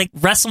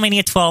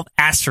WrestleMania 12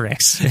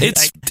 asterisk.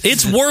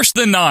 It's worse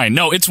than 9.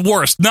 No, it's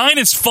worse. 9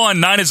 is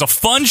fun. 9 is a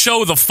fun show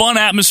with a fun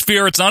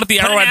atmosphere. It's not at the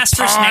Arrowhead Pond.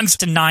 Asterisk next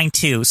to 9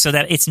 too, so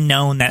that it's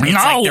known that it's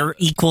like they're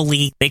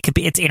equally.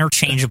 It's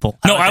interchangeable.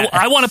 No,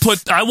 I want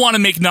to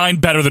make 9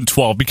 better than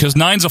 12 because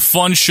 9's a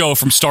fun show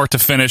from start to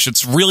finish.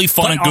 It's really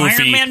fun and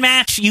goofy. Iron Man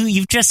match,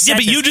 you've just said. Yeah,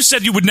 but you just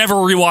said you would never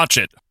rewatch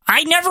it.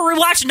 I never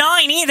rewatched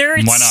 9 either.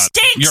 It Why not?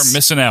 Stinks. You're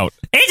missing out.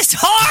 It's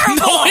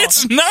horrible. No,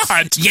 it's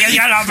not.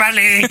 Yeah,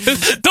 belly.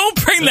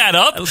 Don't bring that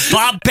up.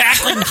 Bob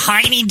Backlund,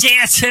 Heine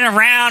dancing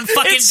around,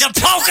 fucking the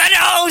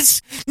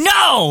Poconos.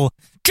 No.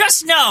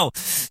 Just no.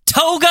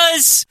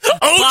 Togas.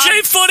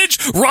 OJ footage.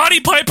 Roddy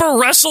Piper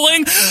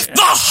wrestling. The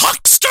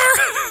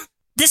Huckster.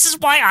 This is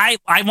why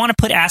I want to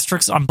put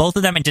asterisks on both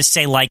of them and just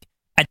say, like,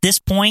 at this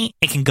point,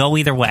 it can go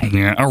either way.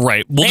 Yeah, all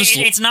right.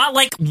 It's not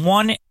like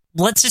one...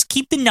 Let's just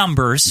keep the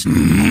numbers,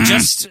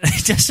 just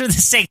for the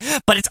sake.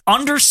 But it's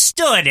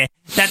understood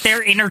that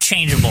they're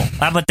interchangeable.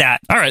 How about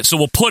that? All right, so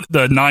we'll put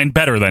the 9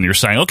 better then, you're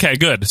saying. Okay,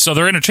 good. So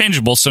they're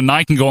interchangeable, so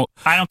 9 can go...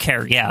 I don't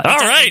care, yeah. All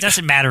right. It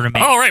doesn't matter to me.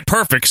 All right,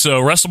 perfect.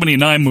 So WrestleMania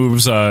 9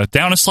 moves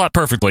down a slot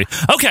perfectly.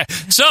 Okay,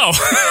 so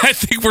I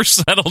think we're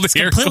settled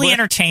here. Completely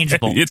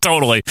interchangeable. Yeah,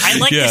 totally. I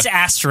like this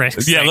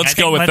asterisk. Yeah, let's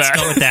go with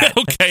that.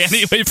 Okay,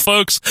 anyway,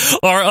 folks,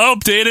 our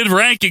updated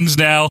rankings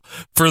now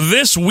for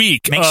this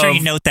week. Make sure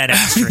you note that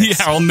asterisk. Yeah,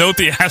 I'll note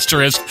the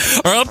asterisk.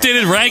 Our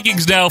updated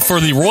rankings now for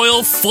the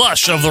Royal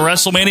Flush of the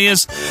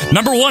WrestleManias.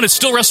 Number 1 is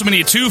still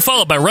WrestleMania 2,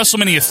 followed by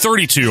WrestleMania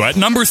 32. At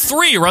number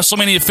 3,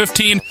 WrestleMania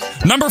 15.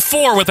 Number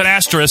 4 with an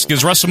asterisk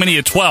is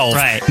WrestleMania 12.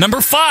 Right. Number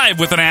 5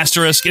 with an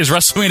asterisk is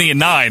WrestleMania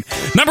 9.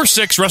 Number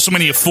 6,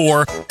 WrestleMania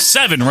 4.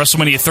 7,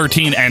 WrestleMania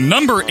 13. And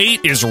number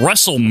 8 is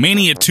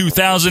WrestleMania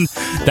 2000.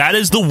 That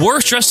is the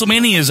worst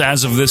WrestleManias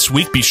as of this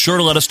week. Be sure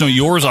to let us know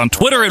yours on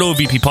Twitter at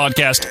OVP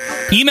Podcast.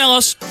 Email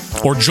us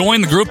or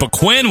join the group of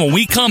Quinn. When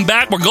we come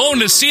back, we're going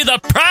to see the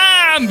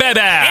Prime, baby!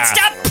 It's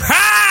the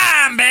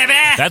Prime, baby!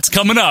 That's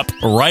coming up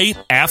right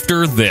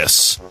after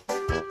this.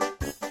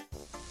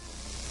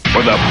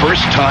 For the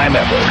first time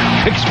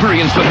ever,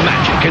 experience the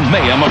magic and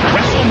mayhem of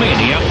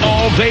WrestleMania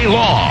all day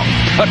long.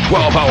 a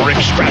 12-hour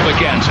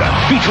extravaganza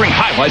featuring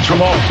highlights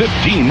from all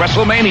 15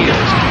 WrestleManias,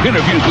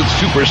 interviews with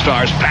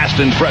superstars past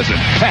and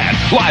present, and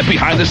live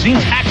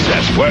behind-the-scenes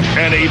access where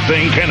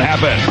anything can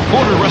happen.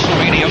 Order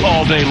WrestleMania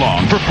all day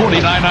long for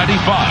 $49.95,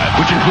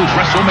 which includes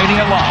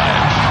WrestleMania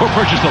Live, or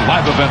purchase the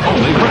live event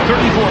only for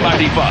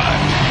 $34.95.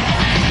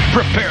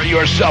 Prepare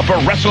yourself for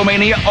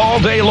WrestleMania all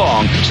day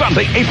long,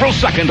 Sunday, April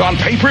 2nd on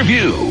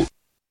pay-per-view.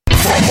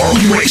 From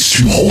Harley Race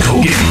to Hulk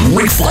Hogan,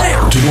 Ric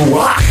Flair to The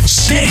Rock,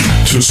 Sting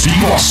to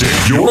Steve Austin,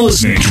 you're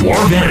listening to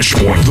Our Vantage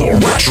Point, the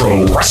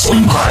Retro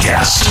Wrestling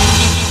Podcast.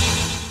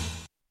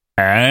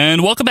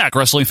 And welcome back,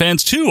 wrestling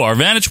fans, to Our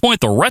Vantage Point,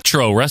 the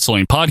Retro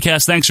Wrestling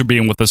Podcast. Thanks for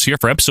being with us here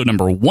for episode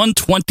number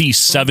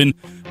 127.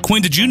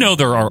 Quinn, did you know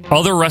there are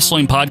other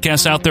wrestling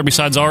podcasts out there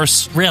besides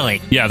ours?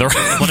 Really? Yeah.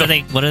 What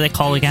are they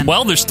called again?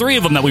 Well, there's 3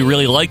 of them that we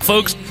really like,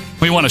 folks.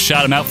 We want to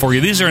shout them out for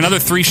you. These are another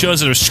 3 shows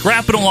that are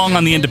scrapping along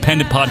on the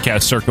independent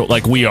podcast circuit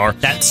like we are.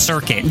 That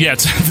circuit. Yeah,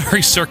 it's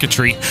very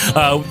circuitry.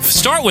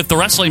 Start with the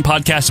Wrestling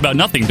Podcast About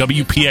Nothing,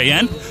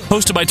 WPAN,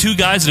 hosted by 2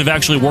 guys that have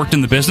actually worked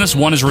in the business.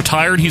 One is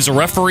retired. He's a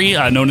referee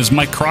known as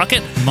Mike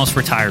Crockett. Most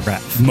retired rep.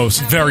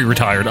 Very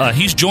retired.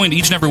 He's joined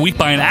each and every week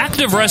by an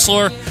active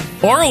wrestler,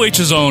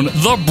 ROH's own,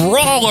 the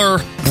Brawler,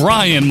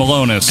 Brian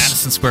Malonis.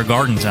 Madison Square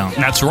Garden zone.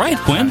 That's right,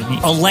 Quinn.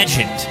 A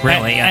legend,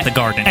 really, at the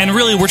Garden. And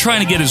really, we're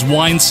trying to get his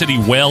Wine City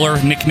Whaler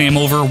nickname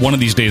over. One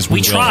of these days we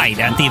will. tried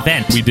at the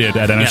event. We did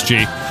at MSG.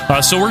 Yeah.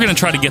 So we're going to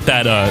try to get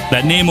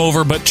that name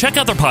over, but check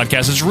out their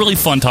podcast. It's a really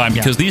fun time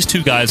because these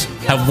 2 guys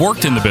have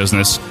worked in the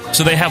business,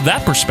 so they have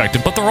that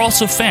perspective, but they're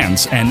also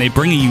fans, and they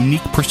bring a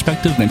unique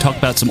perspective. They talk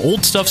about some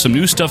old stuff, some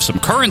new stuff, some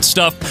current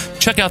stuff.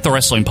 Check out the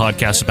Wrestling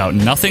Podcast About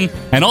Nothing,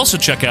 and also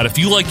check out, if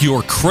you like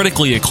your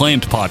critically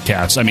acclaimed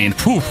podcasts, I mean,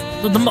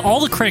 all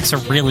the critics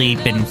have really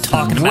been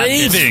talking about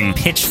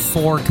this.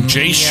 Pitchfork,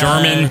 Jay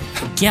Sherman.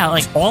 Yeah,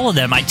 like all of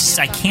them. I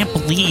can't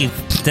believe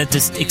that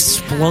this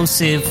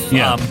explosive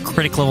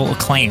critical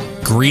acclaim.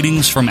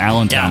 Greetings from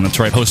Allentown. That's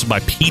right, hosted by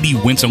Petey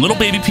Winston. Little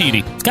baby Petey.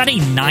 It's got a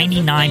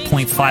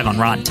 99.5 on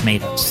Rotten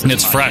Tomatoes. And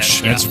it's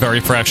fresh. It's very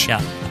fresh.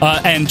 Yeah.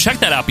 And check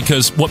that out,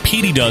 because what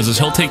Petey does is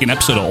he'll take an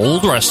episode of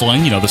old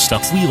wrestling, the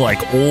stuff we like,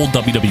 old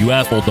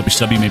WWF, old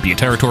WCW, maybe a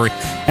territory,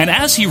 and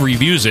as he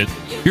reviews it,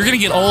 you're going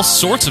to get all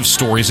sorts of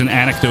stories and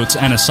anecdotes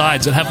and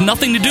asides that have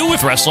nothing to do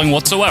with wrestling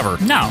whatsoever.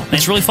 No.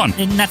 It's really fun.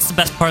 And that's the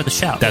best part of the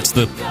show. That's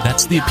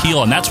the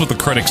appeal, and that's what the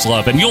critics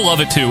love, and you'll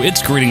love it too.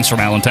 It's Greetings from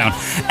Allentown.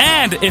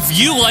 And if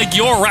you like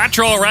your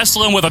retro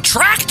wrestling with a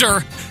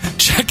tractor,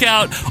 check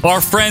out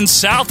our friends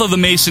south of the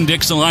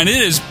Mason-Dixon line.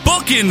 It is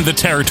Bookin' the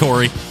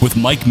Territory with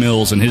Mike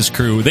Mills and his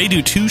crew. They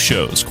do 2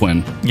 shows,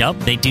 Quinn. Yep,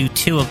 they do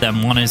 2 of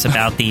them. One is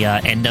about the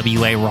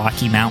NWA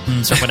Rocky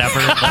Mountains or whatever.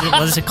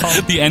 What is it called?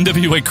 The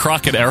NWA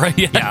Crockett era,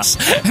 yes.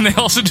 Yeah. And they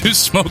also do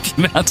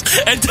Smoky Mountains,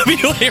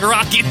 NWA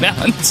Rocky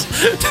Mountains.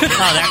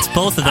 Oh, that's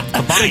both of them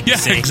combined.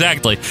 Yeah,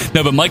 exactly.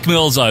 No, but Mike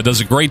Mills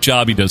does a great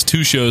job. He does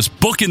 2 shows,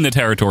 Bookin' the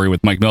Territory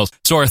with Mike Mills.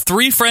 So our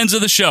 3 friends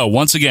of the show,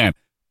 once again,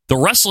 the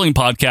Wrestling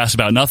Podcast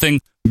About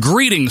Nothing,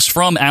 Greetings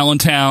from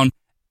Allentown,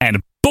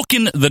 and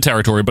Bookin' the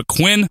Territory. But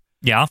Quinn,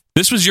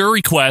 this was your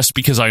request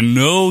because I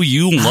know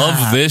you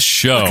love this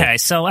show. Okay,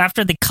 so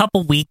after the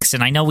couple weeks,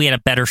 and I know we had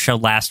a better show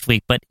last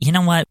week, but you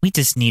know what? We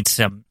just need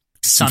some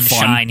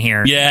sunshine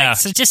here. Yeah.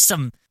 So just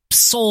some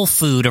soul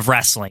food of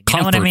wrestling. You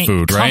know what I mean?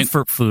 Food, right?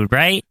 Comfort food,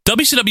 right?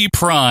 WCW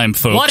Prime,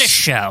 folks. What a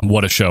show.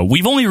 What a show.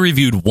 We've only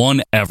reviewed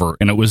one ever,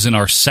 and it was in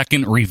our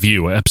second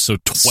review,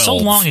 episode 12. So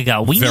long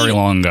ago.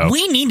 Long ago.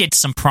 We needed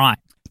some Prime.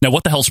 Now,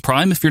 what the hell's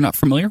Prime, if you're not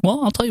familiar?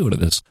 Well, I'll tell you what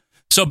it is.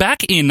 So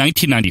back in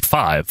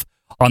 1995,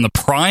 on the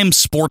Prime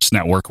Sports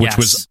Network, which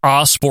was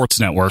a sports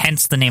network.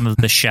 Hence the name of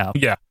the show.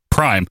 Yeah.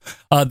 Prime.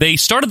 They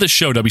started the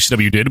show,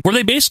 WCW did, where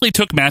they basically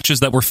took matches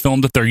that were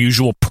filmed at their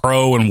usual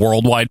pro and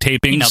worldwide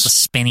tapings. The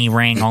spinny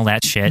ring, all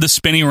that shit. The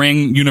spinny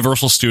ring,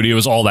 Universal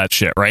Studios, all that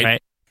shit, right?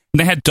 And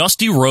they had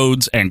Dusty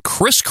Rhodes and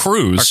Chris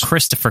Cruz. Or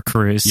Christopher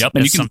Cruz. Yep.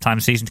 And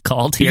sometimes he's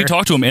called here. You can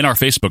talk to him in our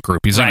Facebook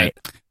group. He's on it.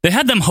 They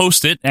had them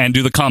host it and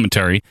do the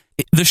commentary.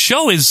 The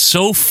show is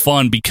so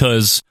fun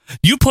because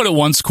you put it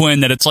once, Quinn,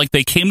 that it's like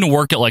they came to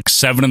work at like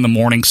 7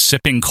 a.m.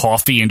 sipping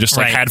coffee and just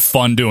had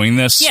fun doing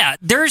this. Yeah,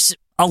 there's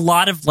a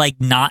lot of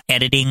not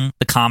editing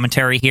the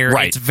commentary here.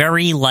 Right. It's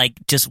very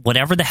just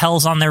whatever the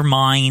hell's on their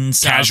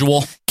minds.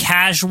 Casual,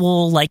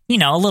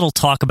 a little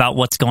talk about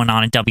what's going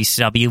on in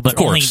WCW, but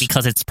only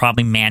because it's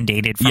probably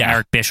mandated from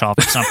Eric Bischoff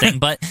or something.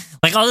 But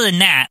other than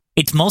that,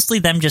 it's mostly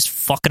them just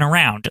fucking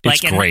around.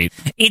 It's great.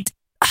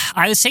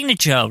 I was saying to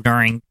Joe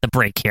during the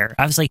break here,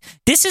 I was like,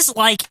 this is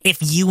like if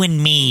you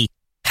and me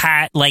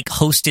had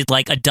hosted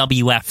a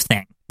WF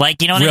thing.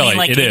 You know what I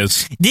mean? It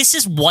is. This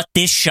is what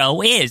this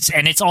show is.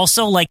 And it's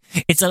also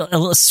it's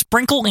a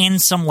sprinkle in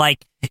some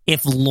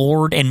if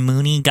Lord and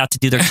Mooney got to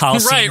do their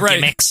Coliseum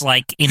gimmicks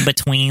in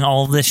between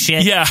all of this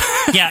shit. Yeah.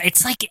 Yeah,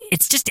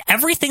 it's just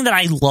everything that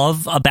I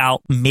love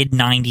about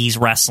mid-90s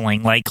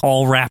wrestling,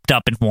 all wrapped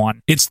up in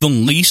one. It's the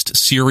least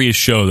serious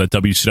show that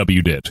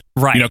WCW did.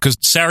 Right. Because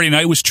Saturday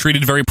Night was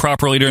treated very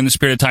properly during this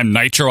period of time.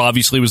 Nitro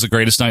obviously was the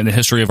greatest night in the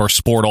history of our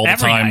sport all the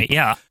time. Night,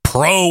 yeah.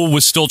 Pro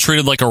was still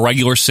treated like a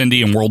regular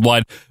Cindy and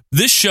Worldwide.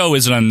 This show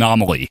is an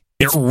anomaly.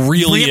 It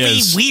really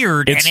is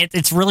weird, and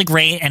it's really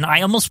great. And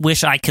I almost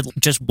wish I could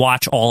just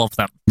watch all of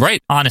them.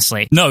 Right,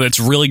 honestly. No,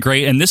 that's really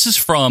great. And this is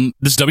from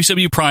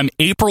WCW Prime,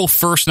 April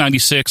 1st,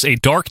 96. A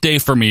dark day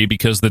for me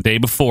because the day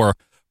before,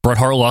 Bret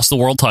Hart lost the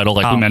world title,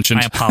 like we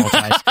mentioned. I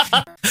apologize.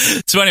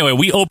 So anyway,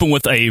 we open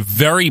with a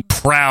very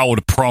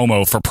proud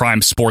promo for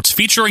Prime Sports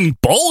featuring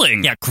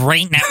bowling. Yeah,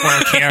 great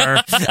network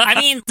here. I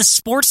mean, the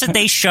sports that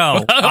they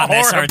show on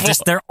this are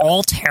just, they're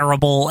all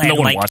terrible. And no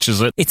one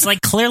watches it. It's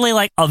like clearly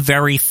like a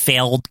very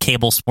failed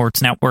cable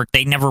sports network.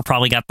 They never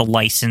probably got the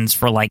license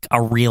for like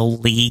a real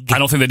league. I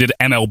don't think they did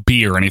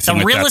MLB or anything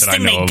like that. The realest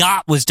thing they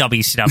got was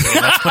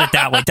WCW. Let's put it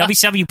that way.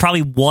 WCW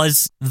probably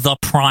was the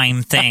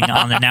Prime thing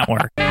on the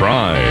network.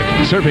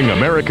 Prime, serving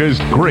America's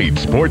great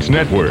sports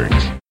networks.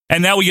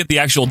 And now we get the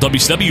actual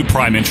WCW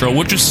Prime intro,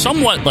 which is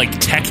somewhat like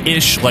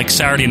tech-ish, like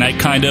Saturday Night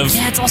kind of.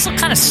 Yeah, it's also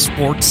kind of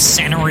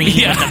sports-centery.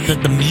 Yeah.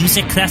 The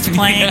music that's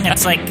playing,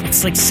 it's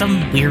like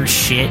some weird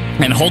shit.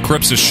 And Hulk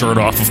rips his shirt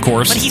off, of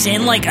course. But he's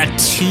in like a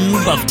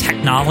tube of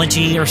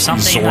technology or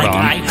something. Zordon.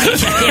 Like,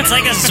 it's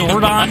like a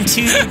Zordon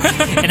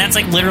tube, and that's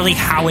like literally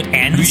how it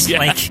ends. Yeah.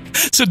 Like,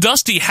 so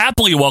Dusty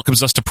happily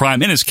welcomes us to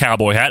Prime in his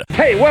cowboy hat.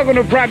 Hey, welcome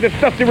to Prime, the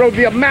Dusty Road,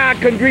 the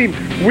American Dream.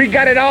 We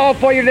got it all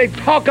for you. They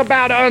talk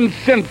about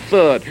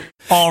uncensored.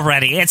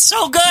 Already. It's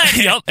so good.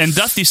 Yep. And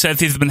Dusty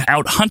says he's been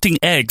out hunting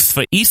eggs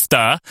for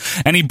Easter,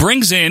 and he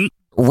brings in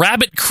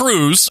Rabbit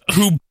Cruz,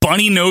 who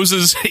bunny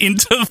noses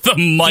into the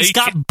mic. He's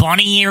got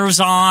bunny ears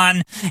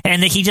on,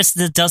 and he just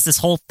does this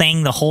whole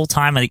thing the whole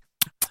time. Like,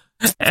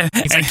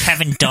 he's like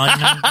Kevin Dunn,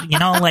 you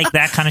know, like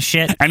that kind of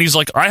shit. And he's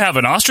like, I have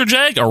an ostrich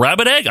egg, a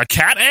rabbit egg, a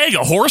cat egg,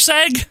 a horse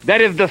egg.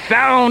 That is the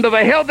sound of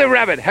a healthy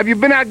rabbit. Have you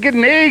been out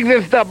getting eggs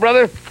and stuff,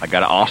 brother? I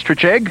got an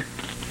ostrich egg.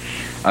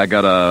 I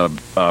got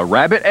a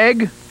rabbit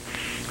egg.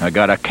 I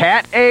got a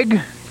cat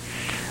egg.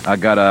 I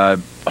got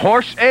a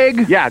horse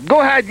egg. Yeah, go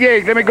ahead,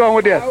 egg. Let me go on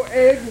with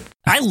this.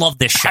 I love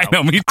this show. I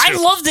know, me too. I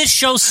love this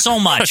show so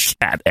much.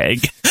 A cat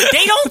egg.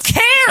 They don't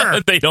care.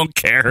 They don't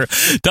care.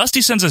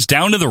 Dusty sends us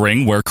down to the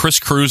ring where Chris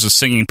Cruz is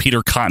singing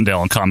Peter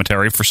Cottondale in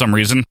commentary for some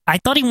reason. I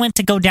thought he went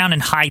to go down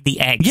and hide the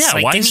eggs. Yeah,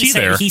 like, why is he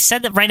there? He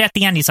said that right at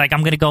the end. He's like,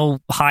 I'm going to go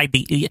hide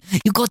the...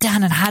 You go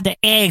down and hide the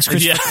eggs,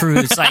 Chris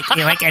Cruz.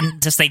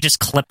 And they just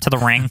clip to the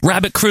ring.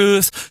 Rabbit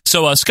Cruz.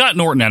 So Scott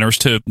Norton enters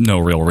to no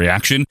real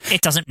reaction. It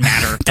doesn't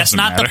matter. That's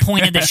not the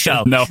point of the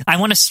show. No. I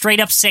want to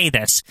straight up say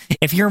this.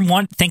 If you're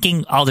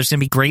thinking, oh, there's going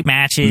to be great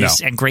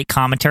matches and great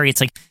commentary,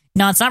 it's like,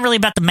 no, it's not really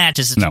about the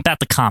matches. It's about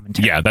the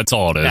commentary. Yeah, that's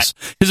all it is.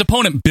 His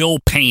opponent, Bill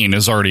Payne,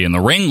 is already in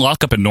the ring.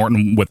 Lockup and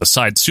Norton with a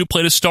side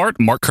suplex to start.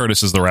 Mark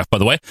Curtis is the ref, by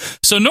the way.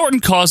 So Norton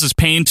causes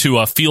Payne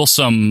to feel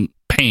some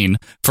pain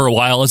for a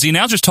while as the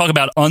announcers talk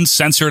about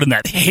uncensored and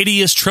that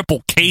hideous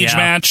triple cage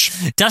match.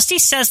 Dusty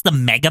says the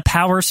Mega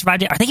Power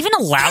survived it. Are they even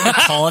allowed to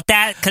call it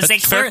that? Because they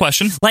fair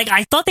question. Like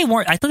I thought they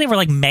weren't. I thought they were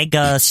like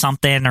Mega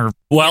something or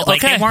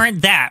they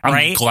weren't that.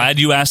 Right? I'm glad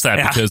you asked that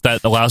because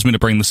that allows me to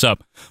bring this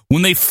up.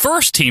 When they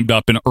first teamed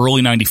up in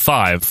early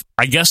 '95,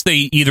 I guess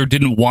they either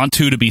didn't want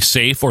to be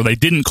safe or they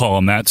didn't call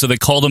them that, so they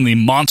called them the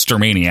Monster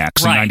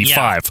Maniacs in '95.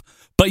 Yeah.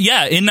 But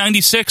yeah, in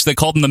 96, they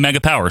called them the Mega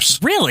Powers.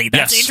 Really?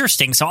 That's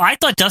interesting. So I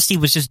thought Dusty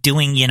was just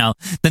doing,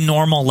 the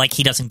normal, like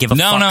he doesn't give a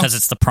fuck because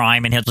it's the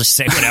Prime and he'll just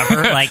say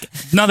whatever.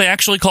 No, they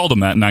actually called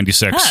him that in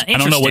 96. I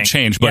don't know what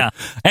changed. But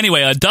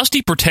anyway,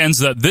 Dusty pretends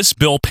that this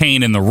Bill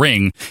Payne in the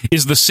ring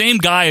is the same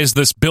guy as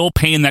this Bill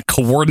Payne that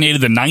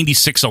coordinated the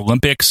 96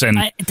 Olympics. And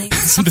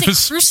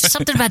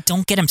something about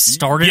don't get him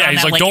started. Yeah, on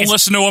he's that. Don't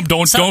listen to him.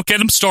 Don't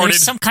get him started.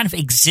 There's some kind of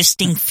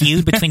existing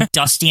feud between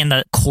Dusty and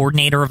the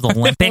coordinator of the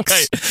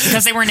Olympics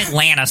because they were in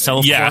Atlanta. So,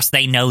 of course,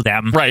 they know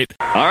them. Right.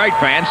 All right,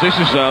 fans, this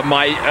is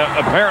my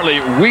apparently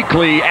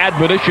weekly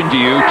admonition to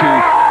you to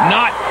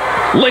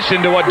not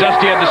listen to what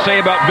Dusty had to say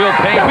about Bill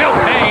Payne. Bill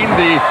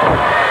Payne,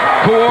 the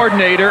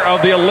coordinator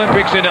of the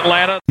Olympics in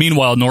Atlanta.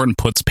 Meanwhile, Norton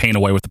puts Payne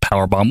away with the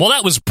powerbomb. Well,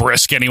 that was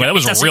brisk anyway. That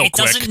was real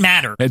quick. It doesn't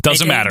matter. It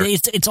doesn't matter.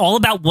 It's all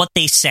about what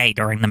they say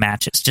during the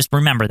matches. Just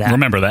remember that.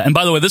 Remember that. And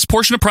by the way, this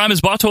portion of Prime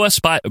is brought to us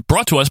by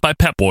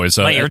Pep Boys.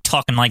 You're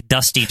talking like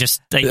Dusty.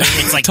 Just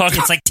it's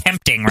like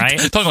tempting, right?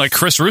 Talking like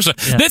Chris Russo.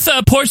 Yeah. This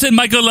portion,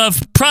 Michael,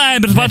 of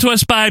Prime is brought to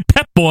us by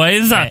Pep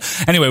Boys.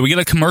 Anyway, we get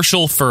a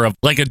commercial for a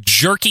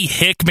jerky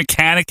hick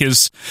mechanic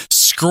is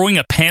screwing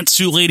a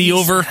pantsuit lady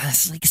over.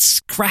 It's like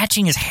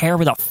scratching his hair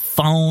with a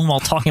phone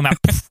while talking about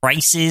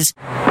prices. Is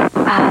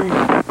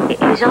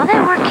all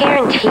that work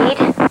guaranteed?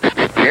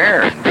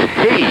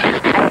 Guaranteed?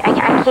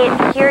 I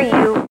can't hear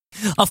you.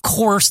 Of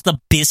course, the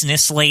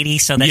business lady,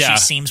 so that she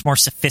seems more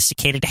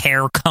sophisticated.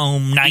 Hair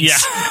comb,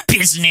 nice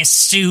business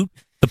suit.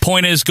 The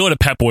point is, go to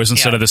Pep Boys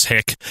instead of this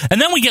hick. And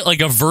then we get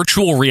like a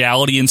virtual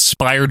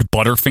reality-inspired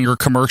Butterfinger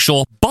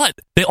commercial. But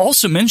they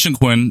also mentioned,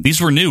 Quinn, these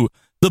were new,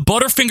 the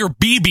Butterfinger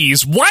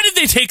BBs. Why did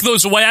they take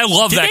those away? I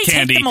love that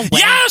candy. Take them away?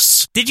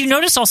 Yes! Did you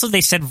notice also they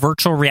said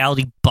virtual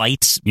reality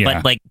bites,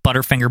 but like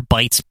Butterfinger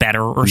bites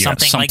better or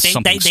something? Like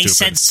they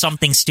said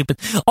something stupid.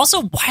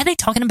 Also, why are they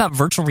talking about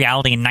virtual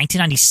reality in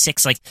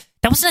 1996? Like,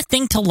 that wasn't a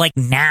thing till like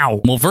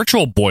now. Well,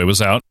 Virtual Boy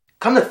was out.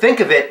 Come to think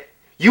of it,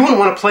 you wouldn't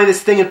want to play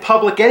this thing in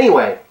public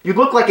anyway. You'd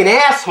look like an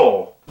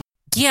asshole.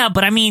 Yeah,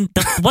 but I mean,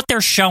 what they're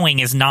showing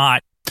is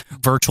not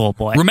Virtual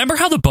Boy. Remember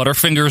how the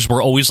Butterfingers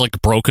were always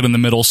like broken in the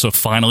middle, so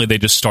finally they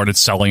just started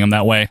selling them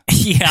that way?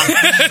 Yeah,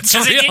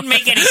 because it didn't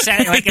make any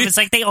sense. Like it was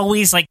like they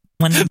always like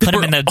when they put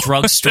them in the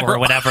drugstore or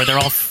whatever, they're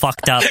all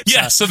fucked up.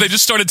 Yeah, so they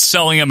just started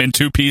selling them in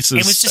 2 pieces.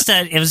 It was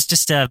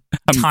just a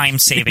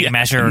time-saving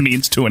measure.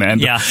 Means to an end.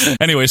 Yeah.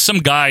 Anyway, some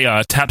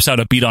guy taps out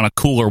a beat on a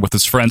cooler with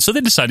his friends, so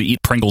they decide to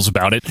eat Pringles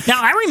about it.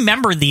 Now, I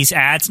remember these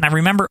ads, and I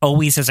remember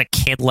always as a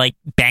kid, like,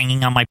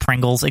 banging on my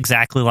Pringles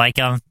exactly like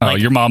them. Oh,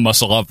 your mom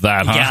must have loved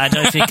that, huh? Yeah,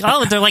 I think,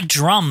 they're like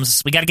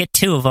drums. We got to get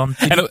 2 of them.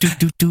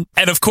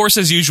 And of course,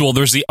 as usual,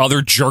 there's the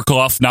other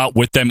jerk-off not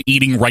with them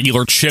eating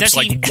regular chips,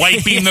 like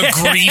wiping the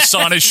grease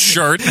on his shirt.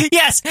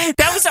 Yes,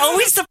 that was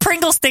always the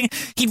Pringles thing.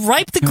 He'd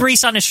wipe the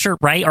grease on his shirt,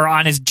 right? Or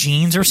on his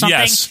jeans or something.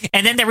 Yes.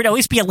 And then there would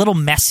always be a little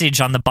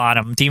message on the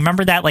bottom. Do you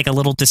remember that? Like a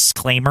little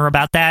disclaimer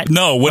about that?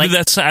 No, what did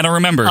that say? I don't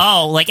remember.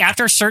 Oh, like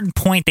after a certain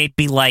point, they'd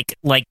be like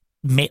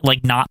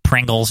not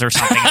Pringles or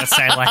something. Let's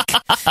say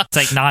it's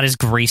like not as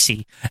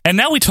greasy. And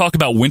now we talk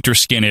about winter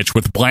skin itch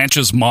with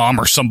Blanche's mom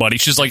or somebody.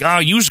 She's like,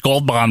 use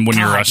Gold Bond when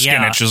your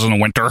skin itches in the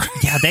winter.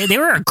 Yeah, they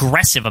were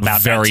aggressive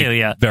about that too.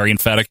 Yeah, very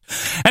emphatic.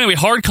 Anyway,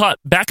 hard cut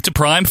back to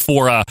Prime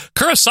for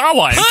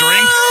Kurosawa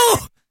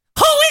entering.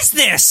 Who is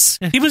this?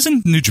 He was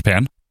in New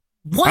Japan.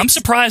 What? I'm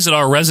surprised that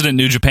our resident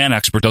New Japan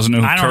expert doesn't know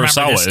who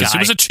Kurosawa is. He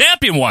was a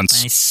champion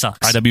once. He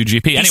sucks.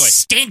 IWGP. Anyway, he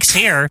stinks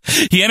here.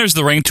 He enters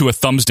the ring to a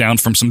thumbs down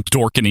from some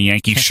dork in a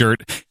Yankee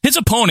shirt. His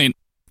opponent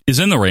is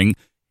in the ring.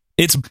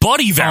 It's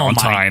Buddy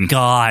Valentine. Oh my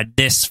God,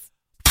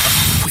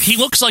 He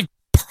looks like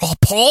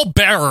Paul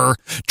Bearer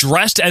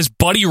dressed as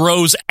Buddy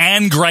Rose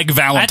and Greg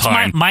Valentine.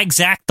 That's my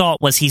exact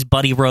thought was he's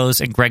Buddy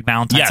Rose and Greg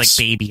Valentine's like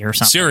baby or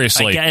something.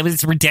 Seriously. Like, it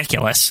was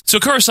ridiculous. So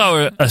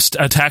Kurosawa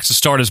attacks to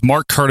start as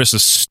Mark Curtis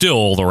is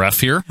still the ref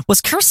here.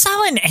 Was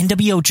Kurosawa in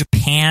NWO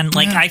Japan?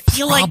 Like, I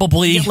feel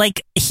probably.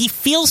 like he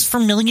feels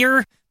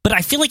familiar, but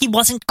I feel like he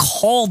wasn't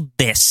called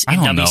this in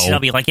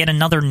WCW. Know. Like, he had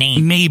another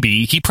name.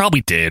 Maybe. He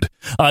probably did.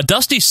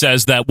 Dusty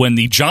says that when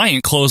the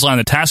Giant clotheslined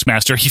the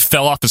Taskmaster, he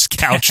fell off his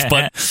couch,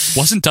 but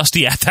wasn't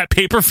Dusty at that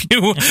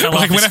pay-per-view?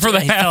 Like, whenever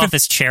that happened? He fell off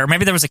his chair.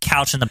 Maybe there was a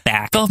couch in the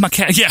back. Fell off my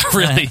couch. Yeah,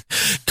 really.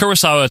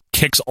 Kurosawa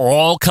kicks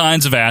all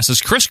kinds of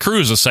asses. Chris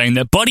Cruz is saying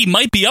that Buddy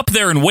might be up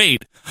there in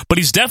weight, but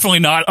he's definitely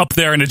not up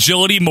there in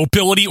agility,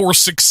 mobility, or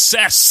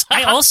success.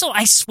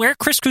 I swear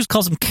Chris Cruz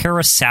calls him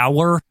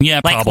Kurosawa.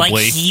 Yeah, probably.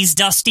 Like he's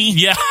Dusty.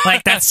 Yeah.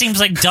 Like, that seems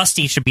like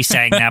Dusty should be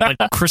saying that,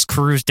 but Chris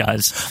Cruz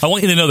does. I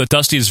want you to know that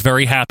Dusty is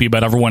very happy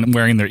about everyone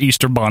wearing their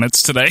Easter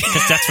bonnets today.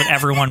 Because that's what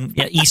everyone...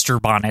 Yeah, Easter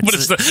bonnets. What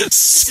is the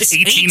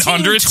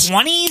 1800s?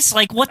 1820s?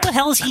 Like, what the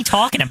hell is he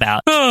talking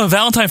about?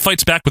 Valentine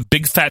fights back with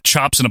big fat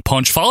chops and a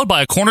punch, followed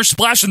by a corner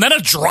splash and then a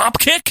drop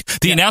kick?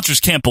 The announcers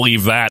can't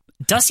believe that.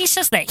 Dusty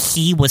says that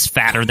he was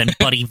fatter than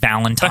Buddy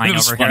Valentine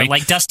over here.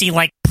 Like, Dusty,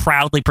 like,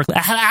 proudly...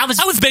 I was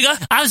bigger.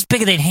 I was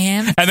bigger than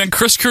him. And then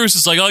Chris Cruz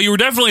is like, oh, you were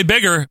definitely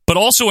bigger, but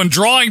also in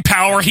drawing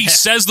power, he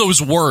says those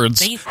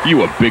words. You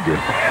were bigger.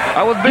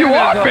 I was bigger. You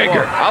are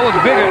bigger. I was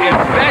bigger in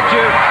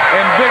stature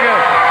and bigger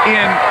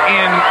in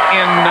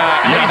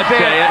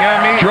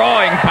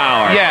drawing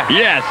power. Yeah.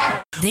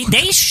 Yes.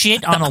 They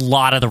shit on a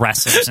lot of the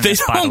wrestlers in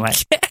this, by the way.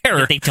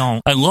 Care. They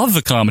don't. I love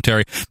the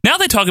commentary. Now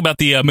they talk about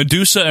the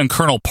Medusa and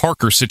Colonel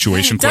Parker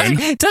situation,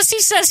 Quinn. Dusty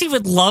says he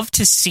would love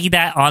to see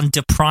that on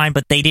DePrime,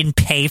 but they didn't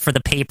pay for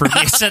the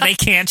pay-per-view, so they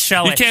can't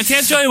show it. Can't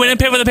show it. We didn't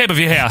pay for the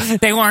pay-per-view. Yeah.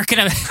 They weren't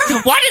going to...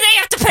 Why do they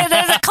have to pay?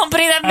 They're the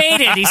company that made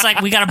it. He's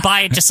like, we got to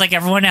buy it just like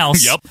everyone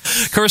else. Yep.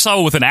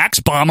 Kurosawa with an axe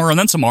bomber and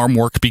then some arm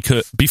work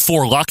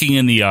before locking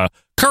in the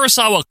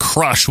Kurosawa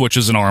Crush, which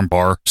is an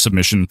armbar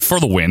submission for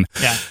the win.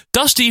 Yeah.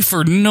 Dusty,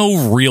 for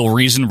no real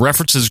reason,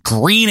 references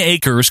Green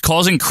Acres,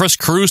 causing Chris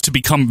Cruz to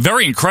become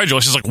very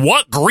incredulous. He's like,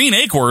 what? Green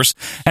Acres?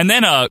 And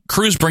then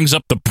Cruz brings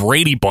up the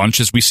Brady Bunch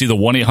as we see the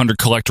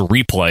 1-800-COLLECT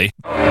replay.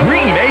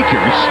 Green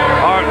Acres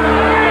are,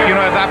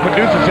 as our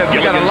producer said,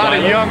 we got a lot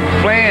of young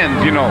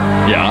fans,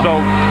 Yeah. So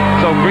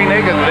Green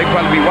Acres, they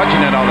probably be watching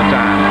that all the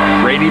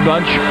time. Brady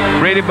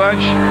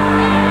Bunch?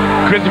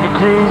 Christopher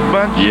Cruz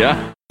Bunch?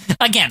 Yeah.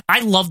 Again,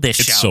 I love this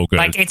show. It's so good.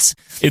 Like, it's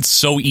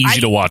so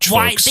easy to watch,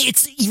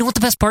 folks. You know what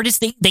the best part is?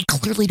 They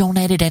clearly don't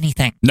edit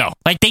anything. No.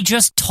 Like, they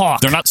just talk.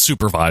 They're not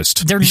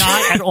supervised. They're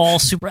not at all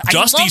super...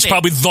 Dusty's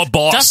probably the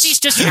boss. Dusty's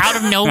just out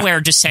of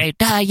nowhere just saying,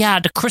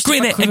 the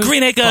Christopher Cruz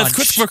Green Acres, bunch.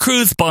 Christopher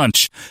Cruz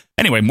bunch.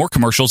 Anyway, more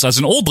commercials, as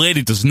an old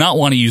lady does not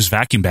want to use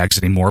vacuum bags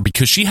anymore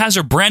because she has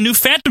her brand new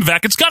Phantom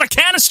Vac. It's got a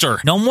canister.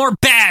 No more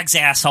bags,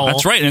 asshole.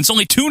 That's right, and it's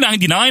only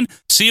 $2.99.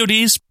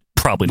 CODs,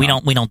 probably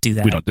not. We don't do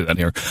that. We don't do that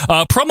here.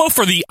 Promo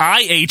for the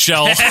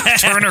IHL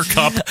Turner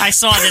Cup. I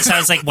saw this. I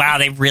was like, wow,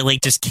 they really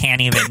just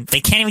can't even.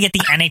 They can't even get the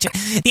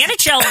NHL. The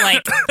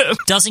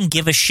NHL doesn't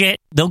give a shit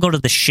they'll go to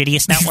the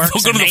shittiest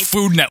networks. They'll go to the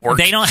Food Network.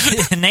 They don't,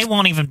 and they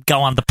won't even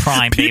go on the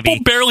Prime. People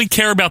barely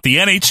care about the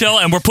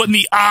NHL, and we're putting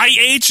the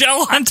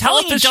IHL on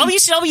television.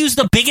 WCW is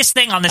the biggest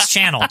thing on this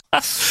channel.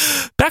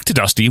 Back to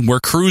Dusty, where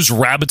Cruz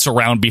rabbits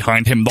around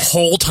behind him the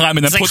whole time,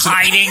 and then puts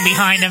hiding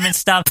behind him and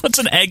stuff. Puts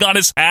an egg on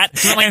his hat,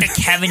 doing like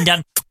the Kevin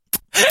Dunn.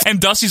 And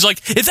Dusty's like,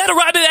 is that a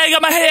rabbit egg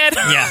on my head?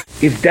 Yeah.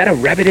 Is that a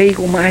rabbit egg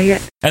on my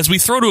head? As we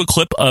throw to a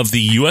clip of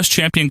the U.S.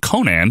 champion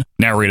Conan,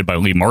 narrated by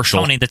Lee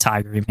Marshall. Tony the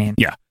Tiger, man.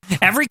 Yeah.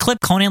 Every clip,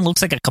 Conan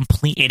looks like a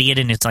complete idiot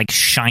in his like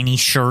shiny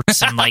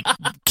shirts and like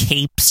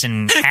capes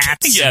and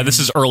hats. Yeah, this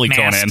is early masks.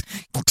 Conan.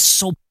 He looks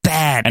so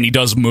bad. And he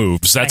does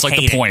moves. That's like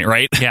the point,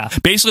 right? Yeah.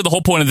 Basically, the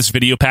whole point of this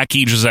video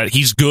package is that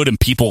he's good and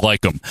people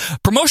like him.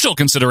 Promotional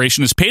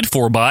consideration is paid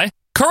for by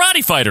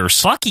Karate Fighters.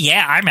 Fuck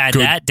yeah, I'm at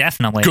that,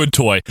 definitely. Good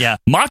toy. Yeah.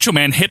 Macho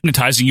Man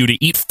hypnotizing you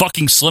to eat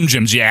fucking Slim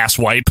Jims, you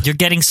asswipe. You're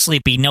getting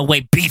sleepy. No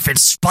way, beef and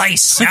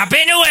spice. Snap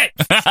into it!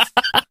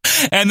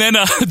 And then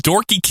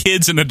dorky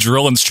kids and a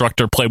drill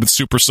instructor play with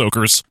super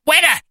soakers.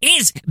 Wetter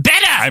is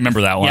better! I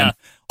remember that one. Yeah.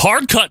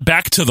 Hard cut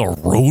back to the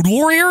Road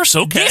Warriors?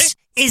 Okay. This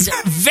is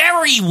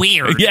very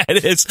weird. Yeah,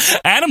 it is.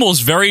 Animal's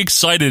very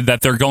excited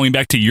that they're going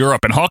back to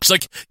Europe, and Hawk's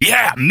like,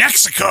 yeah,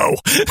 Mexico,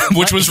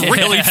 which was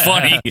really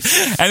funny.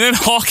 And then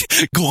Hawk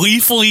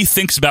gleefully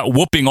thinks about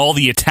whooping all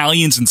the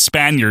Italians and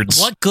Spaniards.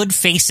 What good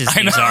faces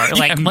these are.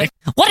 Like,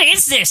 what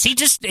is this? He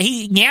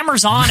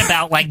yammers on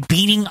about, like,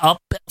 beating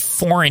up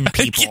foreign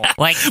people. Yeah.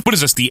 Like, what is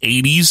this, the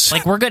 80s?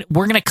 Like,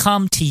 we're gonna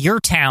come to your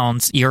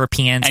towns,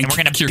 Europeans, and we're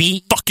gonna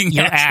beat fucking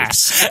your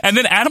ass. And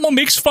then Animal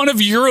makes fun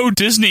of Euro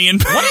Disney.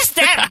 And what is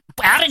that?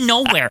 Out of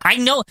nowhere. I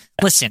know.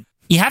 Listen,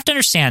 you have to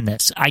understand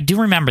this. I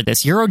do remember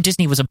this. Euro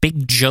Disney was a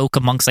big joke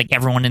amongst like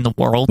everyone in the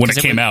world when it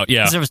came out.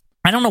 Yeah,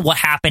 I don't know what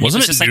happened.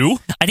 Wasn't it was it just new?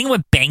 Like, I think it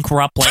went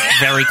bankrupt like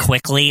very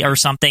quickly or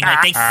something.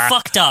 Like they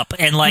fucked up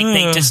and like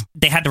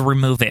they had to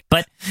remove it.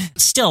 But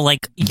still,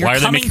 like you're why are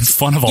they making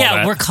fun of all that?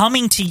 Yeah, we're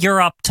coming to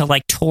Europe to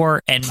like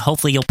tour, and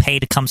hopefully you'll pay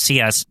to come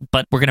see us.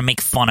 But we're gonna make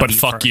fun of you.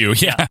 But fuck you.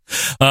 Yeah.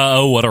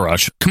 Oh, what a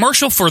rush!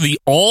 Commercial for the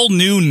all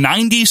new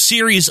 '90s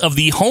series of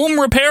the Home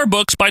Repair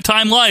Books by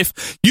Time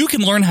Life. You can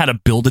learn how to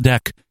build a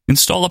deck,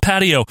 install a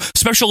patio.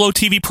 Special low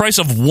TV price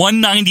of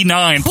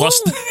 $199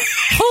 plus.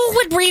 Who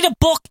would read a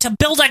book to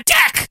build a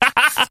deck?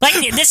 Like,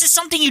 this is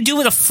something you do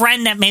with a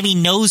friend that maybe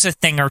knows a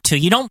thing or two.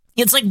 You don't.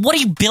 It's like, what are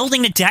you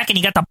building a deck and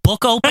you got the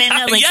book open?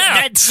 Like,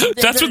 yeah, that's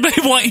what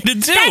they want you to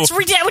do.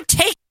 That would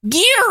take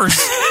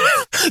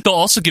years. They'll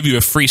also give you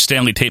a free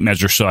Stanley tape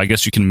measure, so I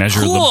guess you can measure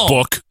the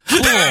book. Cool.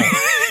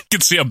 You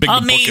can see how big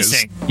the book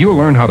is. You'll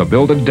learn how to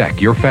build a deck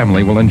your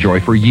family will enjoy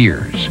for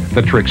years.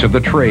 The tricks of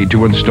the trade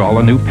to install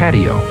a new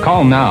patio.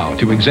 Call now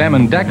to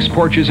examine decks,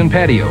 porches, and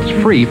patios,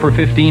 free for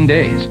 15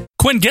 days.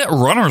 Quinn, get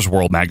Runner's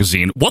World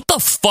magazine. What the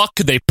fuck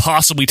could they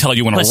possibly tell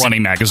you in a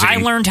running magazine? I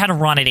learned how to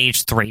run at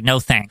age 3. No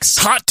thanks.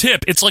 Hot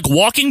tip. It's like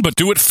walking, but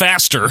do it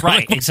faster.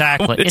 Right,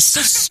 exactly. It's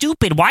so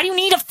stupid. Why do you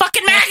need a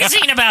fucking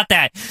magazine about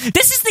that?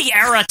 This is the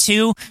era,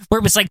 too, where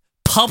it was like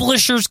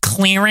Publishers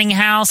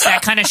Clearinghouse,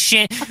 that kind of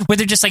shit, where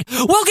they're just like,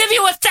 we'll give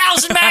you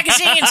 1,000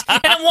 magazines,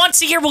 and then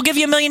once a year we'll give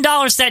you $1 million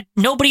that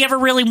nobody ever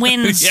really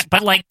wins,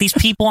 but like these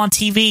people on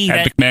TV.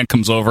 Epic Man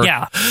comes over.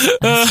 Yeah.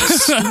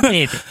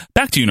 Stupid.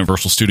 Back to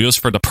Universal Studios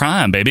for the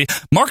Prime, baby.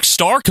 Mark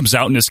Starr comes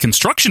out in his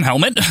construction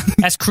helmet.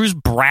 As Cruz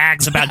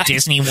brags about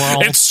Disney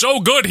World. It's so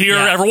good here.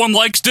 Yeah. Everyone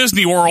likes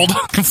Disney World.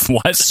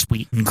 What?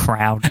 Sweeten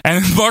crowd.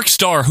 And Mark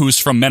Starr, who's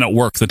from Men at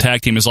Work, the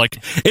tag team, is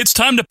like, it's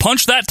time to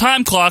punch that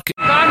time clock.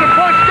 Time to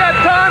punch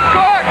that time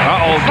clock.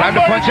 Uh-oh, time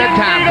to punch that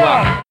time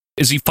clock.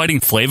 Is he fighting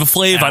Flava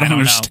Flav? I don't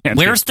understand.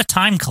 Where's the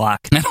time clock?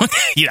 I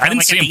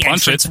didn't see him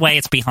punch it. Way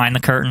it's behind the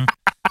curtain.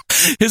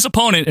 His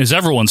opponent is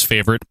everyone's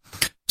favorite,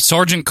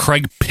 Sergeant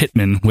Craig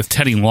Pittman with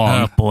Teddy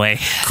Long. Oh, boy.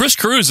 Chris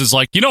Cruz is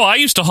like, I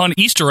used to hunt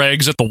Easter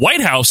eggs at the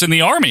White House in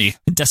the Army.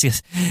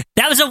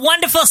 That was a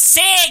wonderful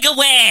segue.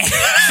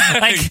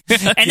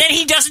 And then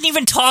he doesn't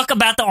even talk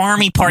about the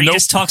Army part. Nope. He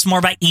just talks more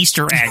about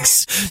Easter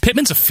eggs.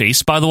 Pittman's a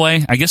face, by the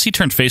way. I guess he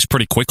turned face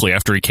pretty quickly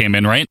after he came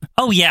in, right?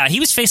 Oh, yeah. He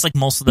was face like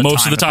most of the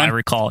time, if I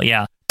recall.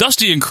 Yeah.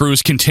 Dusty and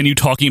Cruz continue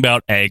talking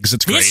about eggs.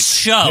 It's great. This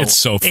show, it's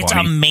so funny. It's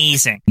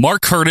amazing.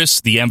 Mark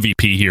Curtis, the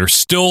MVP here,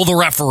 still the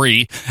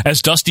referee,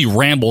 as Dusty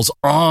rambles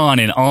on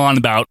and on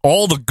about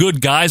all the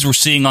good guys we're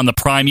seeing on the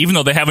Prime, even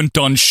though they haven't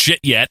done shit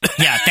yet.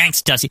 Yeah,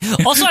 thanks, Dusty.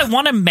 Also, I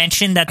want to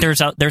mention that there's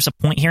a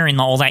point here in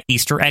all that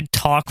Easter egg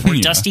talk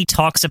where Dusty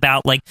talks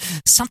about like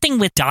something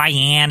with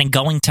Diane and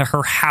going to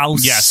her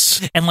house.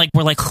 Yes. And like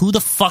we're like, who the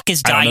fuck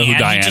is Diane? I don't know who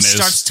Diane he just is.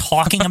 starts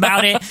talking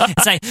about it.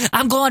 It's like,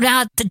 I'm going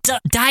out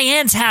to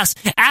Diane's house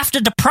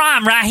after the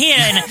Prime right here,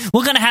 and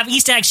we're gonna have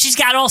Easter eggs. She's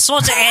got all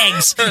sorts of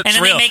eggs, and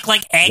then they make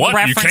like egg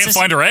references. You can't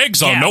find her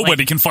eggs? Yeah,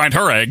 nobody can find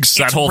her eggs.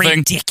 That whole thing.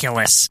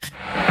 Ridiculous.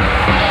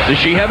 Does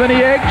she have any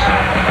eggs?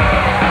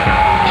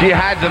 She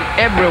hides them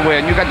everywhere,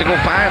 and you got to go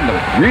find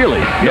them. Really?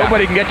 Yeah.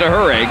 Nobody can get to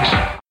her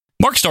eggs.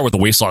 Mark Starr with the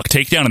waistlock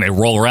takedown, and they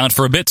roll around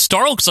for a bit.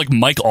 Starr looks like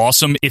Mike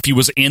Awesome if he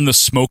was in the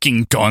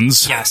Smoking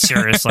Guns. Yeah,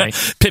 seriously.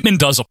 Pittman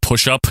does a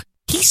push-up.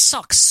 He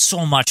sucks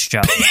so much,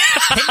 Joe.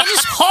 Pittman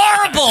is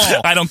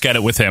horrible. I don't get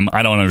it with him.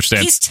 I don't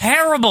understand. He's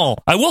terrible.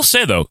 I will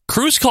say, though,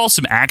 Cruz calls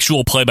some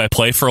actual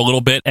play-by-play for a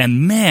little bit,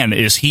 and man,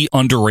 is he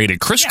underrated.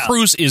 Chris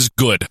Cruz is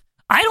good.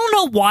 I don't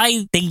know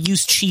why they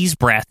use cheese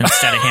breath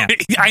instead of him.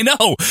 I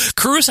know.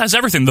 Cruz has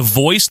everything. The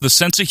voice, the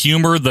sense of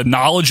humor, the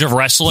knowledge of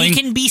wrestling. He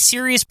can be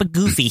serious but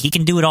goofy. He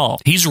can do it all.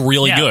 He's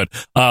really good.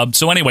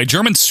 So anyway,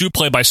 German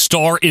suplex by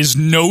Starr is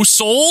no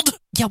sold.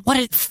 Yeah,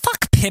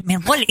 fuck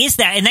Pittman. What is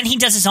that? And then he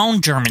does his own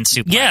German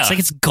suplex. Yeah. Like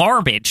it's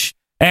garbage.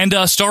 And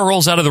Starr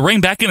rolls out of the ring,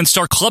 back in, and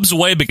Starr clubs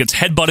away, but gets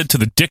headbutted to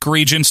the dick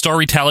region. Starr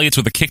retaliates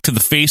with a kick to the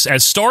face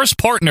as Starr's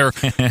partner,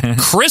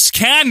 Chris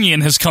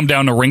Kanyon, has come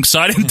down to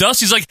ringside, and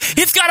Dusty's like,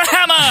 "It's got a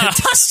hammer!"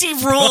 Dusty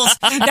rules.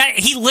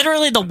 He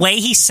literally, the way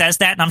he says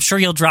that, and I'm sure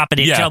you'll drop it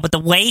in, Joe, but the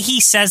way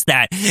he says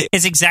that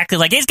is exactly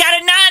like, he's got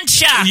a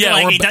nunchuck! Yeah,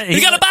 like,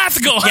 he got a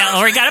bicycle!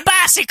 Yeah, or he got a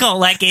bicycle!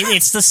 Like,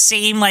 it's the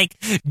same, like,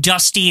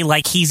 Dusty,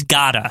 like, he's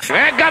gotta.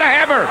 I got a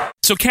hammer!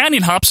 So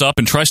Kanyon hops up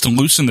and tries to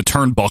loosen the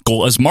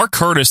turnbuckle as Mark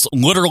Curtis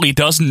literally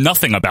does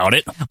nothing about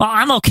it. Well,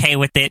 I'm okay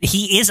with it.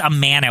 He is a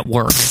man at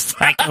work.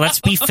 Like, let's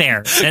be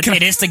fair.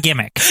 It is the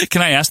gimmick.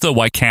 Can I ask, though,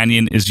 why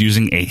Kanyon is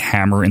using a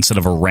hammer instead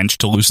of a wrench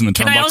to loosen the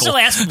turnbuckle? Can I also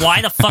ask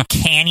why the fuck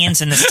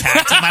Canyon's in this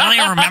tag team? I don't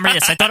even remember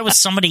this. I thought it was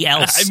somebody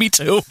else. Me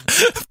too.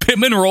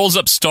 Pittman rolls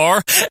up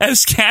Starr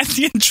as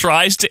Kanyon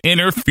tries to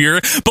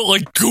interfere, but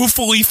like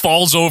goofily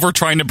falls over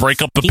trying to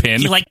break up the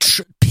pin.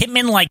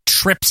 Pittman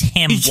trips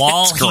him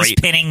while he's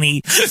pinning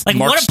the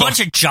Mark what a Starr. bunch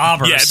of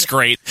jobbers. Yeah, it's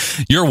great.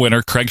 Your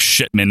winner, Craig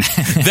Shipman.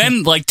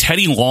 Then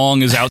Teddy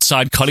Long is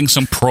outside cutting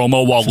some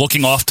promo while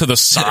looking off to the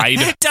side.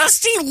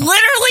 Dusty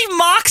literally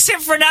mocks him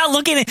for not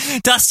looking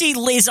at Dusty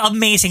is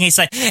amazing. He's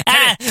like,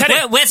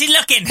 Teddy, where's he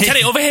looking?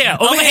 Teddy, over here,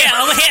 over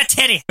here,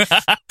 Teddy.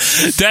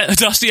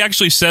 Dusty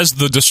actually says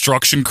the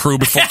Destruction Crew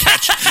before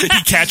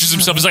he catches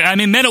himself. He's like,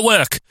 I'm in men at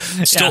work.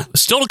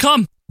 Still to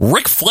come,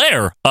 Ric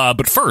Flair.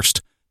 But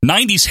first,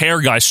 90s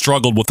hair guy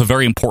struggled with a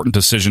very important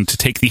decision to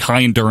take the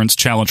high endurance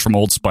challenge from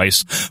Old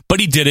Spice, but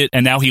he did it,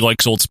 and now he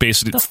likes Old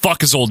Space. And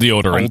fuck his old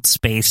deodorant. Old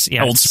Space,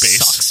 yeah, Old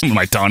Space. Sucks.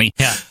 My Donnie.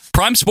 Yeah.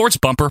 Prime Sports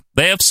bumper.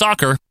 They have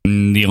soccer,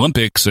 the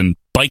Olympics, and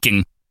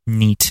biking.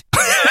 Neat.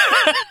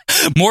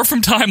 More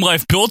from Time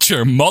Life. Build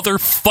your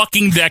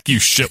motherfucking deck, you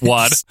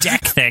shitwad. This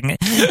deck thing.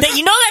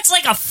 That's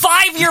like a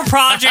 5-year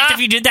project if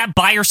you did that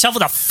by yourself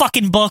with a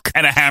fucking book.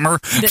 And a hammer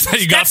that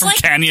you got from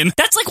Kanyon.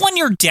 That's like when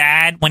your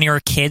dad, when you're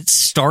a kid,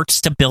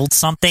 starts to build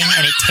something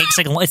and it takes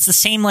it's the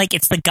same,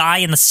 it's the guy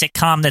in the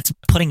sitcom that's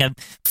putting a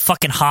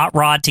fucking hot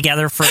rod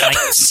together for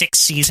 6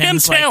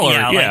 seasons. Tim Taylor.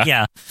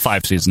 Yeah.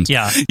 5 seasons.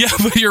 Yeah. Yeah,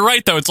 but you're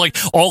right, though. It's like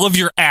all of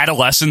your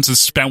adolescence is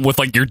spent with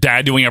your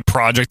dad doing a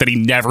project that he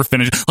never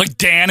finished. Like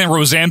Dan and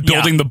Roseanne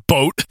building the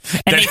boat.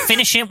 And they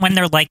finish it when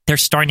they're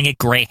starting to get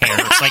gray hair.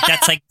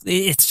 It's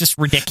it's just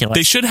ridiculous.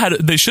 They should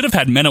have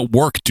had men at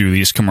work do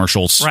these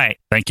commercials. Right.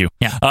 Thank you.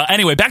 Yeah.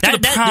 Anyway, back to the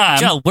Prime.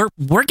 Joe,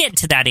 we're getting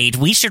to that age.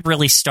 We should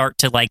really start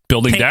to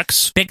building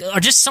decks, or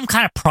just some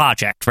kind of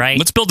project, right?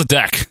 Let's build a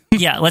deck.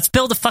 Yeah, let's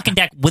build a fucking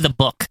deck with a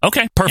book.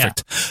 Okay,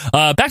 perfect.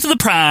 Yeah. Back to the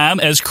Prime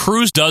as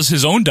Cruz does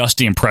his own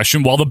Dusty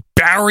impression while the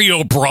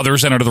Barrio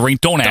brothers enter the ring.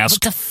 Don't ask.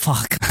 What the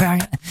fuck?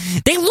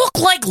 They look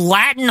like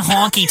Latin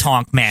honky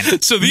tonk men.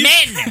 So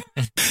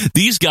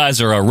these guys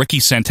are Ricky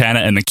Santana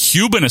and the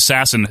Cuban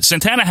Assassin.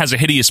 Santana has a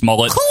hideous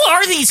mullet. Who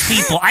are these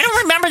people? I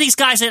don't remember these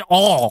guys at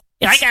all.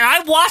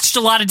 I watched a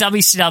lot of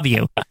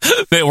WCW.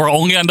 They were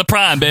only on the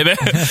Prime, baby.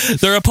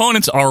 Their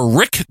opponents are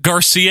Rick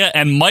Garcia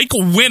and Mike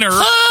Winner.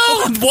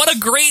 Oh, what a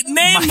great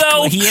name,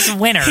 though. He is a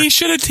winner. He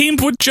should have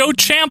teamed with Joe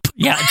Champ.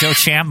 Yeah, Joe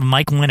Champ and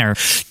Mike Winner.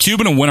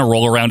 Cuban and Winner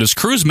roll around as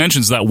Cruz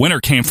mentions that Winner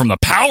came from the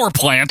power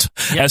plant.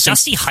 Yeah,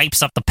 Dusty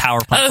hypes up the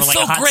power plant. For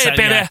so a hot great,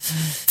 baby. Yeah.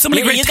 So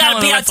many great you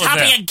gotta be on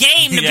top of your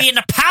game to be in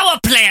the power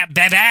plant,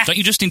 baby. Don't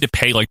you just need to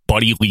pay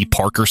Buddy Lee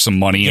Parker some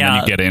money and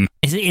then you get in?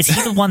 Is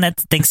he the one that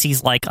thinks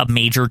he's a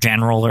major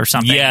general or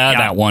something? Yeah,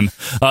 that one.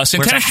 Santana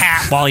wears a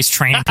hat while he's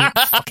training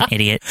people. Fucking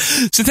idiot.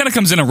 Santana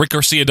comes in and Rick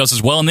Garcia does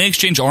as well, and they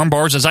exchange arm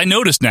bars. As I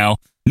noticed now,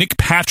 Nick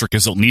Patrick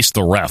is at least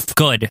the ref.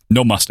 Good.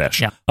 No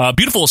mustache. Yeah.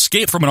 Beautiful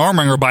escape from an arm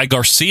wringer by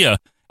Garcia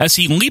as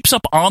he leaps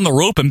up on the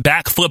rope and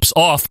backflips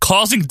off,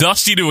 causing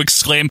Dusty to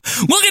exclaim,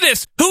 "Look at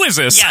this! Who is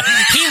this?" Yeah,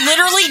 he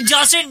literally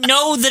doesn't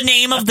know the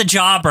name of the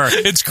jobber.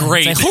 It's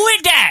great. It's who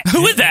is that?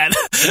 Who is that?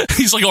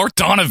 He's like Art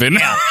Donovan.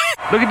 Yeah.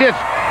 Look at this.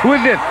 Who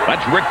is this?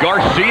 That's Rick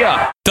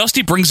Garcia.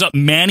 Dusty brings up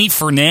Manny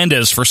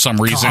Fernandez for some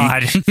reason.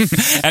 God.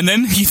 And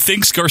then he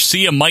thinks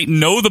Garcia might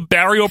know the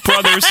Barrio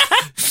brothers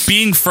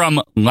being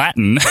from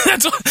Latin.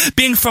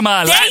 Being from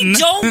Latin. They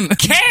don't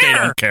care. They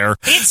don't care.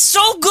 It's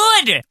so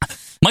good.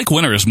 Mike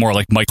Winner is more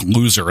like Mike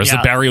Loser as the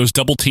Barrios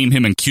double team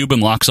him and Cuban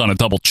locks on a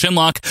double chin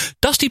lock.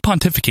 Dusty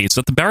pontificates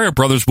that the Barrio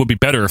brothers would be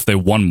better if they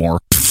won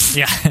more.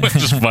 Yeah. Which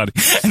is funny.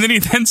 And then he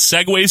then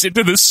segues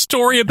into this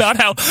story about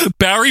how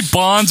Barry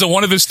Bonds and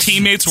one of his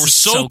teammates were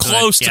so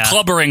close to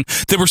clubbering.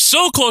 They were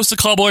so close to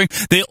clubbering,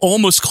 they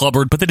almost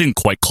clubbered, but they didn't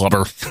quite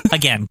clubber.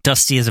 Again,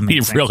 Dusty is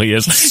amazing. He really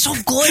is. He's so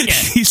good.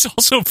 He's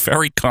also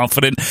very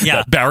confident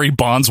that Barry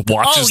Bonds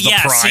watches the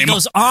Prime. He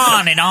goes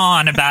on and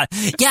on about,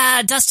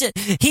 Dusty,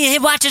 he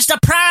watches the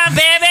Prime,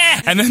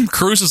 baby. And then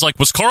Cruz is like,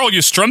 was Carl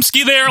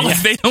Yastrzemski there?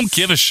 Like, they don't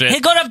give a shit.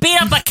 He's gonna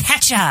beat up a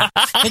catcher.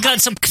 He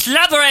got some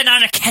clubbering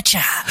on a catcher.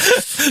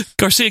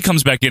 Garcia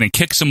comes back in and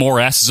kicks some more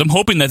asses. I'm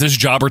hoping that this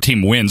jobber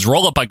team wins.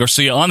 Roll up by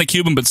Garcia on the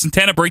Cuban, but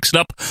Santana breaks it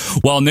up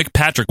while Nick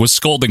Patrick was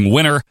scolding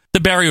Winner. The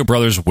Barrio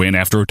brothers win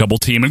after a double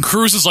team, and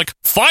Cruz is like,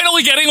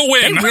 finally getting a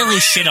win. They really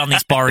shit on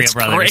these Barrio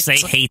brothers.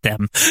 Great. They hate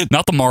them.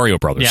 Not the Mario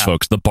brothers,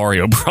 folks. The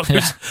Barrio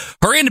brothers.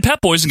 Hurry into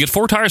Pep Boys and get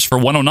 4 tires for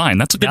 $109.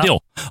 That's a good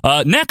deal.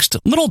 Next,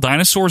 little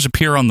dinosaurs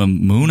appear on the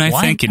moon, I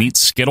think, and eat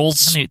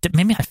Skittles.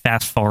 Maybe I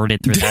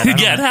fast-forwarded through that.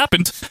 It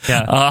happened.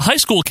 Yeah. High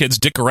school kids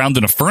dick around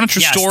in a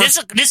furniture store.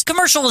 This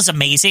commercial is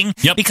amazing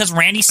because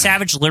Randy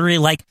Savage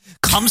literally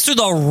comes through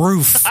the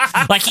roof.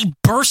 He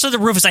bursts through the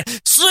roof. It's like,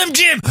 Slim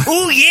Jim,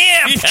 ooh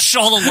yeah!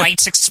 All the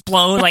lights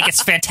explode.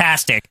 It's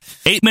fantastic.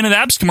 8-minute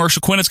abs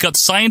commercial, Quinn. It's got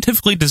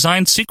scientifically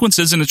designed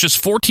sequences, and it's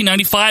just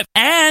 $14.95,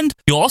 and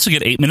you'll also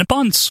get 8-minute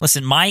buns.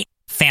 Listen, my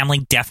family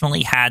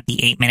definitely had the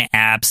 8-minute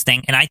abs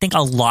thing, and I think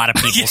a lot of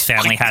people's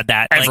family had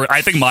that.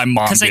 I think my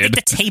mom did. Because I think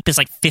the tape is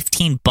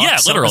 $15. Yeah,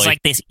 so literally. it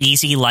was this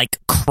easy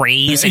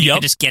craze, and you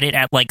could just get it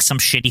at some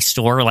shitty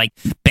store like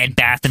Bed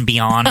Bath &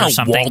 Beyond or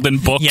something. Walden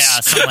Books. Yeah,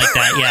 something like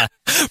that, yeah.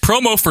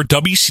 Promo for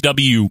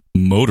WCW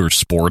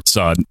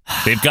Motorsports.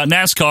 They've got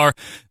NASCAR.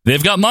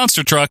 They've got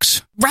monster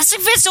trucks.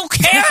 Wrestling fans don't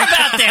care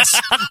about this.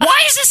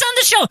 Why is this on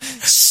the show?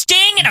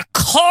 Sting in a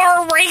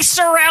car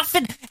racer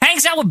outfit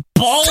hangs out with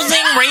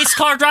balding race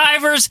car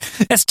drivers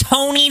as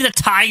Tony the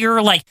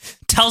Tiger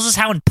tells us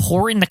how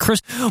important the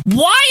cruise.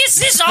 Why is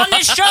this on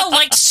this show?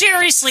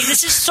 Seriously,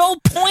 this is so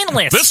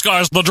pointless. This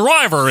guy's the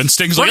driver, and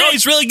Sting's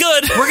he's really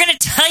good. We're going to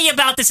tell you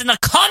about this in the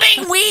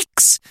coming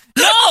weeks.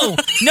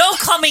 No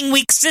coming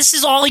weeks. This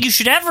is all you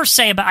should ever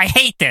say about. I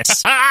hate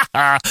this.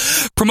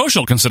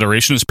 Promotional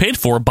consideration is paid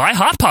for by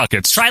Hot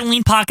Pockets. Try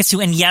Lean Pockets too,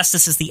 and yes,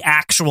 this is the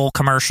actual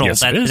commercial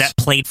that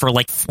played for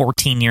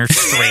 14 years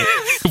straight.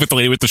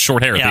 with the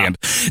short hair at the end.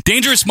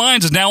 Dangerous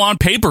Minds is now on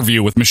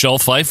pay-per-view with Michelle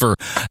Pfeiffer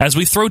as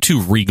we throw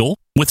to Regal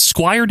with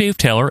Squire Dave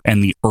Taylor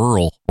and the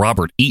Earl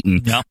Robert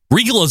Eaton. Yep.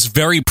 Regal is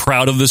very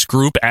proud of this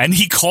group, and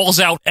he calls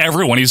out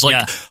everyone. He's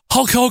like,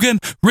 Hulk Hogan,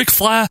 Ric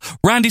Flair,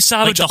 Randy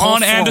Savage,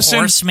 Arn Anderson,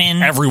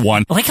 Horsemen.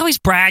 Everyone. I like how he's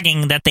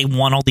bragging that they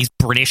won all these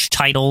British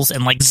titles,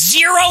 and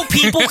 0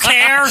 people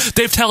care.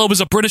 Dave Taylor was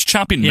a British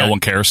champion. No one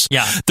cares.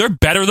 Yeah. They're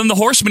better than the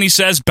Horsemen, he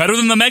says, better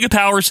than the Mega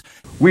Powers.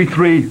 We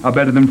 3 are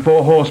better than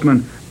 4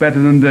 Horsemen,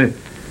 better than the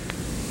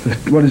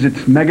what is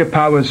it, Mega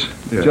Powers.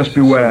 Yeah, just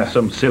beware.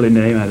 Some silly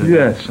name. I don't know.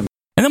 Yes. And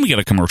then we get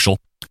a commercial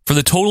for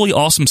the Totally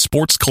Awesome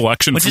Sports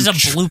Collection. Which is a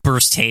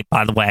bloopers tape,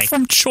 by the way.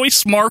 From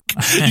Choice Mark.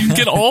 You can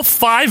get all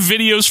 5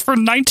 videos for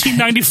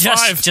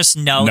 $19.95. Just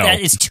no,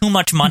 that is too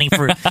much money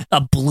for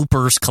a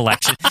bloopers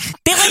collection.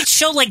 They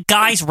show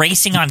guys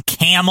racing on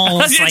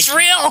camels. It's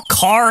real.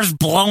 Cars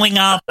blowing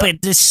up.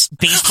 This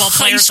baseball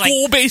players.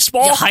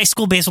 High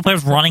school baseball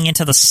players running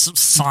into the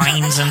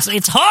signs. And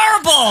it's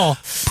horrible.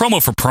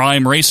 Promo for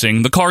Prime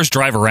Racing. The cars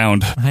drive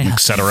around,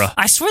 etc.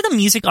 I swear the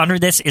music under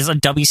this is a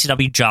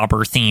WCW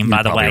jobber theme,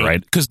 by the way.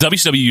 Right. Because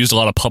WCW used a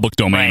lot of public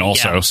domain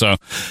so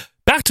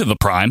back to the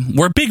Prime,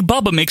 where Big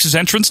Bubba makes his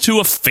entrance to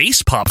a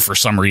face pop for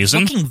some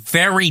reason. Looking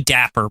very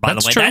dapper, by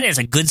the way. True. That is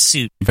a good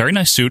suit. Very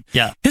nice suit.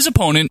 Yeah. His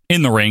opponent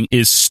in the ring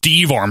is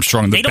Steve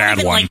Armstrong, the bad one.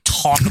 They don't even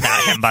talk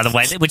about him, by the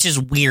way, which is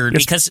weird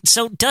because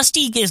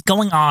Dusty is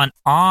going on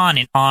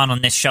and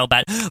on this show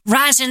about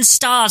rising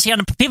stars here,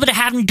 people that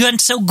haven't done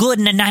so good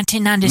in the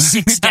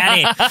 1996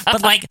 daddy.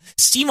 But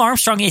Steve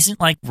Armstrong isn't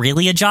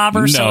really a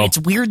jobber, so it's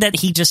weird that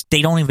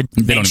they don't even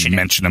mention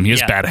him. He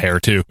has bad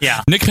hair too.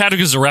 Yeah. Nick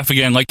Patrick is the ref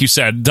again, like you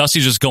said.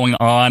 Dusty's just going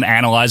on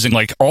analyzing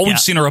all we've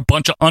seen are a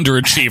bunch of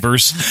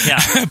underachievers.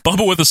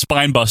 Bubba with a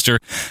spine buster,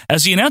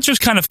 as the announcers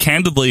kind of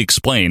candidly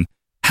explain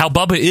how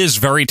Bubba is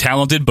very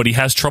talented, but he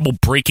has trouble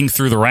breaking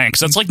through the ranks.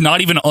 That's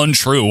not even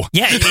untrue.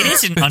 Yeah, it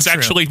isn't untrue. It's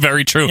actually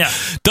very true. Yeah.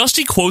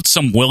 Dusty quotes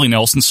some Willie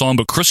Nelson song,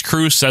 but Chris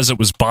Cruz says it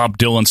was Bob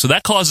Dylan, so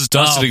that causes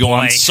Dusty to go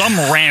on some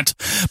rant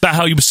about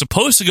how he was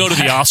supposed to go to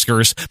the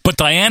Oscars, but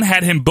Diane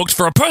had him booked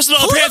for a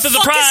personal appearance at the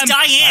Prime. Is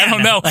Diane? I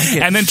don't know.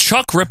 And then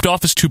Chuck ripped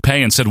off his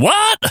toupee and said,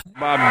 "What?"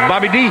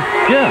 Bobby D.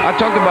 Yeah. I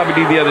talked to Bobby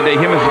D the other day.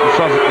 Him and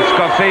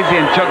Scorsese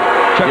and Chuck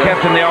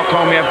Heston, they all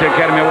called me after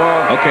Academy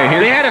Award. Okay,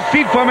 they had a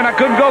seat for me and I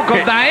couldn't go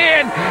because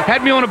Diane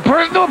had me on a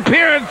personal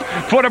appearance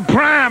for the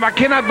Prime. I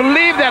cannot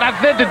believe that. I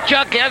said to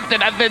Chuck Heston,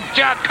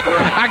 Chuck,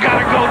 I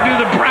gotta go do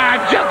the Prime.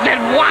 Chuck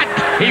said, what?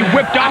 He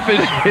whipped off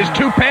his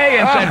toupee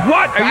and said,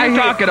 what are you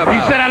talking about?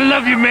 He said, I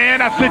love you,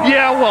 man. I said,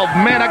 yeah, well,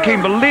 man, I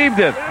can't believe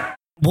this.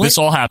 this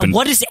all happened.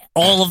 What is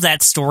all of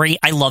that story?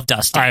 I love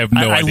Dusty. I have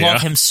no idea. I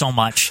love him so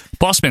much.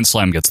 Bossman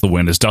Slam gets the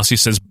win as Dusty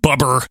says,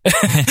 "Bubber,"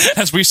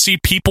 as we see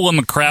people in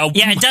the crowd.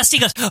 Yeah, and Dusty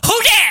goes, "Who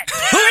dat?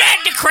 Who dat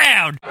in the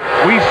crowd?"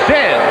 We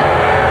said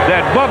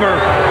that Bubber.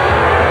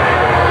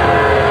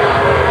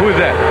 Who is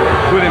that?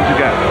 Who are them two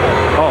guys?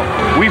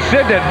 Oh, we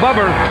said that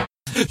Bubber.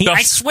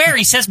 I swear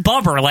he says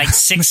Bubber like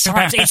 6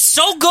 times. It's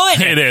so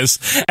good. It is.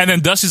 And then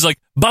Dusty's like,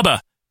 "Bubba,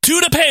 to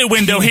the pay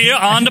window here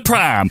on the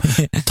Prime.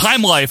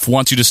 Time Life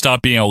wants you to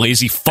stop being a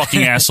lazy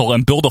fucking asshole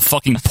and build a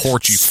fucking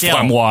porch, you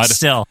flemwad."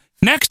 Still.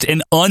 Next,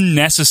 an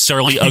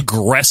unnecessarily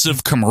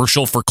aggressive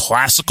commercial for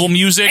classical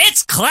music.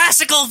 It's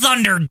classical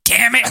thunder,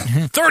 damn it.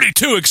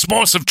 32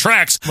 explosive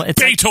tracks.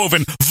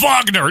 Beethoven,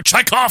 Wagner,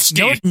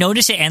 Tchaikovsky.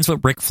 Notice it ends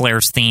with Ric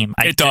Flair's theme.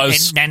 It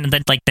does. And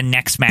then, like, the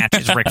next match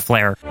is Ric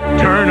Flair.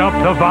 Turn up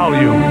the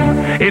volume.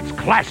 It's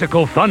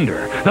classical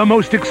thunder, the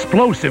most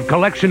explosive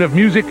collection of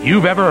music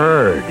you've ever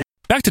heard.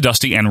 Back to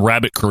Dusty and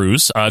Rabbit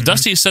Cruz.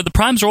 Dusty said the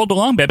Prime's rolled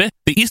along, baby.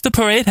 The Easter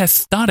Parade has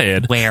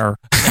started. Where?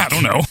 I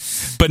don't know.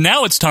 But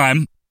now it's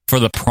time for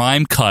the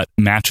Prime Cut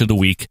match of the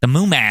week. The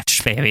Moo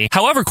match, baby.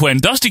 However, Quinn,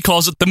 Dusty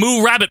calls it the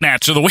Moo Rabbit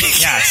match of the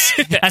week. Yes.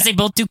 As they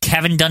both do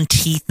Kevin Dunn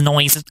teeth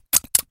noises.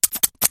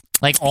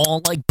 Like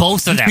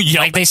both of them. Yep.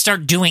 Like they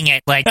start doing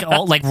it,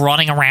 all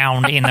running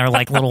around in their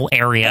little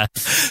area.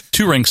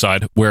 To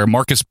ringside, where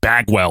Marcus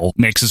Bagwell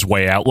makes his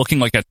way out, looking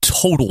like a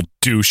total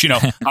douche. You know,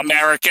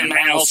 American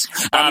males,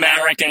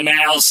 American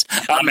males,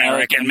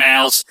 American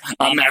males,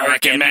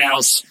 American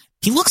males.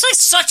 He looks like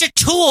such a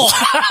tool.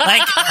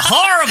 Like,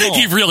 horrible.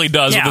 He really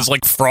does, Yeah. with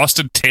his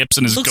frosted tips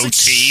and his Looks like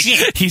goatee.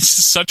 shit. He's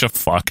such a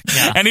fuck.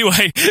 Yeah.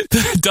 Anyway,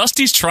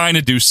 Dusty's trying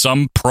to do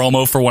some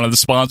promo for one of the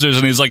sponsors,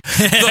 and he's like,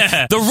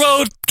 the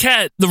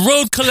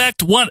Road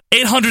Collect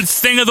 1-800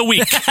 thing of the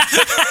week.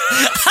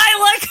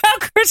 I like how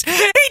Chris,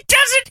 he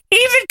doesn't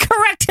even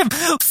correct him.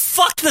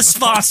 Fuck the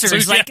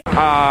sponsors. Like,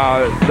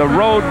 The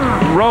Road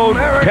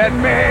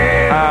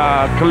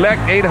Pet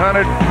Collect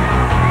 800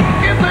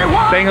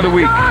 thing of the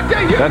week.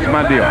 That's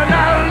my deal.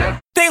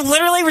 they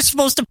literally were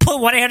supposed to put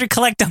 1-800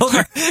 Collect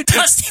over.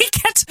 Dusty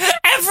gets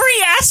every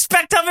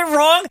aspect of it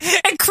wrong,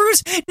 and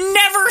Cruz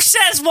never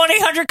says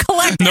 1-800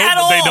 Collect at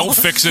all. They don't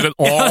fix it at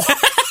all.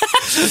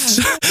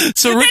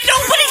 so Rick, and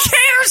nobody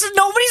cares.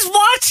 Nobody's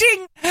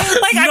watching.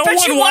 Like, no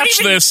one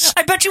watched this.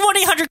 I bet you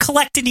 1-800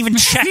 Collect didn't even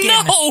check in.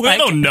 No, I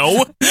don't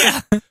know.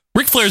 Yeah.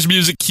 Ric Flair's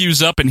music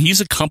cues up, and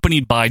he's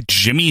accompanied by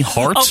Jimmy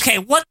Hart. Okay,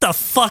 what the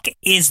fuck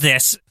is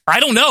this? I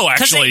don't know,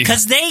 actually.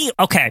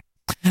 Okay.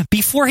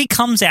 Before he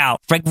comes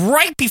out,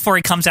 right before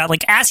he comes out,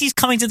 like as he's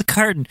coming to the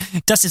curtain,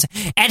 Dustin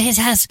says, and he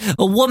has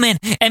a woman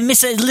and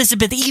Miss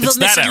Elizabeth, evil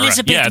Miss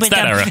Elizabeth with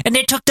them, and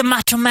they took the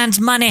Macho Man's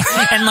money,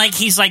 and like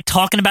he's like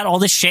talking about all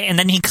this shit, and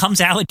then he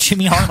comes out with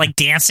Jimmy Hart like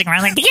dancing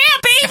around, like yeah,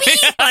 baby,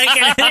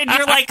 like, and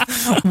you're like,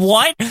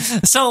 what?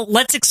 So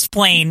let's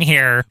explain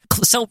here.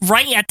 So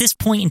right at this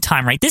point in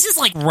time, right, this is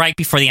like right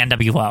before the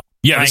NWO.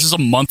 Yeah, right? This is a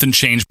month and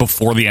change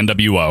before the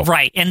NWO.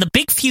 Right, and the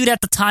big feud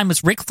at the time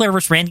was Ric Flair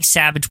versus Randy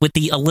Savage with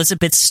the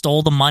Elizabeth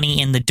stole the money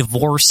in the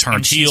divorce.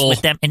 Turned heel.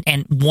 With them,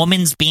 and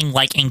woman's being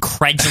like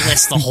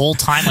incredulous the whole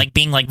time, like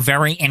being like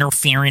very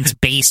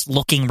interference-based,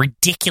 looking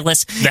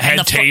ridiculous. The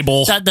head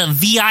table. The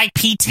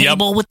VIP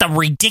table with the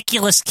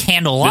ridiculous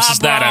candelabra This is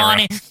that era. on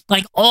it.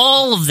 Like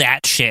all of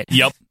that shit.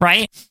 Yep.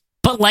 Right?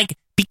 But like,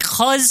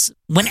 because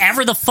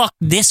whenever the fuck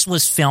this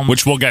was filmed,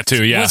 which we'll get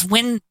to, yeah, was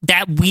when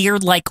that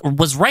weird, like,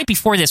 was right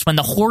before this, when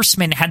the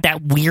Horsemen had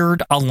that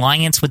weird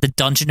alliance with the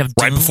Dungeon of Doom.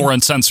 Right before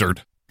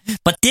Uncensored.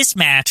 But this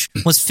match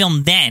was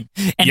filmed then.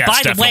 And yes, by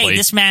the definitely. way,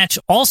 this match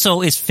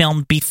also is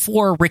filmed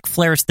before Ric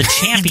Flair's the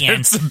champion.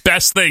 That's the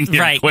best thing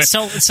here, right. Quinn.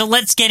 So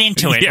let's get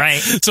into it, yeah. right?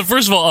 So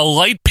first of all, a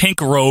light pink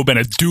robe and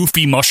a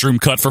doofy mushroom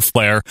cut for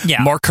Flair.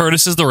 Yeah. Mark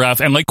Curtis is the ref,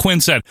 and like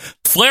Quinn said,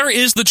 Flair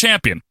is the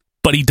champion,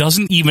 but he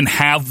doesn't even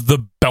have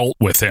the belt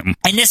with him.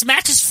 And this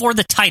match is for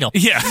the title.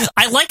 Yeah.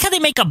 I like how they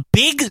make a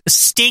big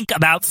stink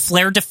about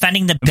Flair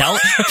defending the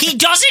belt. He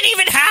doesn't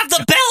even have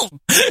the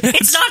belt.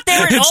 It's not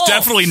there at all. It's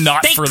definitely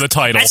not for the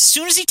title. As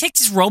soon as he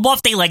takes his robe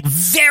off, they like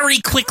very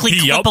quickly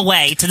clip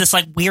away to this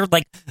like weird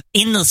like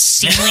in the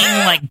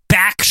ceiling like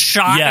back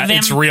shot of him.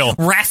 It's real.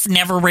 Ref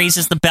never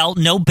raises the belt,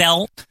 no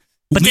belt.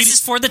 But this is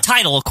for the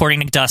title,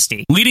 according to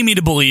Dusty. Leading me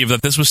to believe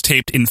that this was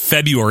taped in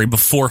February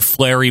before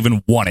Flair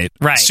even won it.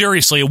 Right.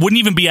 Seriously, it wouldn't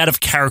even be out of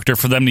character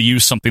for them to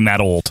use something that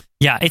old.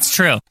 Yeah, it's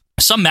true.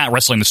 Some mat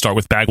wrestling to start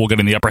with. Bagwell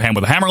getting the upper hand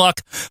with a hammerlock.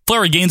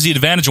 Flair gains the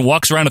advantage and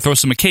walks around to throw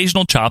some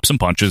occasional chops and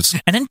punches.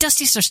 And then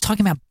Dusty starts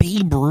talking about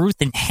Babe Ruth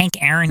and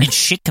Hank Aaron and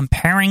shit,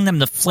 comparing them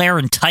to Flair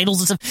and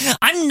titles and stuff.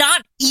 I'm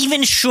not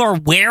even sure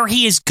where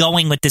he is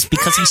going with this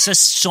because he says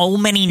so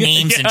many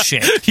names and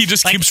shit. He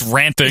just keeps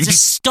ranting. It's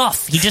just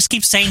stuff. He just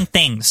keeps saying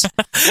things.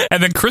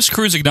 And then Chris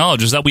Cruz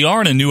acknowledges that we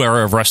are in a new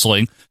era of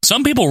wrestling.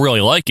 Some people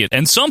really like it,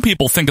 and some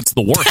people think it's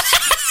the worst.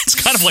 It's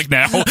kind of like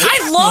now.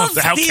 I love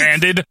how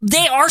candid.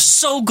 They are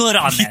so good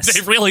on this.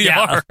 They really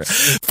are.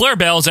 Flair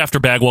bails after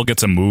Bagwell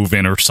gets a move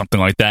in or something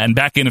like that, and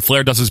back in, and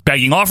Flair does his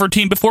begging off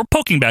routine before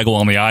poking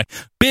Bagwell in the eye.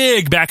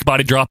 Big back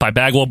body drop by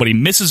Bagwell, but he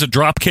misses a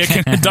drop kick.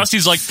 And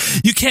Dusty's like,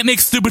 you can't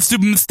make stupid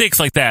mistakes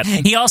like that.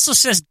 He also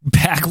says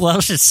Bagwell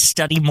should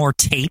study more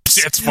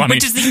tapes. It's funny.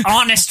 Which is the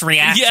honest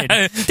reaction.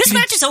 Yeah. This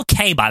match is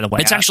okay, by the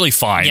way. It's actually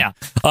fine. Yeah.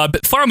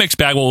 But Flair makes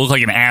Bagwell look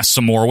like an ass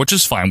some more, which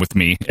is fine with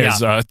me. As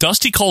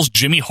Dusty calls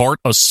Jimmy Hart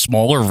a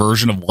smaller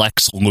version of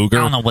Lex Luger.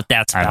 I don't know what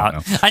that's about.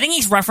 I think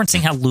he's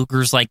referencing how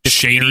Luger's like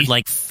this weird,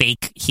 like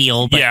fake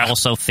heel, but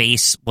also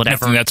face,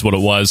 whatever. I think that's what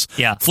it was.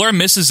 Yeah. Flair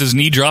misses his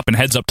knee drop and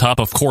heads up top,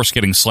 of course,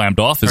 getting slammed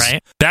off.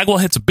 Bagwell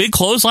hits a big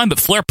clothesline, but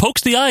Flair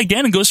pokes the eye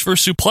again and goes for a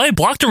suplex.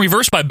 Blocked and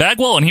reversed by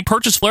Bagwell, and he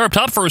perches Flair up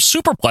top for a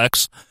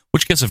superplex,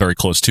 which gets a very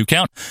close 2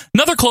 count.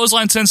 Another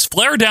clothesline sends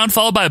Flair down,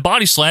 followed by a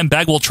body slam.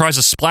 Bagwell tries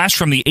a splash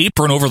from the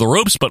apron over the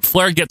ropes, but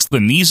Flair gets the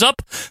knees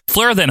up.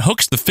 Flair then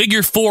hooks the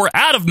figure 4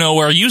 out of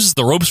nowhere, uses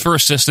the ropes for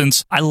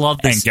assistance. I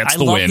love this. And gets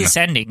the win. I love this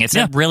ending. It's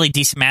a really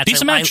decent match.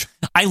 Decent match.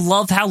 I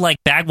love how like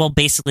Bagwell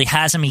basically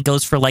has him. He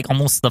goes for like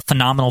almost the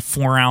phenomenal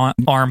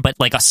forearm, but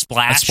like a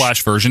splash. A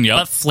splash version, yeah.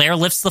 But Flair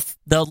lifts the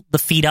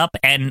feet up,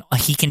 and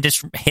he can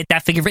just hit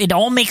that figure. It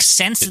all makes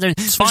sense. There's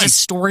a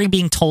story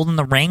being told in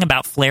the ring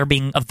about Flair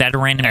being a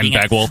veteran and being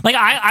Bagwell.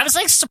 I was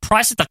like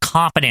surprised at the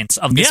competence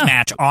of this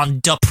match on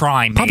the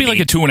Prime. Probably like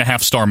a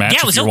 2.5-star match. Yeah,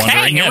 it was if you're okay.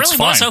 Wondering. It really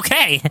was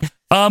okay.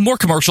 More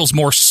commercials,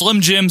 more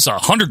Slim Jims,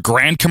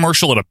 $100,000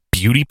 commercial at a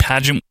beauty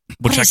pageant,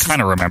 which I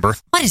kind of remember.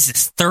 What is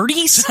this,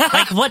 30s?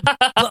 Like, what?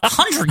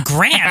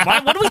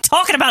 $100,000? What are we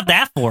talking about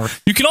that for?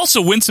 You can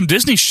also win some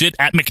Disney shit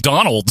at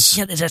McDonald's.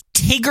 Yeah, there's a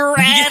Tigger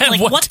ad. Yeah,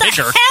 like, what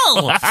Tigger? the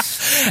hell?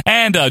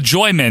 And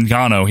Joy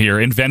Mangano here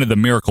invented the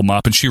Miracle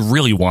Mop, and she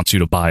really wants you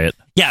to buy it.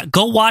 Yeah,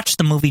 go watch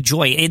the movie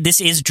Joy.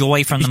 This is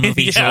Joy from the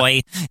movie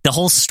Joy. The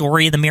whole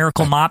story of the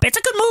Miracle Mop. It's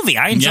a good movie.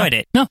 I enjoyed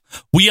it. No,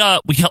 we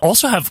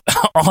also have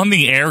on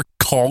the air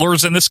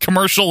callers in this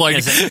commercial.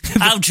 Like,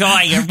 oh,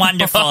 Joy, you're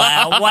wonderful.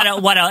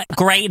 What a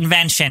great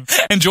invention.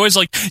 And Joy's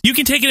like, you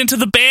can take it into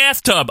the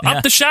bathtub,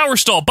 up the shower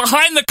stall,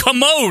 behind the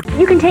commode.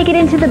 You can take it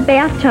into the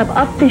bathtub,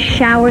 up the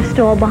shower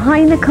stall,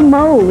 behind the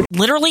commode.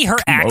 Literally, her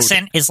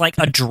accent is like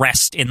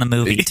addressed in the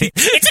movie, too.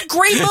 It's a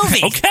great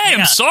movie. Okay,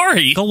 I'm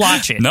sorry. Go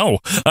watch it. No.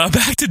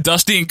 Back to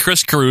Dusty and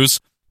Chris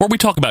Cruz, where we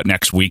talk about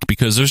next week,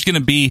 because there's going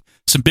to be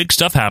some big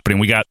stuff happening.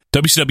 We got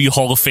WCW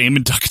Hall of Fame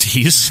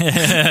inductees,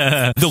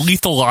 the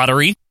Lethal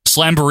Lottery,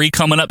 Slamboree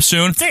coming up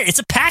soon. It's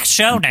a packed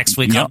show next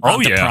week on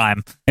the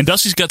Prime. And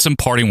Dusty's got some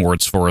parting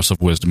words for us of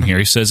wisdom here.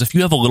 He says, if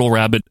you have a little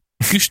rabbit,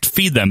 you should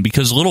feed them,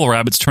 because little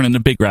rabbits turn into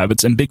big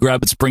rabbits, and big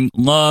rabbits bring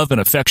love and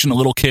affection to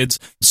little kids.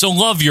 So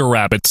love your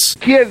rabbits.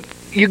 Kids,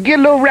 you get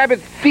little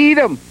rabbits, feed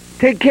them.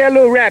 Take care of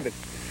little rabbits.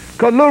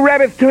 Because little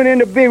rabbits turn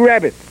into big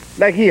rabbits,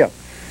 like here.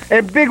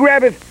 And big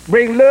rabbits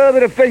bring love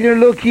and affection to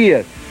little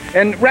kids.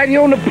 And right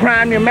here on the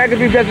Prime, your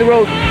McAfee Festival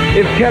Road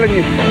is telling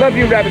you, love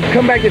you rabbits,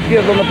 come back to see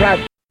us on the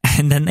Prime.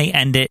 And then they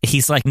end it.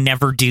 He's like,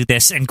 never do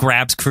this, and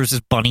grabs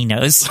Cruz's bunny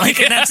nose. Like,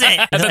 that's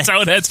it. That's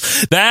how it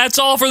ends. That's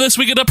all for this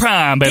week at the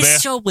Prime, baby.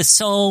 This show was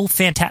so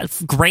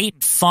fantastic,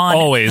 great, fun.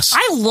 Always.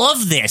 I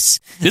love this.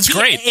 It's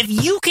great. If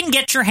you can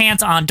get your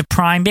hands on to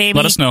Prime, baby,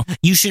 let us know.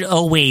 You should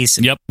always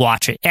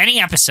watch it. Any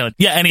episode.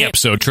 Yeah, any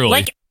episode, truly.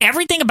 Like,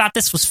 everything about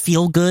this was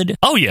feel good.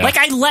 Oh, yeah. Like,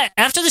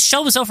 after the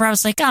show was over, I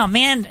was like, oh,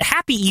 man,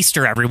 happy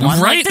Easter, everyone.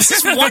 Right? Like, this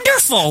is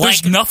wonderful.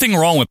 There's nothing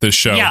wrong with this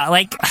show. Yeah,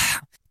 like,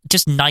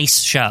 just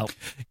nice show.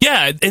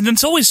 Yeah, and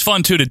it's always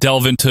fun, too, to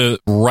delve into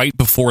right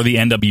before the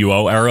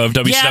NWO era of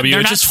WCW. Yeah,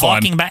 they're it's not just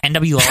fun. talking about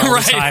NWO all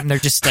the time. They're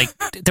just like,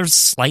 they're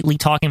slightly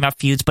talking about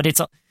feuds, but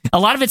it's a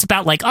lot of it's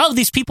about like, oh,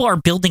 these people are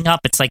building up.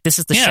 It's like, this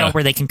is the show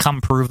where they can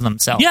come prove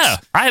themselves. Yeah,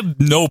 I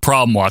have no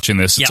problem watching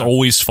this. It's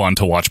always fun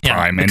to watch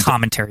Prime. The and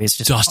commentary is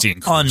just Dusty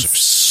and Cruz are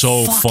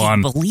so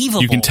fun.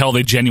 Unbelievable. You can tell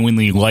they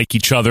genuinely like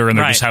each other, and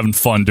they're just having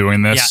fun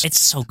doing this. Yeah, it's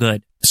so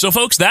good. So,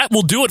 folks, that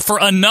will do it for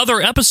another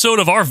episode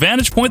of our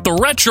Vantage Point, the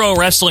Retro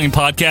Wrestling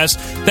Podcast.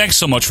 Thanks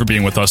so much for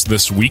being with us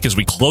this week as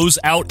we close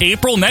out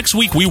April. Next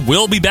week, we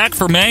will be back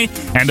for May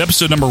and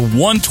episode number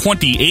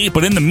 128.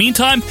 But in the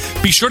meantime,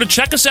 be sure to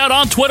check us out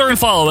on Twitter and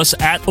follow us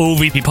at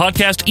OVP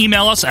Podcast.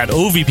 Email us at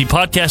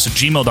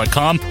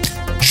ovppodcast@gmail.com.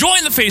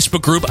 Join the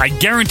Facebook group. I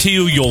guarantee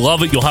you'll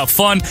love it. You'll have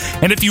fun.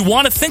 And if you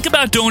want to think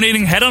about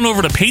donating, head on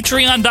over to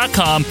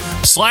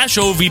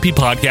patreon.com/OVP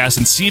Podcast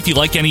and see if you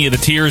like any of the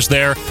tiers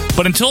there.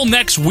 But until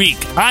next week,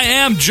 I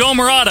am Joe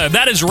Murata.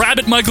 That is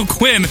Rabbit Michael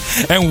Quinn.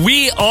 And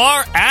we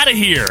are out of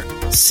here.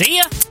 See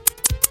ya.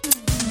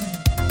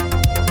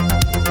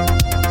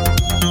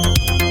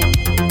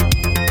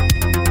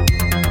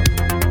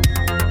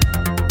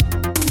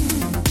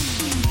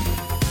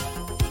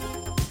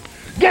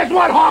 Guess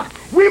what, Hawk?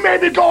 We may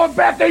be going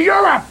back to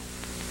Europe.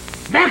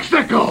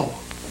 Mexico.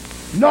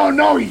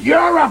 No,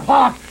 Europe,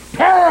 Hawk.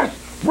 Paris,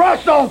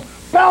 Brussels,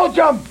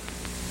 Belgium,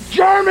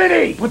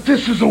 Germany. But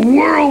this is a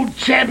world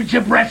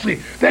championship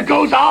wrestling that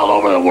goes all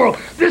over the world.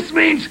 This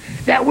means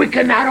that we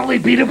can not only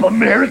beat up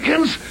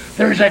Americans,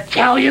 there's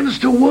Italians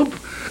to whoop,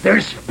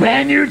 there's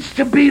Spaniards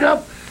to beat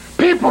up,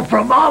 people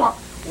from all...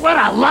 What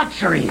a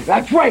luxury.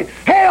 That's right.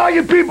 Hey, all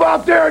you people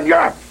out there in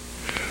Europe.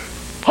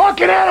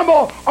 Hawk and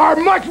Animal are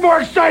much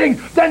more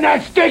exciting than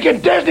that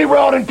stinking Disney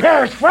World in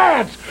Paris,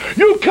 France.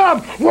 You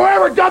come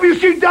wherever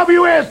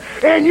WCW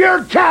is in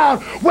your town,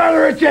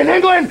 whether it's in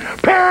England,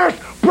 Paris,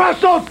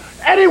 Brussels,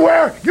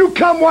 anywhere, you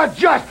come once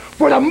just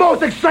for the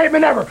most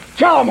excitement ever.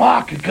 Tell them,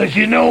 Hawk. Because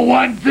you know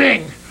one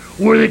thing.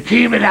 We're the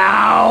team that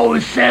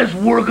always says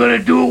we're going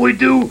to do what we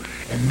do,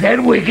 and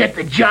then we get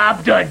the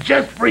job done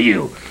just for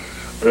you.